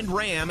 behind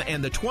Ram,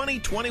 and the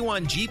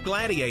 2021 Jeep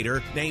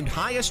Gladiator named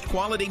highest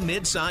quality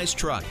midsize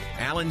truck.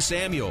 Allen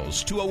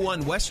Samuels,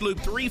 201 West Loop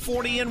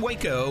 340 in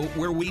Waco,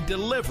 where we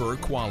deliver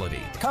quality.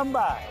 Come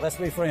by, let's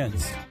be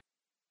friends.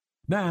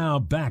 Now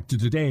back to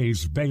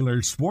today's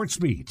Baylor Sports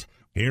Beat.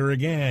 Here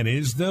again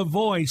is the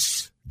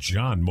voice,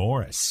 John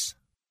Morris.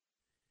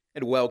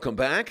 And welcome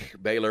back.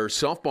 Baylor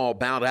softball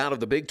bowed out of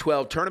the Big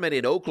 12 tournament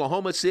in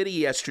Oklahoma City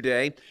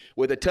yesterday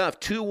with a tough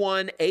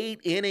 2-1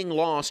 8-inning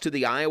loss to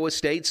the Iowa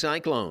State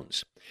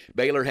Cyclones.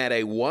 Baylor had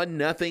a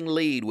 1-0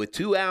 lead with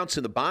 2 outs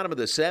in the bottom of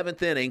the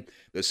 7th inning.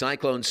 The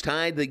Cyclones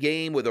tied the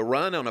game with a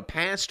run on a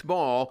passed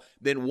ball,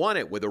 then won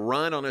it with a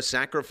run on a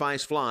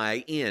sacrifice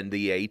fly in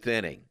the 8th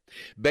inning.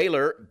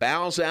 Baylor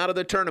bows out of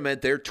the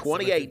tournament. They're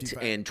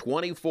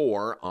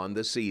 28-24 on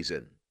the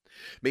season.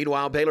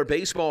 Meanwhile, Baylor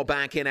baseball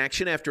back in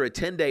action after a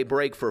 10-day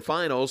break for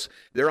finals.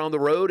 They're on the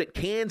road at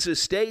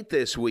Kansas State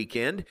this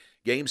weekend.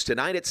 Games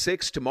tonight at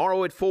 6,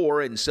 tomorrow at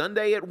 4, and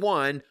Sunday at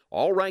 1,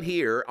 all right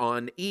here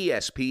on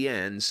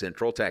ESPN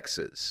Central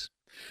Texas.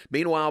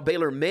 Meanwhile,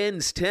 Baylor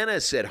men's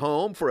tennis at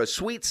home for a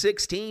Sweet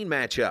 16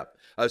 matchup,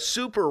 a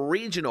super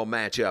regional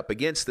matchup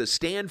against the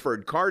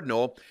Stanford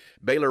Cardinal.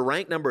 Baylor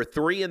ranked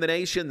 #3 in the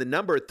nation, the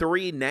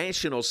 #3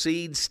 national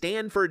seed,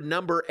 Stanford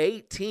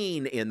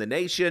 #18 in the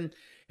nation.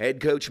 Head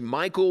coach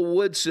Michael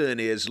Woodson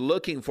is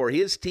looking for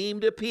his team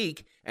to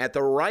peak at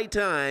the right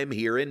time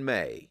here in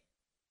May.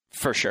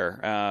 For sure.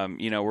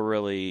 We're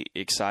really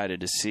excited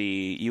to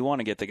see. You want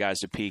to get the guys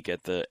to peak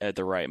at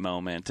the right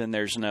moment, and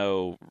there's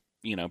no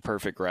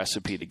perfect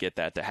recipe to get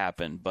that to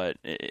happen. But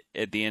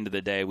at the end of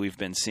the day, we've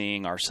been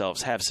seeing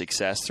ourselves have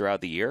success throughout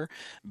the year,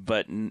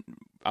 but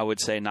I would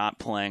say not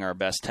playing our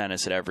best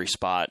tennis at every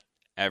spot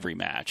every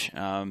match,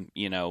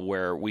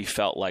 where we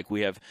felt like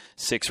we have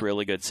 6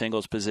 really good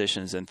singles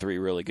positions and 3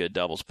 really good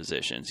doubles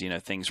positions.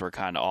 Things were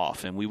kind of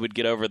off, and we would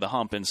get over the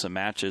hump in some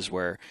matches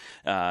where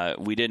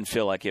we didn't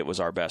feel like it was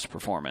our best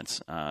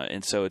performance.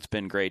 And so it's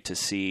been great to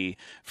see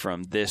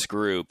from this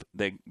group,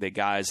 the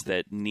guys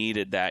that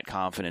needed that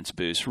confidence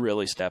boost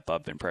really step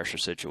up in pressure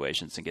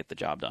situations and get the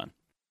job done.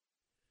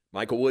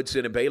 Michael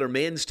Woodson and Baylor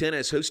men's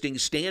tennis hosting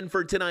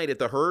Stanford tonight at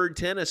the Hurd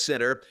Tennis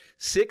Center.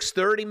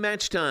 6:30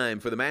 match time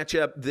for the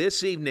matchup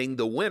this evening.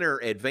 The winner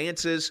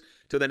advances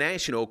to the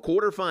national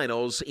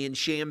quarterfinals in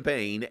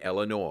Champaign,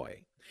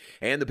 Illinois.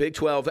 And the Big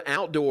 12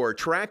 Outdoor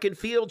Track and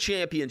Field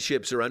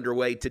Championships are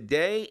underway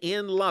today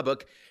in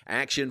Lubbock.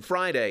 Action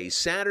Friday,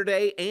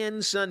 Saturday,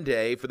 and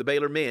Sunday for the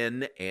Baylor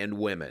men and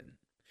women.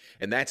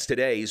 And that's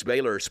today's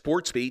Baylor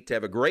Sports Beat.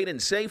 Have a great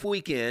and safe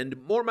weekend.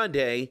 More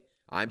Monday.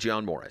 I'm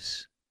John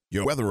Morris.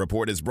 Your weather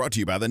report is brought to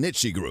you by the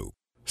Nitsche Group.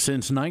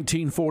 Since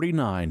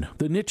 1949,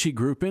 the Nitsche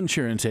Group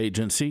Insurance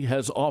Agency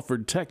has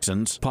offered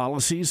Texans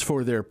policies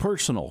for their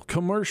personal,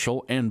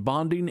 commercial, and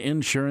bonding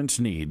insurance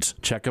needs.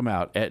 Check them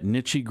out at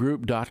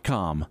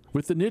NitscheGroup.com.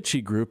 With the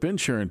Nitsche Group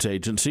Insurance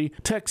Agency,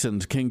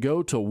 Texans can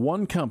go to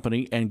one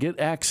company and get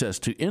access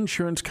to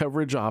insurance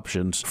coverage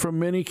options from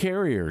many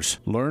carriers.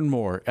 Learn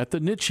more at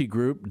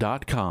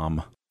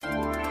thenitschegroup.com.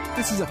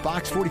 This is a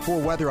Fox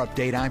 44 weather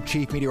update. I'm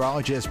Chief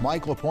Meteorologist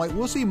Mike LaPointe.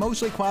 We'll see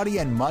mostly cloudy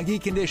and muggy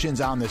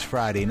conditions on this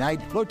Friday night.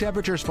 Low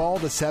temperatures fall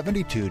to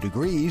 72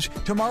 degrees.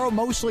 Tomorrow,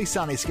 mostly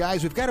sunny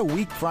skies. We've got a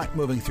weak front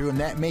moving through, and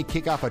that may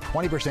kick off a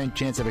 20%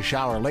 chance of a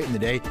shower late in the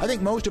day. I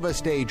think most of us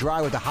stay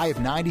dry with a high of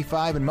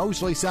 95 and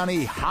mostly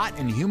sunny, hot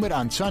and humid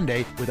on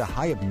Sunday with a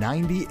high of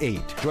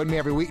 98. Join me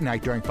every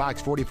weeknight during Fox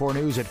 44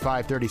 News at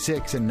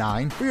 5:36 and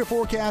 9 for your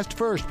forecast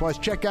first. Plus,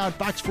 check out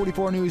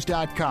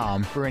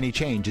fox44news.com for any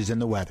changes in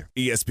the weather.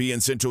 ESPN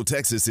Central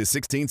Texas is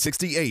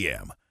 1660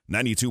 AM.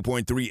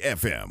 92.3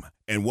 FM,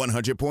 and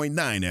 100.9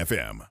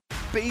 FM.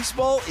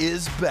 Baseball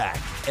is back,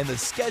 and the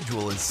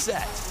schedule is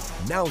set.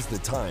 Now's the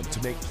time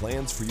to make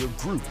plans for your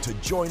group to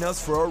join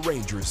us for a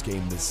Rangers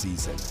game this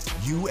season.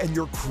 You and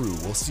your crew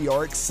will see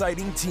our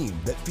exciting team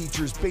that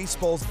features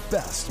baseball's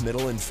best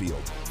middle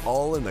infield,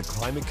 all in the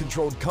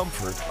climate-controlled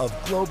comfort of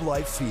Globe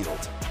Life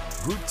Field.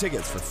 Group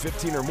tickets for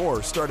 15 or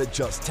more start at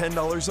just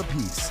 $10 a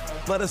piece.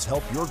 Let us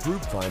help your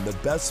group find the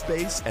best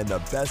space and the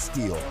best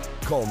deal.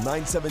 Call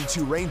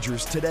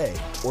 972-RANGERS today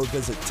or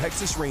visit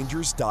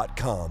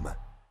TexasRangers.com.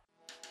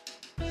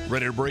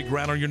 Ready to break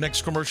ground on your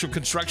next commercial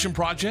construction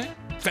project?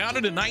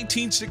 Founded in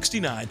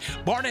 1969,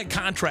 Barnett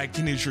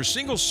Contracting is your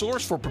single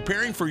source for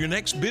preparing for your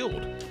next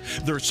build.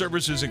 Their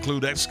services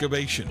include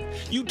excavation,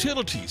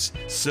 utilities,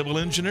 civil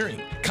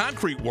engineering,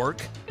 concrete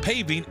work,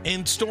 paving,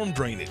 and storm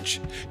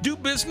drainage. Do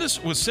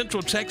business with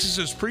Central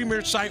Texas's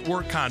premier site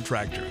work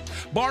contractor,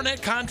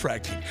 Barnett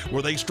Contracting,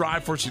 where they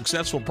strive for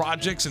successful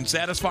projects and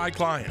satisfied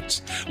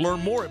clients.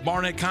 Learn more at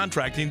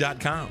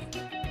barnettcontracting.com.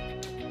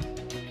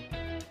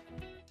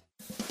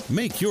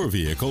 Make your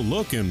vehicle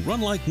look and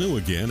run like new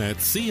again at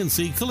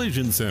CNC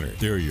Collision Center.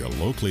 They're your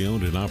locally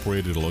owned and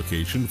operated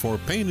location for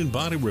paint and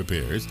body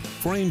repairs,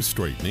 frame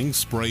straightening,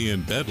 spray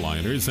and bed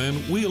liners, and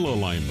wheel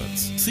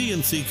alignments.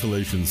 CNC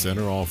Collision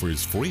Center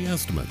offers free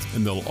estimates,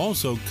 and they'll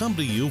also come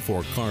to you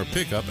for car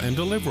pickup and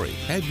delivery.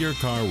 Have your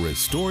car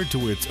restored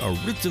to its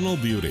original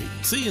beauty.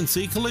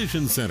 CNC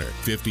Collision Center,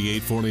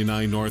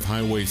 5849 North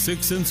Highway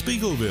 6 in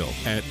Spiegelville,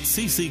 at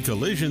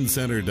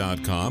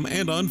cccollisioncenter.com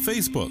and on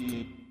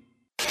Facebook.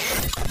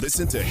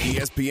 Listen to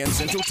ESPN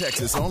Central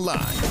Texas online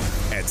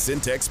at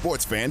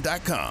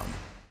syntechsportsfan.com.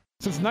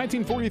 Since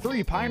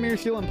 1943, Pioneer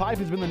Steel and Pipe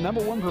has been the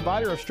 #1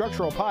 provider of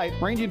structural pipe,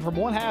 ranging from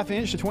 1/2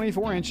 inch to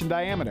 24 inch in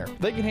diameter.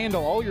 They can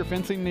handle all your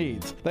fencing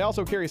needs. They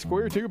also carry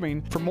square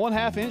tubing from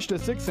 1/2 inch to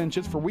 6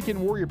 inches for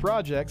weekend warrior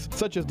projects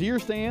such as deer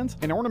stands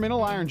and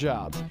ornamental iron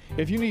jobs.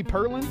 If you need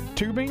purlin,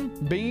 tubing,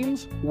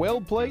 beams,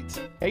 weld plates,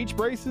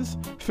 H-braces,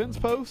 fence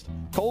posts,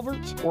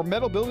 culverts, or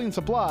metal building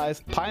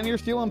supplies, Pioneer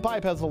Steel and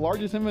Pipe has the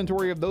largest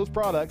inventory of those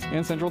products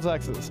in Central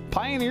Texas.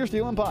 Pioneer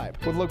Steel and Pipe,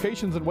 with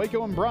locations in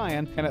Waco and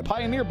Bryan and at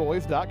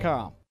pioneerboys.com.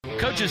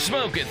 Coach's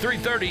Smoke at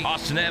 330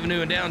 Austin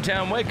Avenue in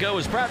downtown Waco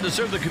is proud to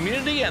serve the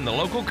community and the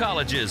local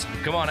colleges.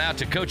 Come on out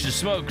to Coach's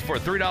Smoke for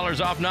 $3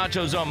 off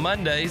nachos on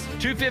Mondays,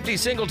 $2.50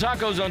 single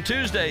tacos on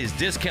Tuesdays,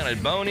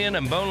 discounted bone-in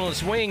and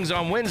boneless wings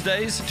on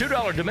Wednesdays,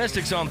 $2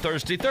 domestics on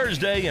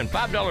Thursday, and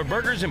 $5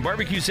 burgers and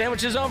barbecue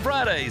sandwiches on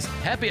Fridays.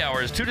 Happy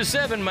hour is 2 to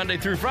 7 Monday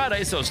through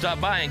Friday, so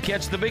stop by and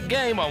catch the big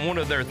game on one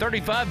of their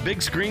 35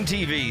 big screen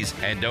TVs.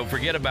 And don't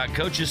forget about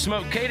Coach's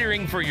Smoke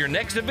catering for your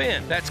next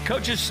event. That's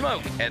Coach's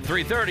Smoke at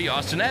 330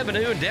 Austin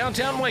Avenue in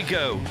downtown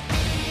Waco.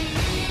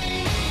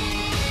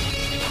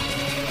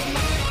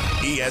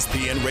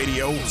 ESPN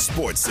Radio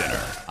Sports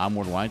Center. I'm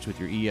Ward Weitz with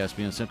your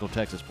ESPN Central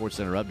Texas Sports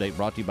Center update,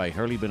 brought to you by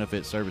Hurley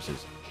Benefit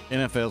Services.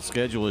 NFL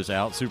schedule is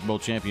out. Super Bowl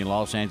champion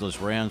Los Angeles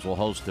Rams will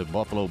host the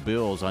Buffalo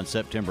Bills on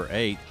September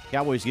 8th.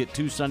 Cowboys get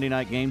 2 Sunday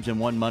night games and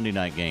 1 Monday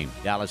night game.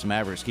 Dallas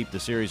Mavericks keep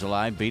the series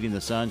alive, beating the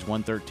Suns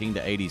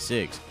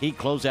 113-86. Heat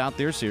close out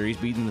their series,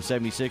 beating the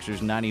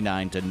 76ers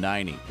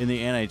 99-90. In the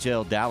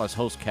NHL, Dallas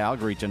hosts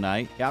Calgary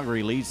tonight.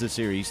 Calgary leads the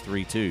series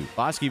 3-2.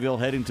 Bosqueville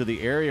heading to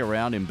the area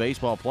round in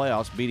baseball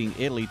playoffs, beating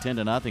Italy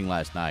 10-0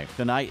 last night.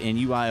 Tonight in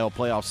UIL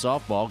playoff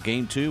softball,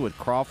 Game 2 with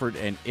Crawford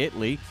and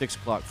Italy, 6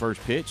 o'clock first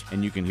pitch,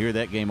 and you can hear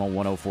that game on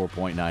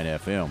 104.9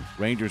 FM.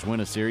 Rangers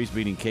win a series,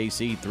 beating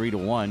KC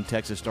 3-1.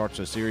 Texas starts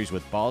a series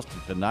with Boston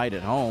tonight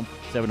at home,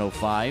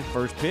 7:05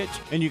 first pitch,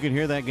 and you can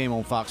hear that game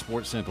on Fox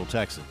Sports Central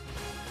Texas.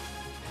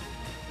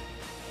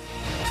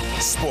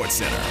 Sports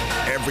Center,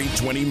 every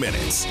 20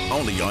 minutes,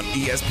 only on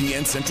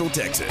ESPN Central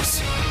Texas.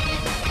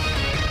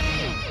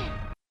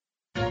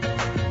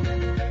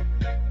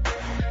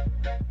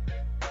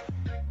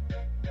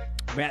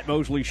 Matt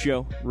Mosley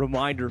Show.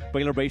 Reminder,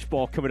 Baylor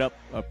baseball coming up.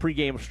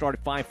 Pregame will start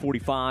at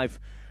 5:45.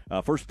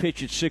 First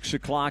pitch at 6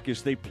 o'clock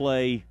as they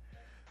play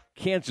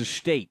Kansas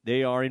State.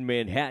 They are in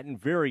Manhattan.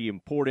 Very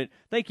important.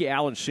 Thank you,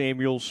 Alan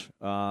Samuels,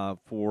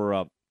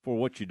 for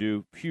what you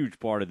do. Huge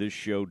part of this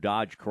show.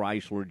 Dodge,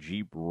 Chrysler,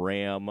 Jeep,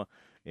 Ram,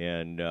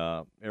 and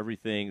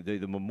everything.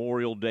 The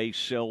Memorial Day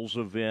sales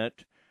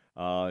event.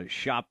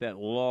 Shop that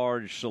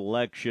large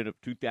selection of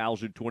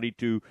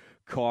 2022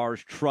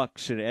 cars,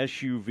 trucks, and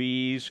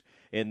SUVs.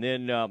 And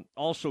then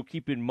also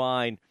keep in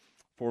mind,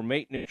 for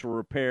maintenance or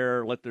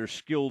repair, let their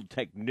skilled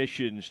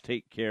technicians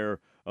take care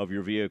of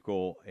your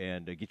vehicle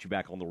and get you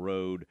back on the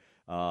road.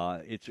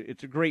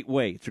 It's a great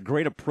way. It's a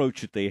great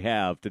approach that they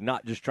have to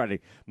not just try to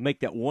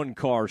make that one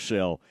car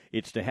sell.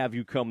 It's to have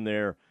you come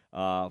there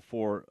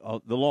for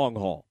the long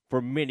haul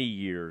for many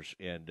years.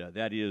 And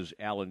that is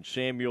Alan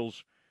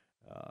Samuels.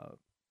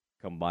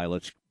 Come by.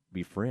 Let's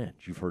be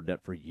friends. You've heard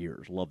that for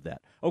years. Love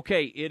that.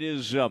 Okay, it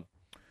is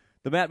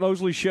the Matt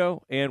Mosley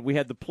Show, and we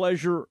had the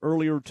pleasure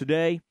earlier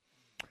today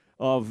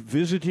of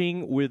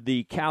visiting with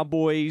the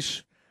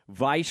Cowboys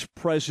Vice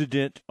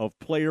President of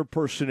Player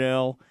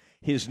Personnel.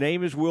 His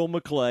name is Will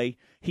McClay.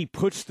 He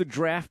puts the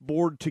draft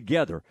board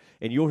together,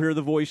 and you'll hear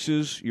the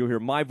voices. You'll hear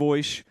my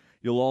voice.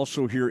 You'll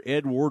also hear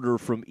Ed Werder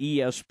from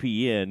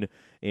ESPN,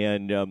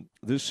 and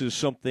this is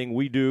something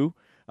we do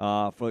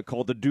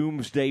called the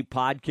Doomsday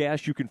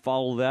Podcast. You can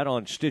follow that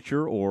on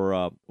Stitcher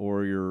or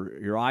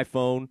your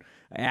iPhone,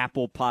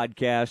 Apple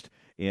Podcast,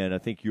 and I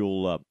think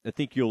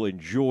you'll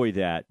enjoy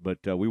that.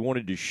 But we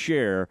wanted to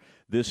share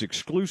this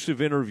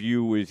exclusive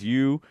interview with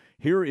you.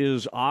 Here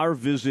is our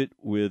visit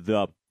with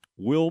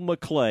Will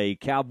McClay,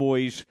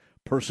 Cowboys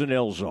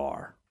personnel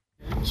czar.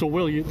 So,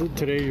 Will,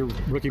 today your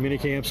rookie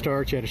minicamp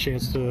starts. You had a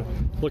chance to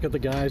look at the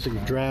guys that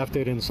you've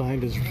drafted and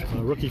signed as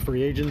rookie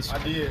free agents.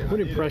 I did.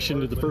 What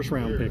impression did the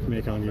first-round pick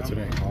make on you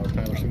today,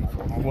 Tyler Smith?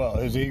 Well,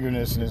 his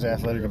eagerness and his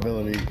athletic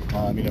ability.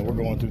 We're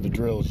going through the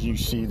drills. You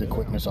see the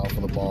quickness off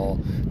of the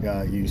ball.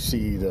 You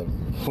see the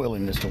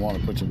willingness to want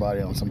to put your body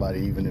on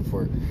somebody, even if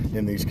we're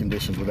in these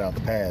conditions without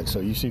the pads.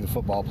 So you see the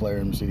football player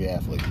and you see the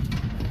athlete.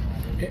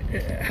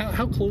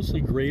 How closely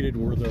graded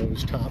were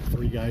those top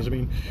three guys? I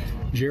mean,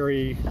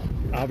 Jerry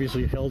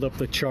obviously held up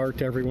the chart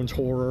to everyone's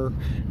horror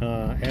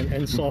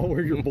and saw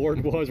where your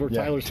board was, where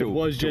Tyler Smith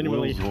was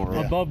genuinely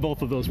above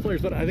both of those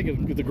players. But I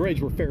think the grades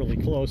were fairly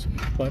close.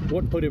 But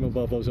what put him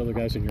above those other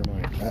guys in your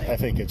mind? I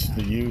think it's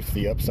the youth,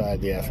 the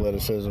upside, the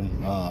athleticism,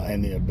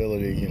 and the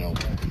ability.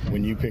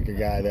 When you pick a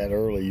guy that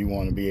early, you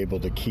want to be able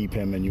to keep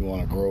him, and you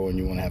want to grow, and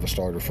you want to have a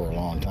starter for a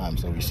long time.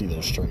 So we see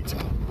those traits in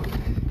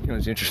him.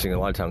 It's interesting. A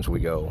lot of times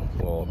we go,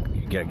 well,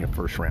 you get in your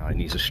first round, he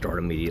needs to start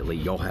immediately.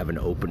 Y'all have an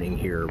opening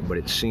here, but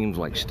it seems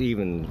like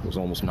Steven was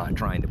almost not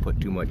trying to put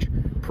too much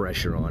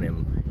pressure on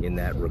him in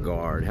that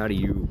regard. How do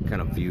you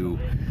kind of view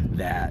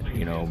that?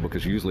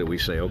 Because usually we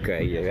say,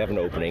 okay, you have an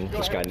opening,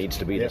 this guy needs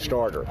to be the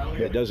starter.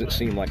 It doesn't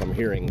seem like I'm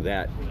hearing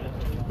that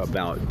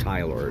about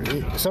Tyler.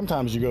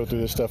 Sometimes you go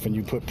through this stuff and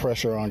you put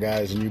pressure on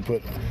guys and you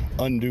put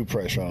undue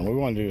pressure on them. What we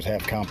want to do is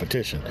have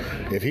competition.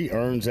 If he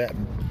earns that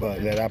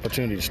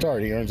opportunity to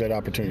start, he earns that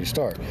opportunity to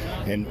start.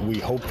 And we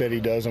hope that he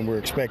does, and we're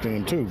expecting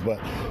him to. But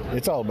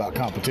it's all about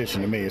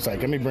competition to me. It's like,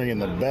 let me bring in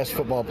the best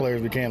football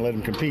players we can, let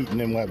them compete, and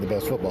then we'll have the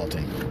best football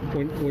team.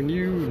 When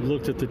you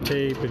looked at the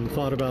tape and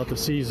thought about the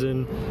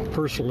season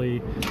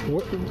personally,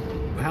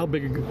 how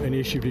big an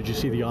issue did you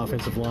see the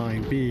offensive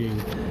line being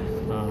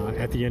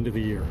at the end of the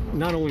year?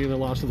 Not only in the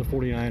loss of the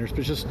 49ers,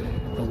 but just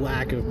the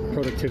lack of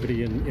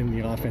productivity in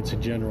the offense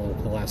in general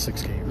the last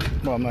 6 games.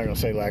 Well, I'm not going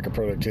to say lack of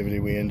productivity.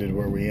 We ended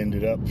where we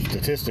ended up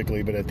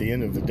statistically, but at the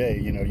end of the day,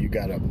 you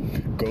got to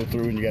go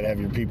through and you got to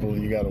have your people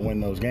and you got to win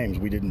those games.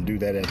 We didn't do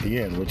that at the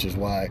end, which is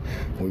why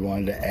we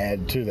wanted to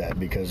add to that,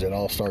 because it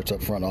all starts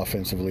up front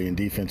offensively and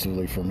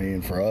defensively for me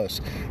and for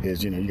us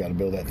is, you got to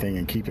build that thing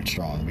and keep it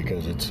strong,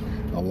 because it's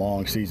a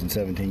long season,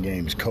 17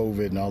 games.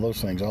 COVID and all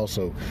those things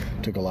also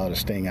took a lot of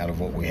sting out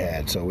of what we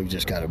had. So we've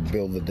just got to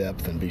build the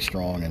depth and be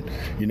strong, and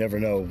you never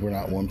know. We're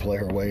not one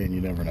player away, and you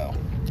never know.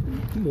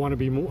 Want to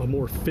be a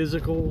more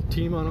physical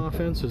team on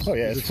offense? Is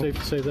it safe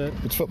to say that?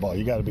 It's football.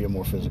 You got to be a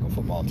more physical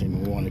football team,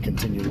 and we want to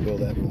continue to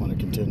build that. We want to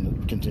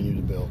continue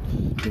to build,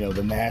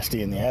 the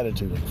nasty and the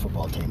attitude of the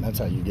football team. That's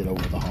how you get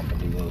over the hump and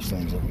do those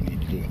things that we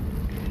need to do.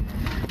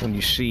 When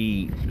you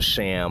see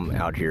Sam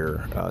out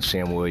here,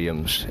 Sam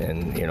Williams,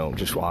 and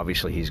just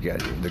obviously he's got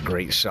the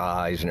great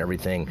size and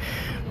everything,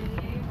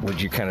 would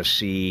you kind of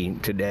see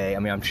today? I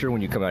mean, I'm sure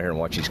when you come out here and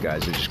watch these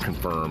guys, it just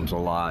confirms a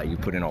lot. You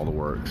put in all the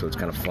work, so it's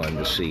kind of fun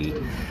to see.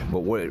 But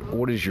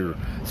what is your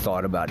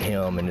thought about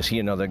him? And is he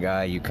another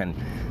guy you kind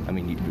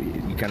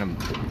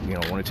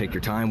of want to take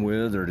your time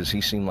with, or does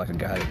he seem like a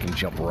guy that can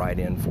jump right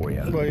in for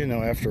you?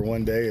 Well, after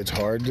one day, it's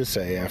hard to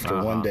say.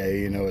 After one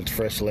day, it's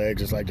fresh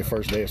legs. It's like the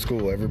first day of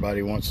school.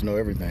 Everybody wants to know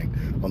everything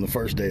on the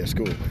first day of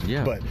school.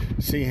 Yeah. But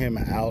see him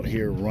out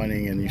here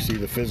running, and you see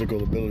the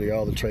physical ability,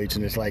 all the traits,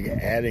 and it's like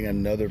adding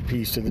another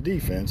piece to the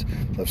defense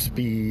of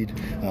speed,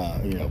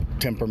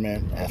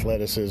 temperament,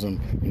 athleticism.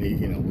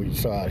 We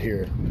saw out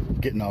here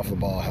getting off the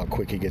ball, how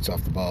quick he gets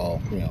off the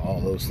ball,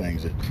 all those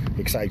things. It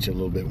excites you a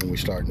little bit when we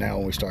start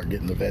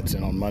getting the vets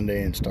in on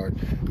Monday and start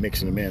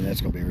mixing them in.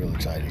 That's going to be real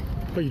exciting.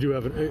 But you do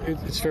have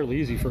it's fairly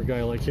easy for a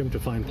guy like him to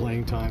find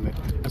playing time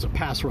as a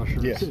pass rusher,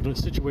 yes, in a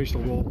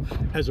situational role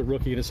as a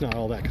rookie, and it's not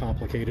all that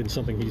complicated. It's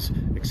something he's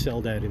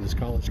excelled at in his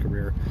college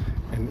career,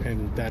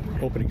 and that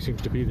opening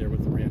seems to be there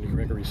with the Randy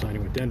Gregory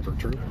signing with Denver.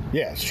 True?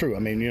 Yeah, it's true. I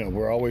mean,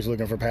 we're always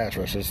looking for pass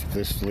rushers.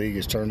 This league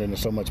has turned into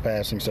so much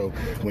passing, so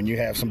when you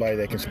have somebody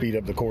that can speed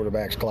up the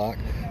quarterback's clock,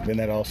 then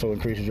that also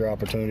increases your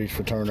opportunities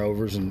for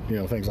turnovers and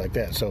things like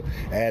that. So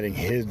adding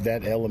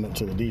that element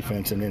to the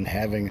defense and then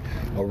having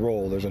a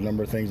role, there's a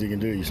number of things he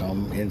can do. You saw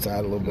him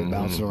inside a little bit,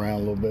 bouncing around a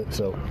little bit.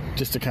 So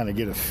just to kind of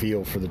get a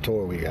feel for the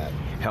tour we got.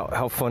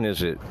 How fun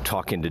is it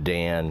talking to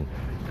Dan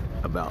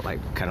about like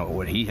kind of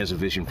what he has a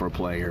vision for a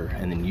player,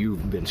 and then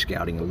you've been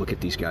scouting and look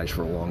at these guys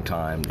for a long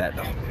time. That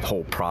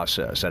whole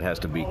process, that has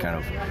to be kind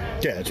of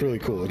it's really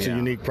cool. It's a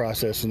unique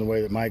process in the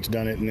way that Mike's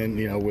done it, and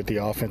then with the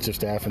offensive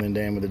staff, and then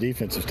Dan with the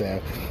defensive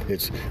staff.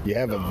 It's you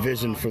have a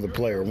vision for the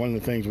player. One of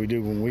the things we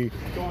do when we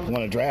want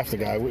to draft a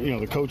guy,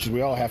 the coaches,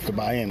 we all have to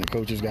buy in. The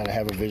coaches got to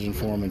have a vision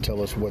for him and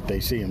tell us what they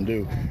see him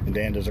do. And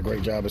Dan does a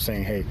great job of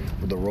saying, hey,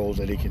 the roles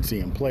that he can see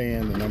him play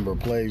in, the number of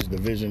plays, the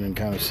vision, and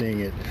kind of seeing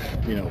it,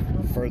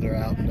 further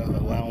out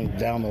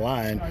down the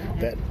line.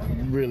 That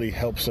really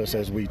helps us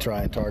as we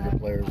try and target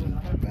players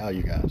and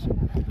value guys.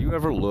 You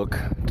ever look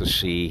to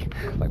see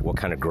like what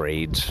kind of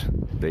grades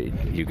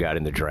that you got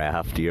in the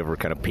draft? Do you ever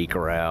kind of peek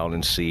around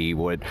and see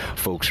what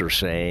folks are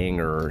saying,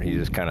 or you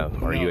just kind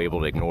of are you able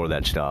to ignore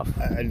that stuff?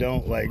 I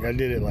don't. I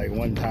did it like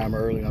one time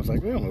early, and I was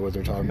like, we don't know what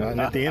they're talking about.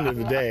 And at the end of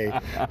the day,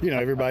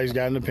 everybody's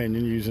got an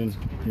opinion using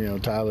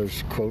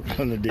Tyler's quote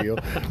on the deal.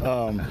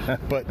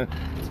 But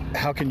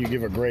how can you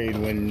give a grade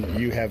when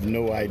you have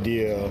no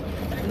idea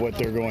what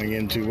they're going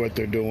into, what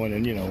they're doing?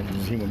 And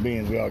as human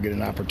beings, we all get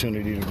an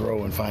opportunity to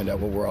grow and find out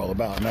what we're all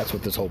about, and that's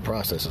what this whole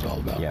process is all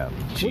about. Yeah.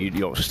 So you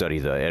don't study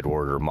the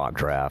Edward or mock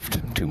draft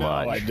too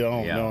much? No, I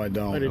don't. Yeah. No, I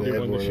don't. I didn't do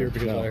one this year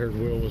because I heard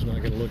Will was not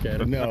going to look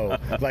at it. No,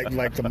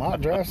 like the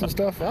mock drafts and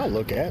stuff, I'll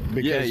look at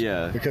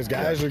because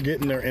guys are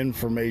getting their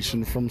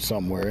information from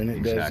somewhere, and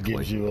it does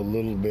give you a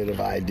little bit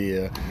of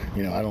idea.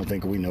 I don't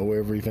think we know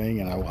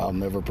everything, and I'll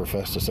never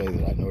profess to say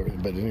that I know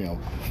everything, but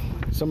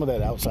some of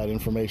that outside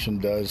information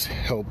does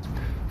help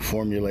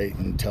formulate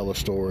and tell a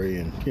story,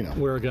 and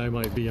where a guy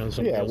might be on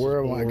something.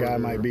 Where a guy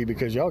might be,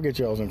 because y'all get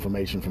y'all's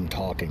information from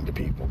talking to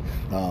people.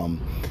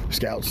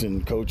 Scouts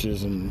and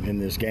coaches in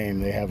this game,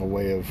 they have a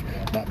way of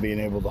not being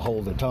able to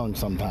hold their tongue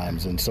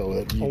sometimes, and so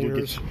that you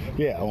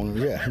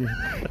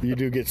you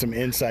do get some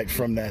insight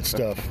from that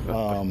stuff.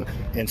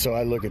 And so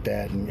I look at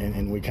that,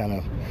 and we kind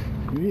of,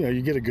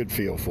 you get a good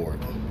feel for it.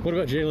 What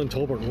about Jalen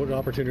Tolbert? What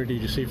opportunity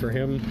do you see for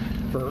him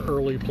for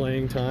early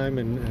playing time,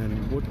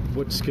 and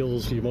what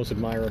skills do you most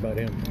admire about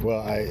him?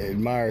 Well, I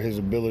admire his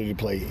ability to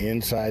play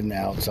inside and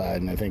outside,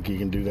 and I think he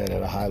can do that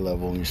at a high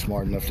level, and he's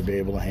smart enough to be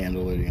able to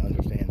handle it. He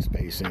understands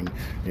spacing.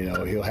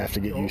 He'll have to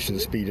get used to the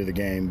speed of the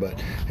game, but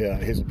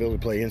his ability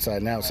to play inside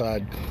and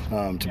outside,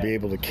 to be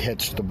able to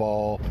catch the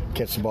ball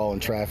in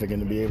traffic,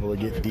 and to be able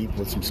to get deep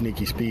with some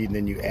sneaky speed, and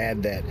then you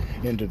add that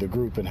into the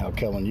group and how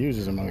Kellen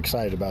uses him. I'm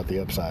excited about the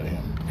upside of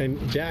him.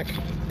 And Dak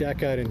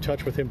got in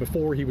touch with him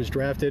before he was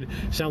drafted.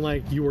 Sound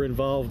like you were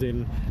involved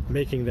in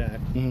making that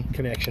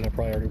connection a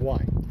priority.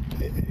 Why?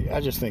 I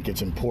just think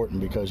it's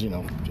important because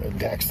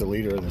Dak's the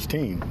leader of this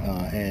team,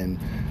 and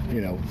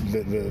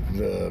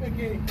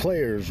the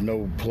players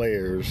know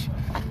players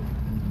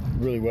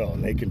really well,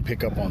 and they can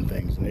pick up on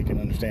things and they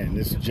can understand. And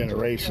this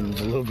generation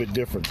is a little bit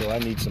different, so I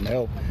need some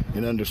help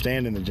in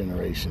understanding the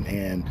generation,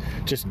 and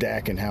just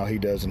Dak and how he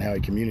does and how he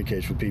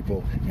communicates with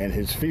people and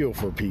his feel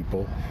for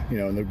people.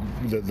 And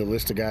the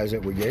list of guys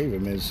that we gave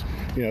him is,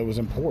 it was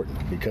important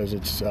because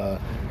it's,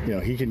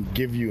 he can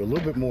give you a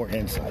little bit more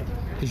insight.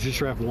 Did you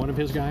draft one of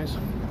his guys?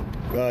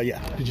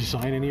 Yeah. Did you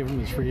sign any of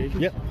them as free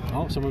agents? Yep.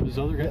 Oh, some of his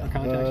other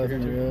contacts are here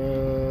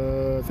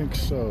too? I think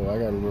so. I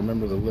got to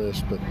remember the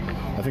list, but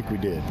I think we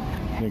did.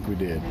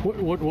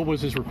 What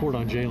was his report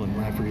on Jalen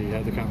after he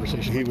had the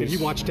conversation? Did he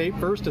watch tape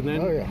first and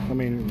then? Oh yeah. I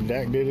mean,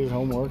 Dak did his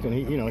homework, and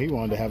he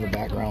wanted to have a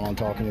background on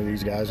talking to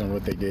these guys and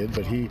what they did.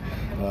 But he,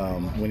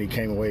 when he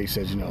came away, he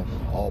says,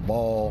 all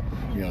ball.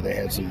 They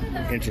had some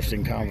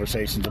interesting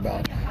conversations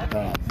about,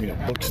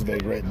 books that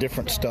they read,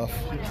 different stuff.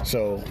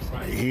 So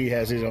he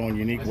has his own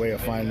unique way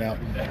of finding out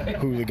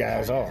who the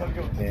guys are,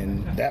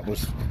 and that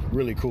was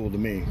really cool to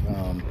me.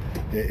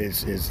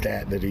 It's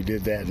that he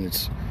did that, and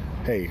it's,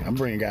 hey, I'm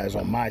bringing guys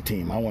on my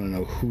team. I want to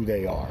know who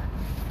they are,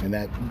 and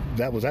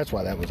that's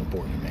why that was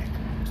important to me.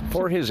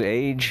 For his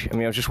age, I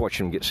was just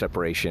watching him get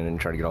separation and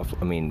try to get off.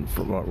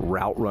 From a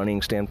route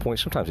running standpoint,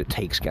 sometimes it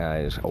takes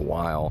guys a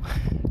while.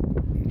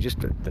 Just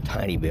the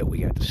tiny bit we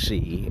got to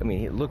see.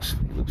 He looks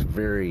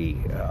very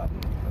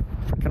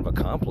kind of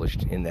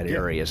accomplished in that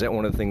area. Is that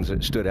one of the things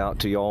that stood out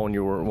to y'all when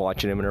you were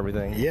watching him and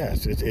everything?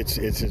 Yes, it's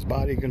his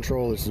body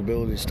control, it's his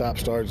ability to stop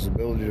starts, his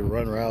ability to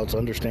run routes,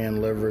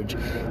 understand leverage,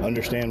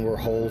 understand where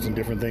holes and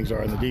different things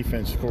are in the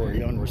defense for a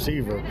young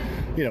receiver.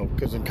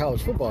 Because in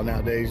college football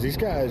nowadays, these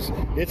guys,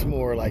 it's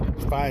more like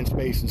find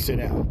space and sit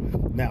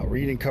down. Now,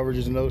 reading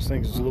coverages and those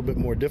things is a little bit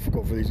more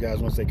difficult for these guys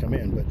once they come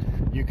in, but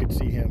you could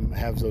see him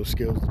have those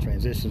skills, the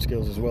transition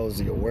skills, as well as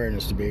the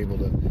awareness to be able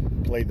to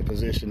play the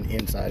position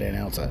inside and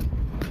outside.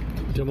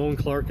 Damone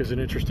Clark is an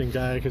interesting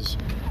guy because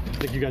I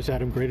think you guys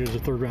had him graded as a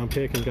third-round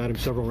pick and got him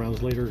several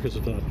rounds later because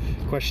of the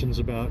questions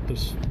about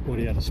this. What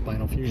he had a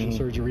spinal fusion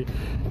surgery,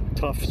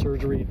 tough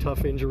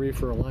injury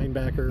for a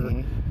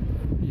linebacker.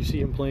 You see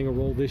him playing a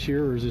role this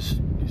year, or do you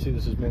see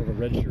this as more of a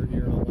redshirt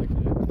year?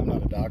 I'm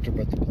not a doctor,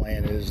 but the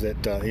plan is that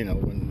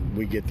when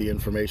we get the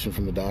information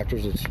from the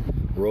doctors,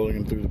 we're rolling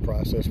him through the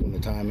process when the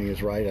timing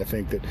is right. I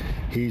think that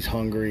he's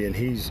hungry, and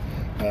he's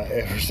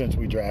ever since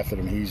we drafted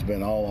him, he's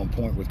been all on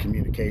point with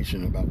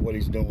communication about what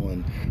he's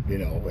doing. You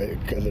know,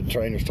 the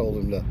trainers told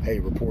him to, hey,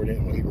 report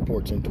in. Well, he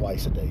reports in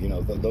twice a day. You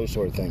know, those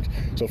sort of things.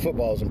 So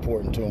football is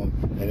important to him,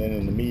 and then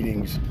in the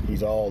meetings,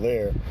 he's all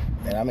there.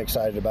 And I'm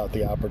excited about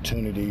the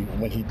opportunity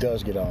when he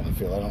does get on the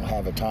field. I don't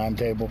have a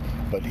timetable,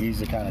 but he's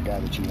the kind of guy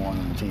that you want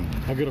on the team.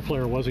 How good a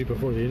player was he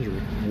before the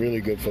injury?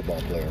 Really good football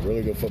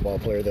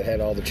player that had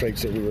all the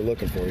traits that we were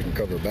looking for. He can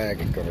cover back,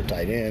 he can cover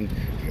tight end,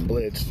 he can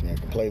blitz, he can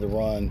play the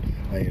run,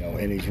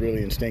 and he's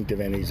really instinctive,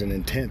 and he's an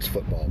intense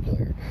football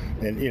player.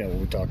 And,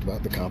 we talked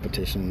about the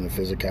competition and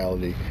the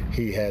physicality.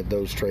 He had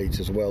those traits,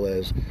 as well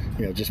as,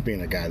 just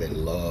being a guy that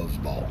loves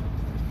ball.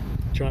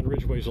 John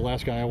Ridgway's the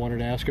last guy I wanted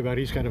to ask about.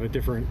 He's kind of a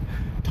different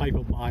type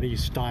of body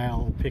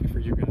style pick for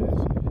you guys.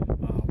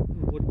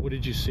 What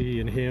did you see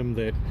in him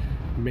that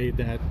made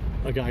that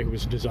a guy who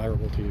was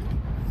desirable to you?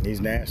 He's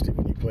nasty.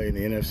 When you play in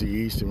the NFC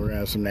East, and we're going to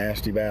have some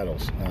nasty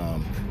battles.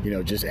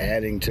 Just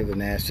adding to the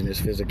nastiness,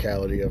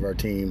 physicality of our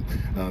team,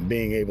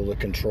 being able to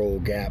control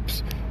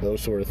gaps, those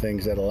sort of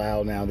things that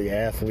allow now the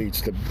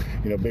athletes, the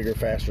bigger,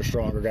 faster,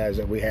 stronger guys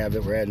that we have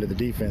that we're adding to the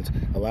defense,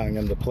 allowing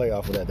them to play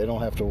off of that. They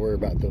don't have to worry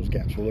about those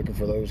gaps. We're looking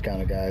for those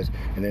kind of guys,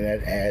 and then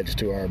that adds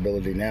to our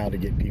ability now to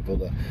get people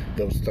to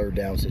those third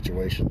down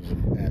situations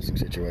and passing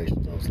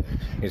situations, those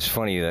things. It's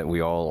funny that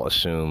we all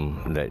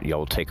assume that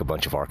y'all take a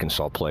bunch of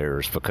Arkansas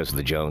players because of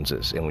the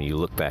Joneses, and when you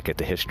look back at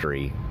the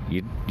history,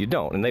 you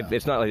don't. And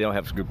it's not like they don't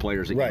have good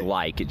players that you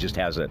like. It just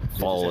hasn't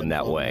fallen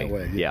that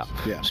way. Yeah.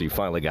 So you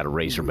finally got a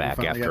Razorback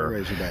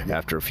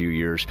after a few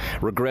years.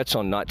 Regrets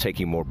on not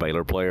taking more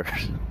Baylor players?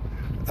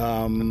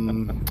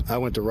 I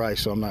went to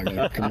Rice, so I'm not going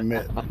to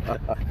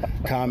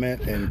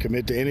comment and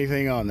commit to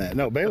anything on that.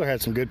 No, Baylor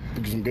had some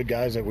good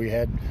guys that we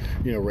had,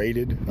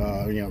 rated,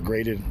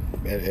 graded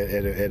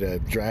at a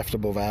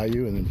draftable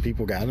value, and then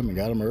people got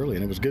them early,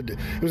 and it was good.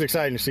 It was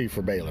exciting to see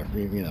for Baylor,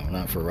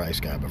 not for a Rice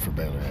guy, but for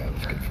Baylor. Yeah, it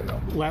was good for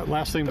them.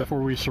 Last thing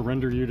before we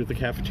surrender you to the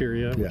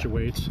cafeteria, which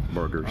awaits.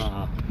 Burgers.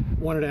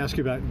 Wanted to ask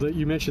you about,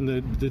 you mentioned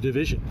the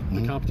division,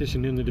 the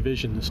competition in the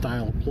division, the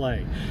style of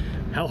play.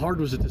 How hard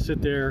was it to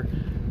sit there,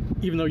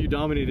 even though you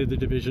dominated the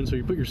division, so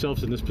you put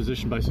yourselves in this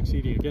position by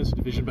succeeding against the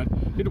division, but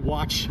you had to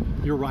watch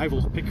your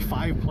rivals pick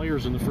 5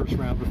 players in the first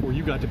round before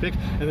you got to pick,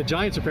 and the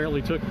Giants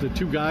apparently took the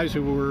 2 guys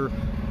who were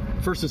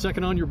first and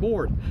second on your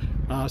board.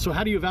 So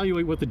how do you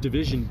evaluate what the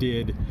division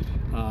did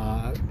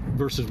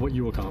versus what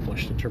you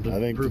accomplished in terms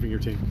of improving your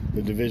team?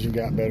 The division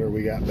got better,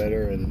 we got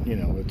better, and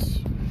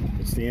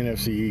it's the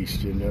NFC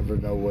East. You never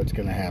know what's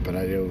going to happen.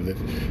 I know that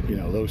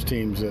those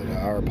teams,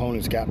 our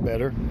opponents got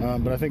better,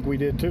 but I think we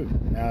did too.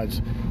 Now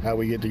it's how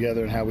we get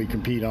together and how we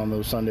compete on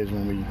those Sundays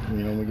when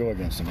we go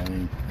against them. I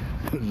mean,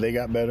 they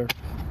got better,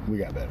 we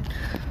got better.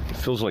 It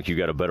feels like you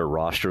got a better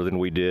roster than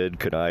we did.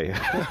 Could I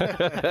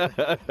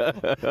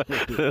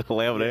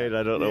laminate?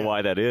 I don't know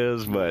why that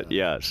is, but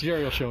yes.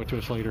 Jerry will show it to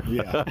us later.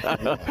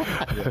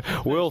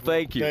 Yeah. Will,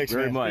 thank you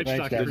very much.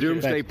 The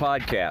Doomsday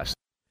Podcast.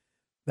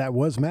 That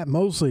was Matt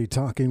Mosley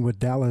talking with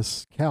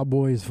Dallas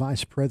Cowboys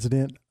Vice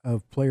President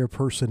of Player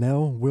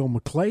Personnel, Will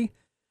McClay,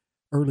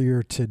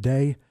 earlier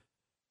today.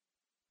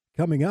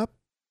 Coming up,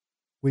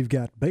 we've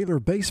got Baylor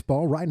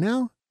baseball right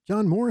now.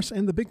 John Morris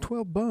and the Big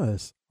 12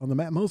 Buzz on the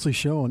Matt Mosley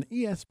Show on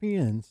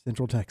ESPN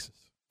Central Texas.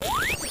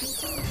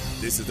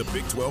 This is the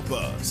Big 12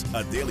 Buzz,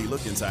 a daily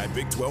look inside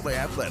Big 12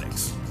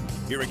 athletics.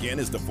 Here again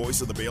is the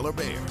voice of the Baylor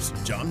Bears,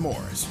 John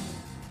Morris.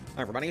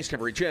 Hi, everybody. It's time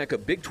for a check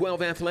of Big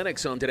 12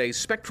 athletics on today's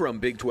Spectrum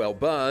Big 12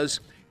 Buzz.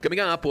 Coming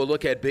up, we'll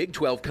look at Big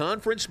 12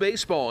 Conference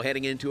baseball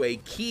heading into a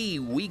key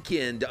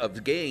weekend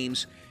of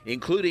games,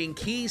 including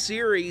key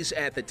series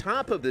at the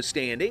top of the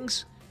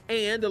standings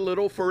and a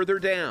little further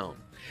down.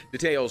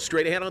 Details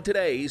straight ahead on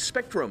today's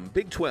Spectrum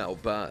Big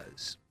 12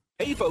 Buzz.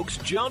 Hey folks,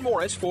 John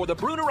Morris for the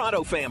Bruner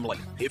Auto family.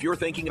 If you're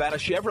thinking about a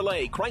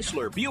Chevrolet,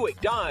 Chrysler, Buick,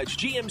 Dodge,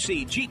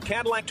 GMC, Jeep,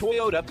 Cadillac,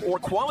 Toyota, or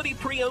quality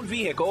pre-owned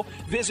vehicle,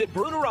 visit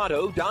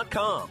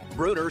BrunerAuto.com.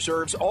 Bruner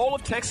serves all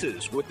of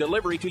Texas with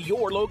delivery to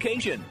your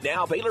location.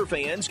 Now Baylor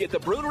fans get the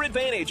Bruner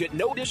Advantage at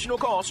no additional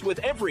cost with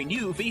every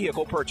new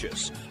vehicle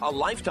purchase. A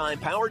lifetime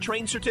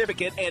powertrain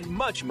certificate and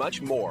much,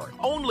 much more.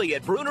 Only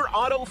at Bruner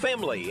Auto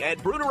Family at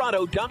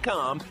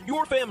BrunerAuto.com,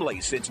 your family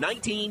since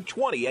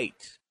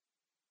 1928.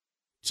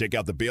 Check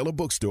out the Baylor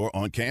Bookstore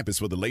on campus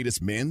for the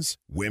latest men's,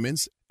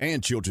 women's,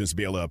 and children's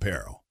Baylor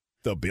apparel.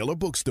 The Baylor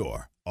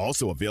Bookstore,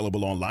 also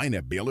available online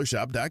at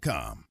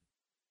BaylorShop.com.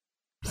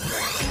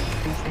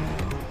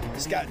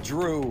 Scott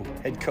Drew,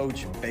 head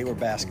coach of Baylor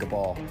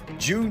basketball.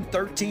 June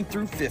 13th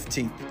through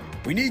 15th.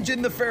 We need you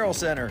in the Farrell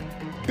Center.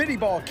 Biddy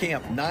Ball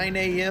Camp, 9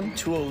 a.m.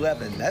 to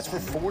 11. That's for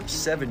 4 to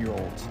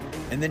 7-year-olds.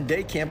 And then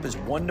day camp is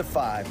 1 to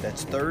 5.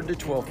 That's 3rd to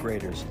 12th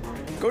graders.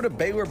 Go to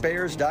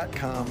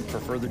BaylorBears.com for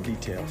further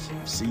details.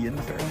 See you in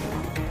the Farrell.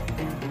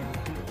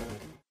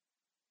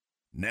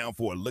 Now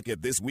for a look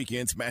at this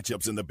weekend's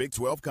matchups in the Big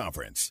 12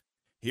 Conference.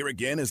 Here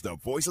again is the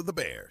voice of the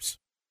Bears.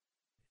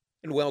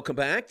 And welcome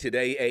back.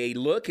 Today, a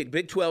look at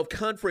Big 12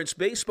 Conference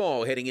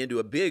baseball heading into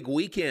a big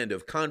weekend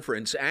of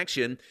conference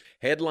action.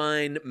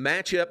 Headline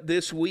matchup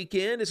this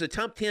weekend is a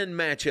top 10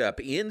 matchup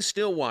in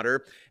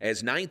Stillwater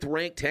as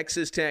 9th-ranked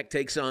Texas Tech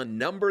takes on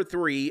number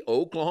 3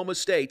 Oklahoma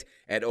State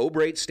at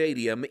O'Brate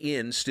Stadium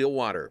in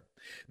Stillwater.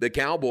 The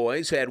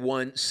Cowboys had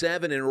won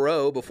 7 in a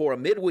row before a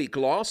midweek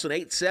loss, an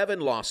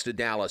 8-7 loss to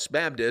Dallas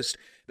Baptist.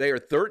 They are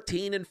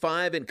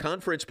 13-5 in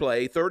conference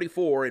play,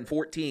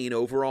 34-14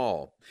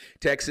 overall.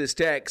 Texas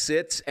Tech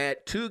sits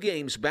at 2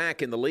 games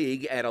back in the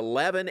league at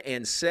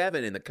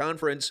 11-7 in the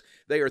conference.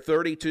 They are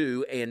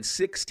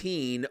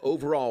 32-16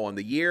 overall on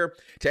the year.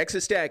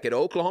 Texas Tech at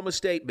Oklahoma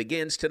State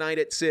begins tonight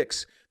at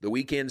 6. The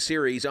weekend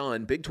series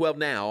on Big 12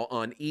 Now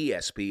on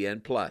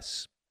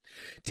ESPN+.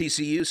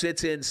 TCU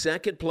sits in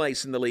second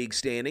place in the league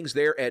standings.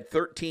 They're at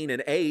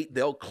 13-8.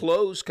 They'll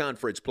close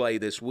conference play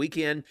this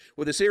weekend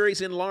with a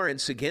series in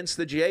Lawrence against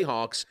the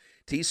Jayhawks.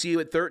 TCU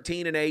at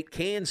 13-8.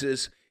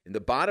 Kansas in the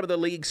bottom of the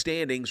league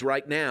standings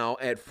right now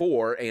at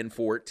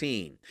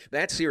 4-14.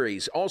 That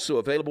series also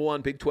available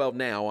on Big 12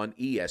 Now on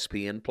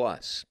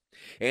ESPN+.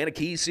 And a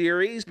key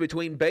series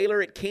between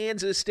Baylor at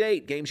Kansas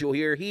State. Games you'll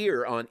hear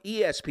here on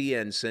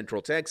ESPN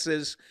Central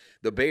Texas.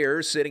 The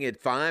Bears sitting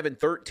at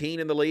 5-13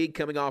 in the league,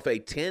 coming off a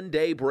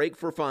 10-day break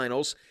for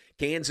finals.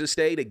 Kansas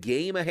State a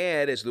game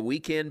ahead as the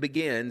weekend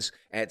begins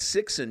at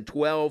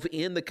 6-12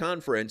 in the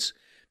conference.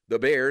 The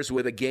Bears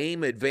with a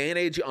game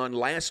advantage on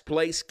last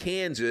place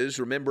Kansas.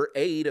 Remember,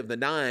 8 of the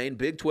 9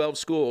 Big 12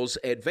 schools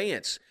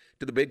advance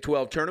to the Big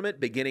 12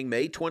 tournament beginning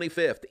May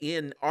 25th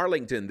in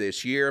Arlington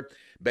this year.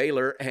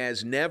 Baylor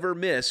has never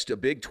missed a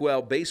Big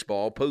 12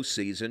 baseball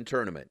postseason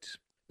tournament.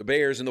 The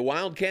Bears and the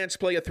Wildcats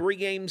play a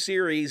 3-game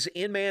series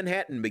in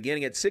Manhattan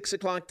beginning at 6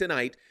 o'clock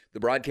tonight. The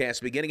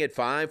broadcast beginning at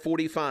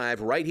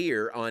 5:45 right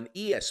here on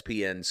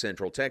ESPN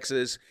Central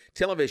Texas.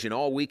 Television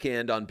all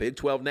weekend on Big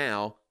 12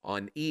 Now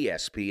on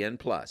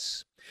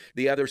ESPN+.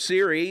 The other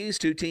series,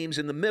 2 teams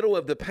in the middle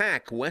of the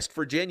pack, West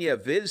Virginia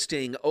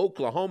visiting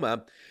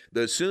Oklahoma.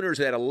 The Sooners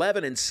at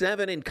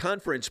 11-7 in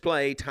conference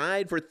play,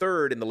 tied for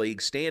 3rd in the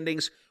league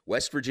standings.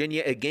 West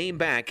Virginia a game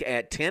back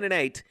at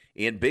 10-8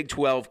 in Big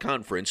 12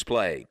 conference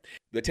play.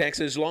 The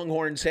Texas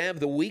Longhorns have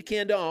the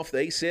weekend off.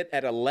 They sit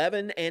at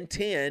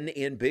 11-10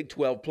 in Big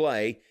 12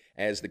 play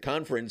as the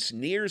conference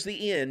nears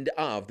the end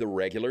of the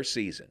regular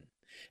season.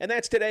 And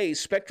that's today's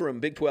Spectrum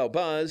Big 12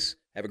 Buzz.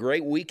 Have a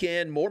great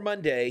weekend. More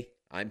Monday.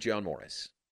 I'm John Morris.